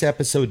 6,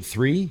 episode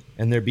 3?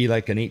 And there'd be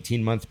like an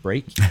 18-month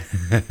break.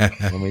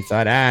 And we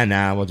thought,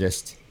 we'll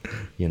just,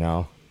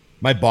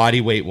 my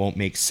body weight won't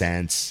make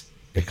sense.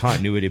 The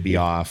continuity would be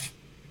off.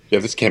 Yeah,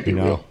 this can't be You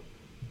know? real.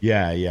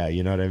 Yeah,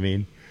 you know what I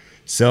mean?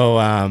 So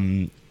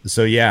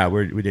yeah,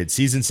 we did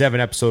season 7,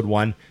 episode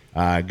 1.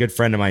 A good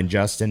friend of mine,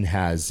 Justin,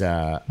 has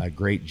a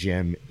great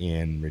gym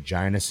in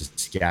Regina,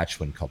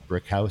 Saskatchewan called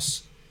Brick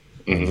House.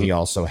 And he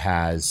also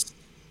has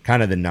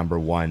kind of the number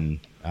one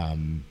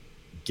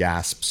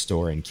gasp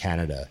store in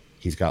Canada.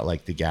 He's got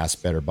like the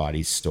Gasp Better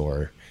Bodies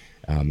store.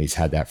 He's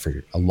had that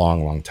for a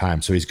long, long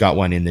time. So he's got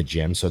one in the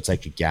gym. So it's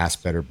like a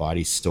Gasp Better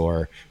Bodies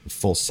store, a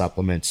full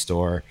supplement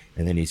store.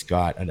 And then he's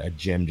got a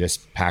gym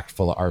just packed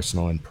full of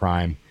Arsenal and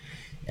Prime.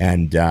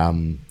 And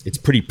it's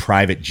pretty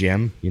private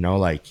gym,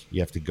 like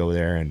you have to go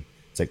there and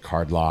it's like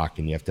card lock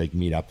and you have to like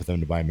meet up with them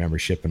to buy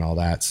membership and all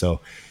that. So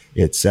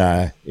it's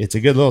a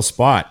good little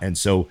spot. And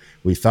so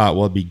we thought,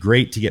 well, it'd be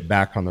great to get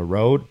back on the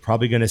road.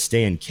 Probably going to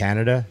stay in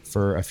Canada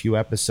for a few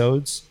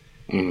episodes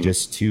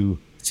just to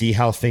see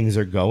how things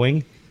are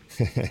going.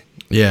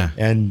 Yeah.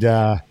 And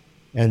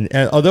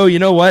although, you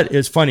know what?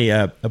 It's funny.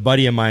 A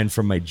buddy of mine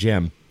from my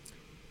gym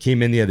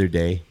came in the other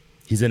day.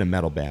 He's in a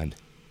metal band.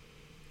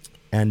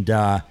 And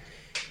I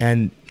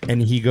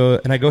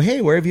go,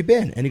 hey, where have you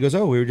been? And he goes,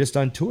 oh, we were just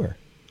on tour.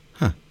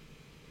 Huh.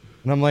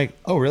 And I'm like,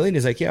 oh, really? And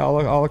he's like, yeah,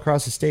 all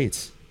across the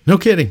States. No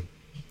kidding.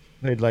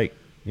 They'd like,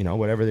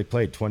 whatever they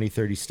played, 20,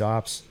 30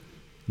 stops.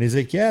 And he's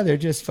like, yeah, they're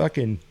just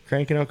fucking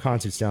cranking out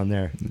concerts down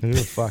there. Who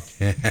the fuck?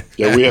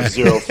 Yeah, we have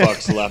 0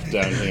 fucks left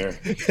down here.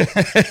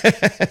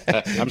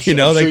 I'm sure,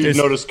 you've there's-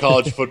 noticed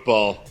college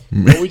football.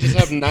 Well, we just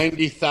have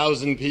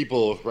 90,000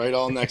 people right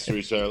all next to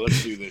each other.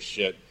 Let's do this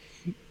shit.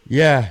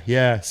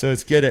 Yeah. So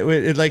it's good.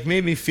 It like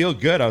made me feel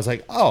good. I was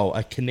like, oh,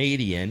 a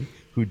Canadian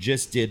who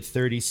just did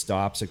 30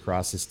 stops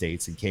across the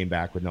States and came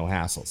back with no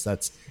hassles.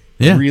 That's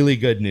really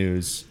good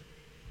news,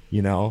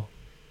 Yeah.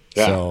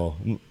 So,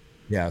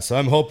 so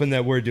I'm hoping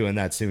that we're doing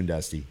that soon,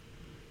 Dusty.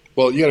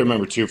 Well, you got to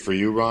remember, too, for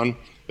you, Ron,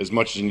 as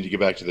much as you need to get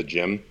back to the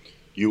gym,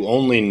 you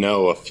only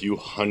know a few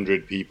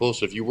hundred people.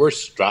 So if you were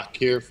stuck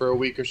here for a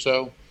week or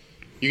so,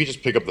 you could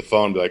just pick up the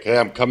phone and be like, hey,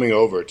 I'm coming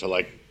over to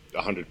like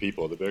 100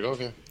 people. They'd be like,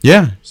 okay,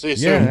 Yeah. see you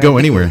Yeah. soon. Go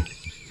anywhere.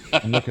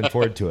 I'm looking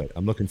forward to it.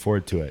 I'm looking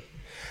forward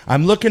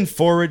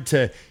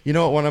to, you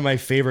know what one of my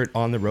favorite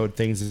on the road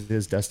things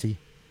is, Dusty?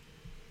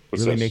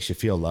 What's Really this? makes you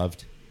feel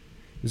loved.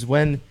 Is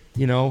when,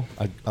 you know,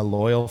 a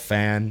loyal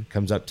fan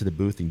comes up to the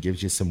booth and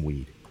gives you some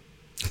weed.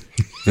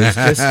 There's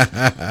just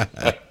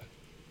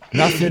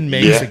nothing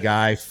makes Yeah. a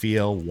guy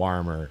feel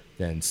warmer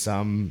than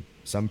some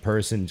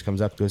person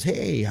comes up and goes,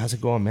 hey, how's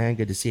it going, man?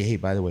 Good to see you. Hey,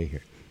 by the way,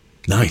 here.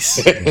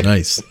 Nice.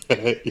 Nice.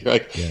 You're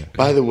like,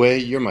 by the way,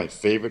 you're my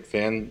favorite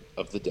fan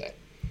of the day.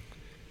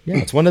 Yeah,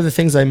 it's one of the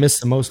things I miss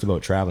the most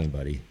about traveling,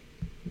 buddy.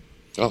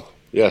 Oh,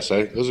 yes.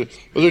 Those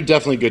are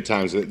definitely good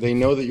times. They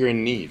know that you're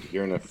in need.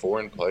 You're in a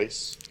foreign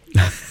place.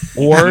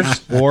 Or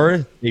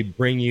they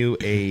bring you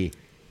a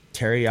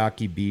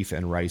teriyaki beef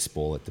and rice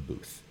bowl at the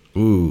booth.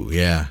 Ooh,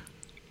 yeah.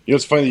 You know,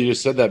 it's funny that you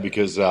just said that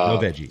because No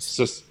veggies.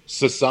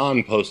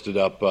 Sasan posted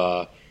up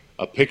a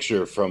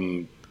picture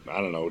from,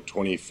 I don't know,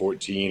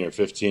 2014 or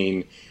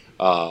 15,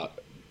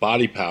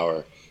 Body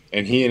Power,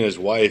 and he and his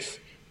wife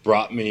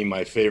brought me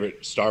my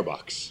favorite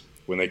Starbucks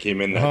when they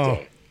came in that Oh.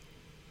 day.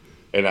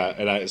 And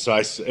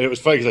it was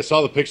funny because I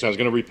saw the picture. I was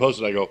going to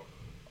repost it. I go,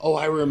 oh,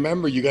 I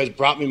remember you guys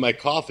brought me my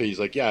coffee. He's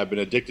like, yeah, I've been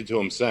addicted to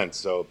him since.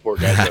 So poor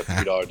guy's got a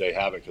 $3 a day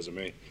habit because of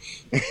me.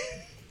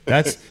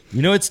 That's,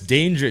 you know, it's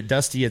dangerous,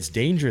 Dusty. It's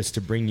dangerous to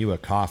bring you a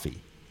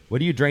coffee. What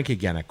do you drink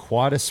again? A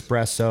quad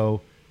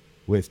espresso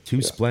with two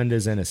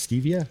Splendas and a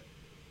stevia?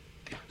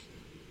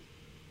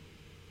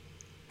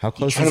 How You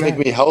close trying is to make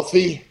that? me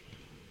healthy?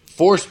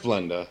 4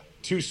 Splenda,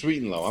 2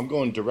 sweet and low. I'm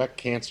going direct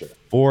cancer.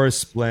 4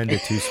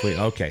 Splenda, 2 sweet.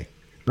 Okay,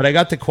 but I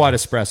got the quad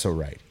espresso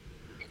right.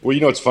 Well,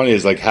 you know what's funny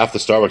is like half the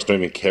Starbucks don't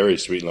even carry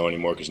sweet and low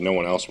anymore because no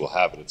one else will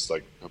have it. It's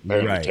like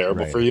apparently Right,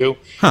 terrible right. for you.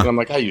 And I'm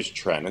like, I use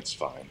Trent. It's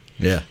fine.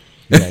 Yeah.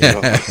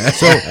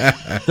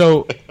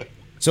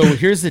 So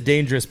here's the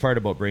dangerous part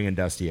about bringing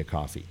Dusty a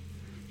coffee,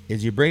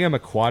 is you bring him a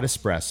quad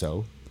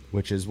espresso,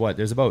 which is what?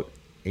 There's about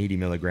 80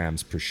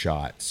 milligrams per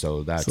shot.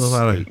 So that's a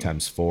lot of- 8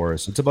 times 4.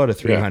 So it's about a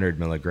 300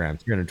 milligram,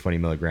 320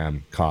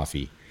 milligram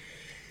coffee.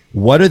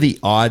 What are the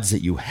odds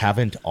that you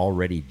haven't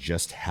already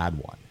just had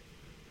one?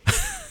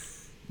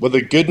 Well,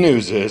 the good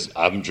news is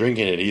I'm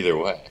drinking it either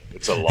way.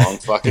 It's a long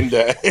fucking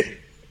day.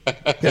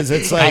 Because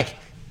it's like,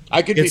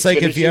 I could It's be like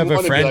if you finishing have a one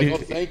and be friend like, who- oh,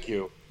 thank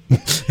you.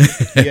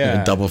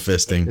 yeah. Double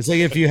fisting. It's like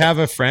if you have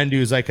a friend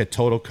who's like a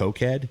total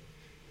cokehead,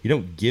 you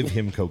don't give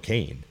him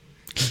cocaine.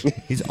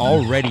 He's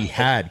already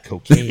had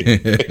cocaine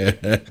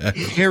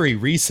very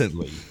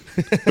recently.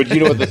 But you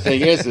know what the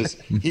thing is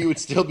he would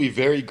still be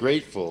very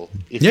grateful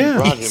if Yeah. you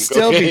brought him He'd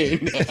still be-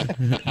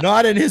 cocaine.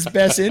 Not in his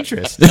best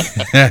interest.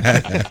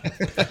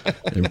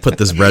 And put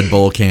this Red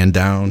Bull can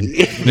down.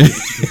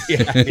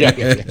 Yeah,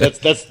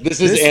 this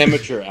is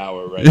amateur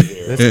hour right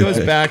here. This goes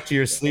back to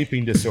your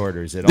sleeping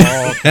disorders. It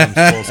all comes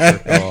full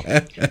circle.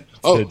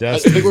 Oh, to I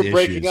Dusty's think we're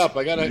breaking issues. up.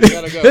 I gotta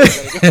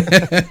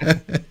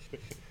go.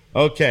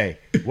 Okay.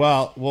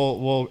 Well,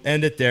 we'll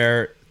end it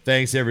there.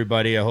 Thanks,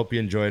 everybody. I hope you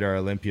enjoyed our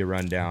Olympia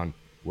rundown,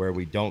 where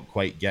we don't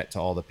quite get to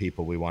all the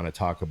people we want to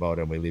talk about,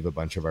 and we leave a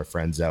bunch of our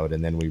friends out,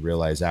 and then we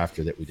realize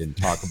after that we didn't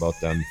talk about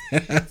them,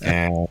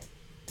 and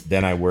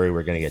then I worry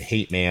we're going to get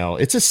hate mail.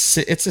 It's a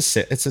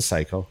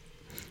cycle.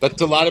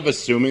 That's a lot of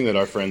assuming that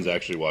our friends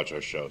actually watch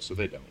our show, so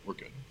they don't. We're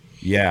good.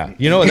 Yeah,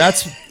 you know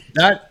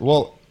that.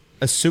 Well,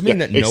 assuming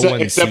that no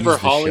one except sees for the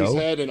show.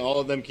 Hollingshead, and all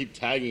of them keep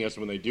tagging us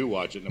when they do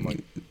watch it, and I'm like,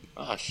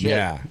 ah, shit.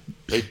 Yeah.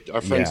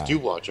 Our friends Yeah. do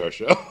watch our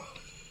show.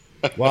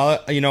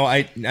 Well, you know,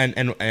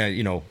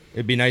 you know,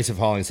 it'd be nice if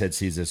Hollingshead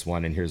sees this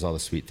one and hears all the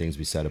sweet things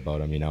we said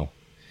about him, you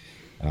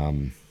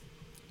know.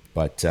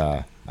 But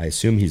I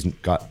assume he's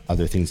got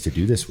other things to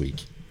do this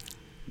week.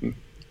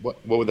 What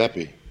would that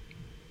be?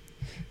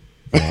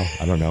 Well,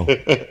 I don't know.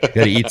 Got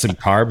to eat some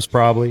carbs,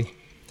 probably.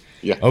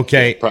 Yeah.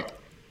 Okay.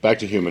 Back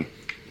to human.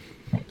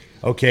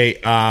 Okay.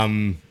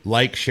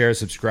 Like, share,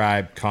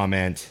 subscribe,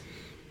 comment,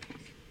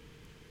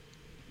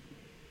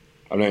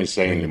 I'm not even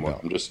saying Ring the anymore. bell.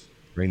 I'm just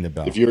ring the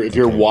bell. if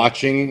you're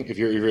watching, if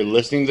you're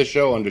listening to the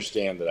show,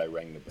 understand that I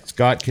rang the bell.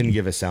 Scott can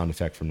give a sound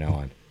effect from now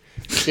on.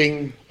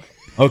 Ding.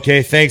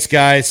 Okay. Thanks,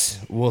 guys.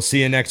 We'll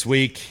see you next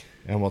week,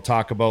 and we'll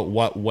talk about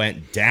what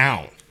went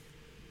down.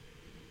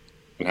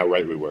 And how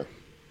right we were.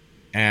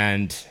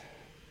 And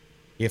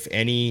if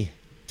any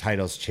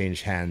titles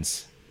change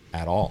hands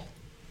at all,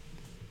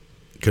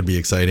 Could be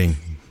exciting.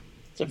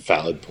 It's a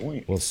valid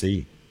point. we'll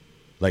see.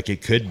 Like,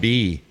 it could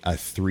be a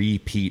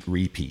 3-peat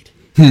repeat.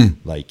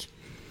 Like,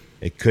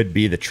 it could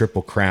be the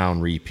Triple Crown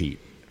repeat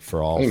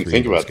for all I didn't three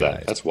even think of those about guys.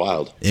 that. That's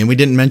wild. And we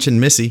didn't mention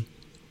Missy.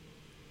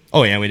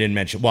 Oh, yeah, we didn't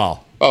mention.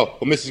 Well, Oh,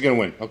 well, Missy's gonna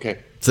win. Okay.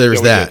 So there's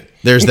Yeah, we that. did.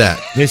 There's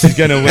that. this is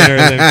gonna win.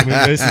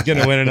 This is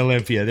gonna win an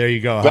Olympia. There you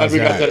go. Glad How's we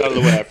got that out of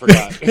the way. I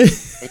forgot.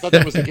 I thought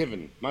that was a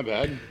given. My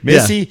bad.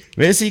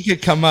 Missy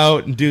could come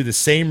out and do the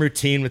same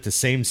routine with the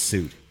same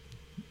suit.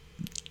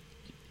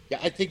 Yeah,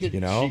 I think that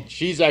You know?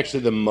 she's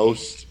actually the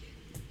most,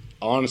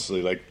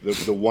 honestly, like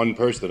the one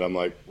person that I'm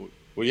like,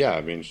 well, yeah,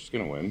 I mean, she's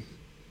gonna win.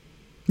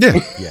 Yeah.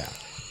 Yeah,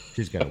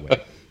 she's gonna win.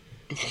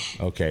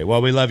 Okay,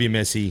 well, we love you,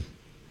 Missy.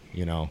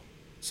 You know,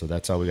 so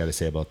that's all we got to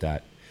say about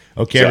that.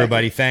 Okay, Exactly.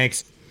 everybody,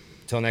 thanks.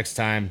 Till next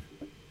time,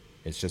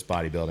 it's just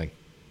bodybuilding.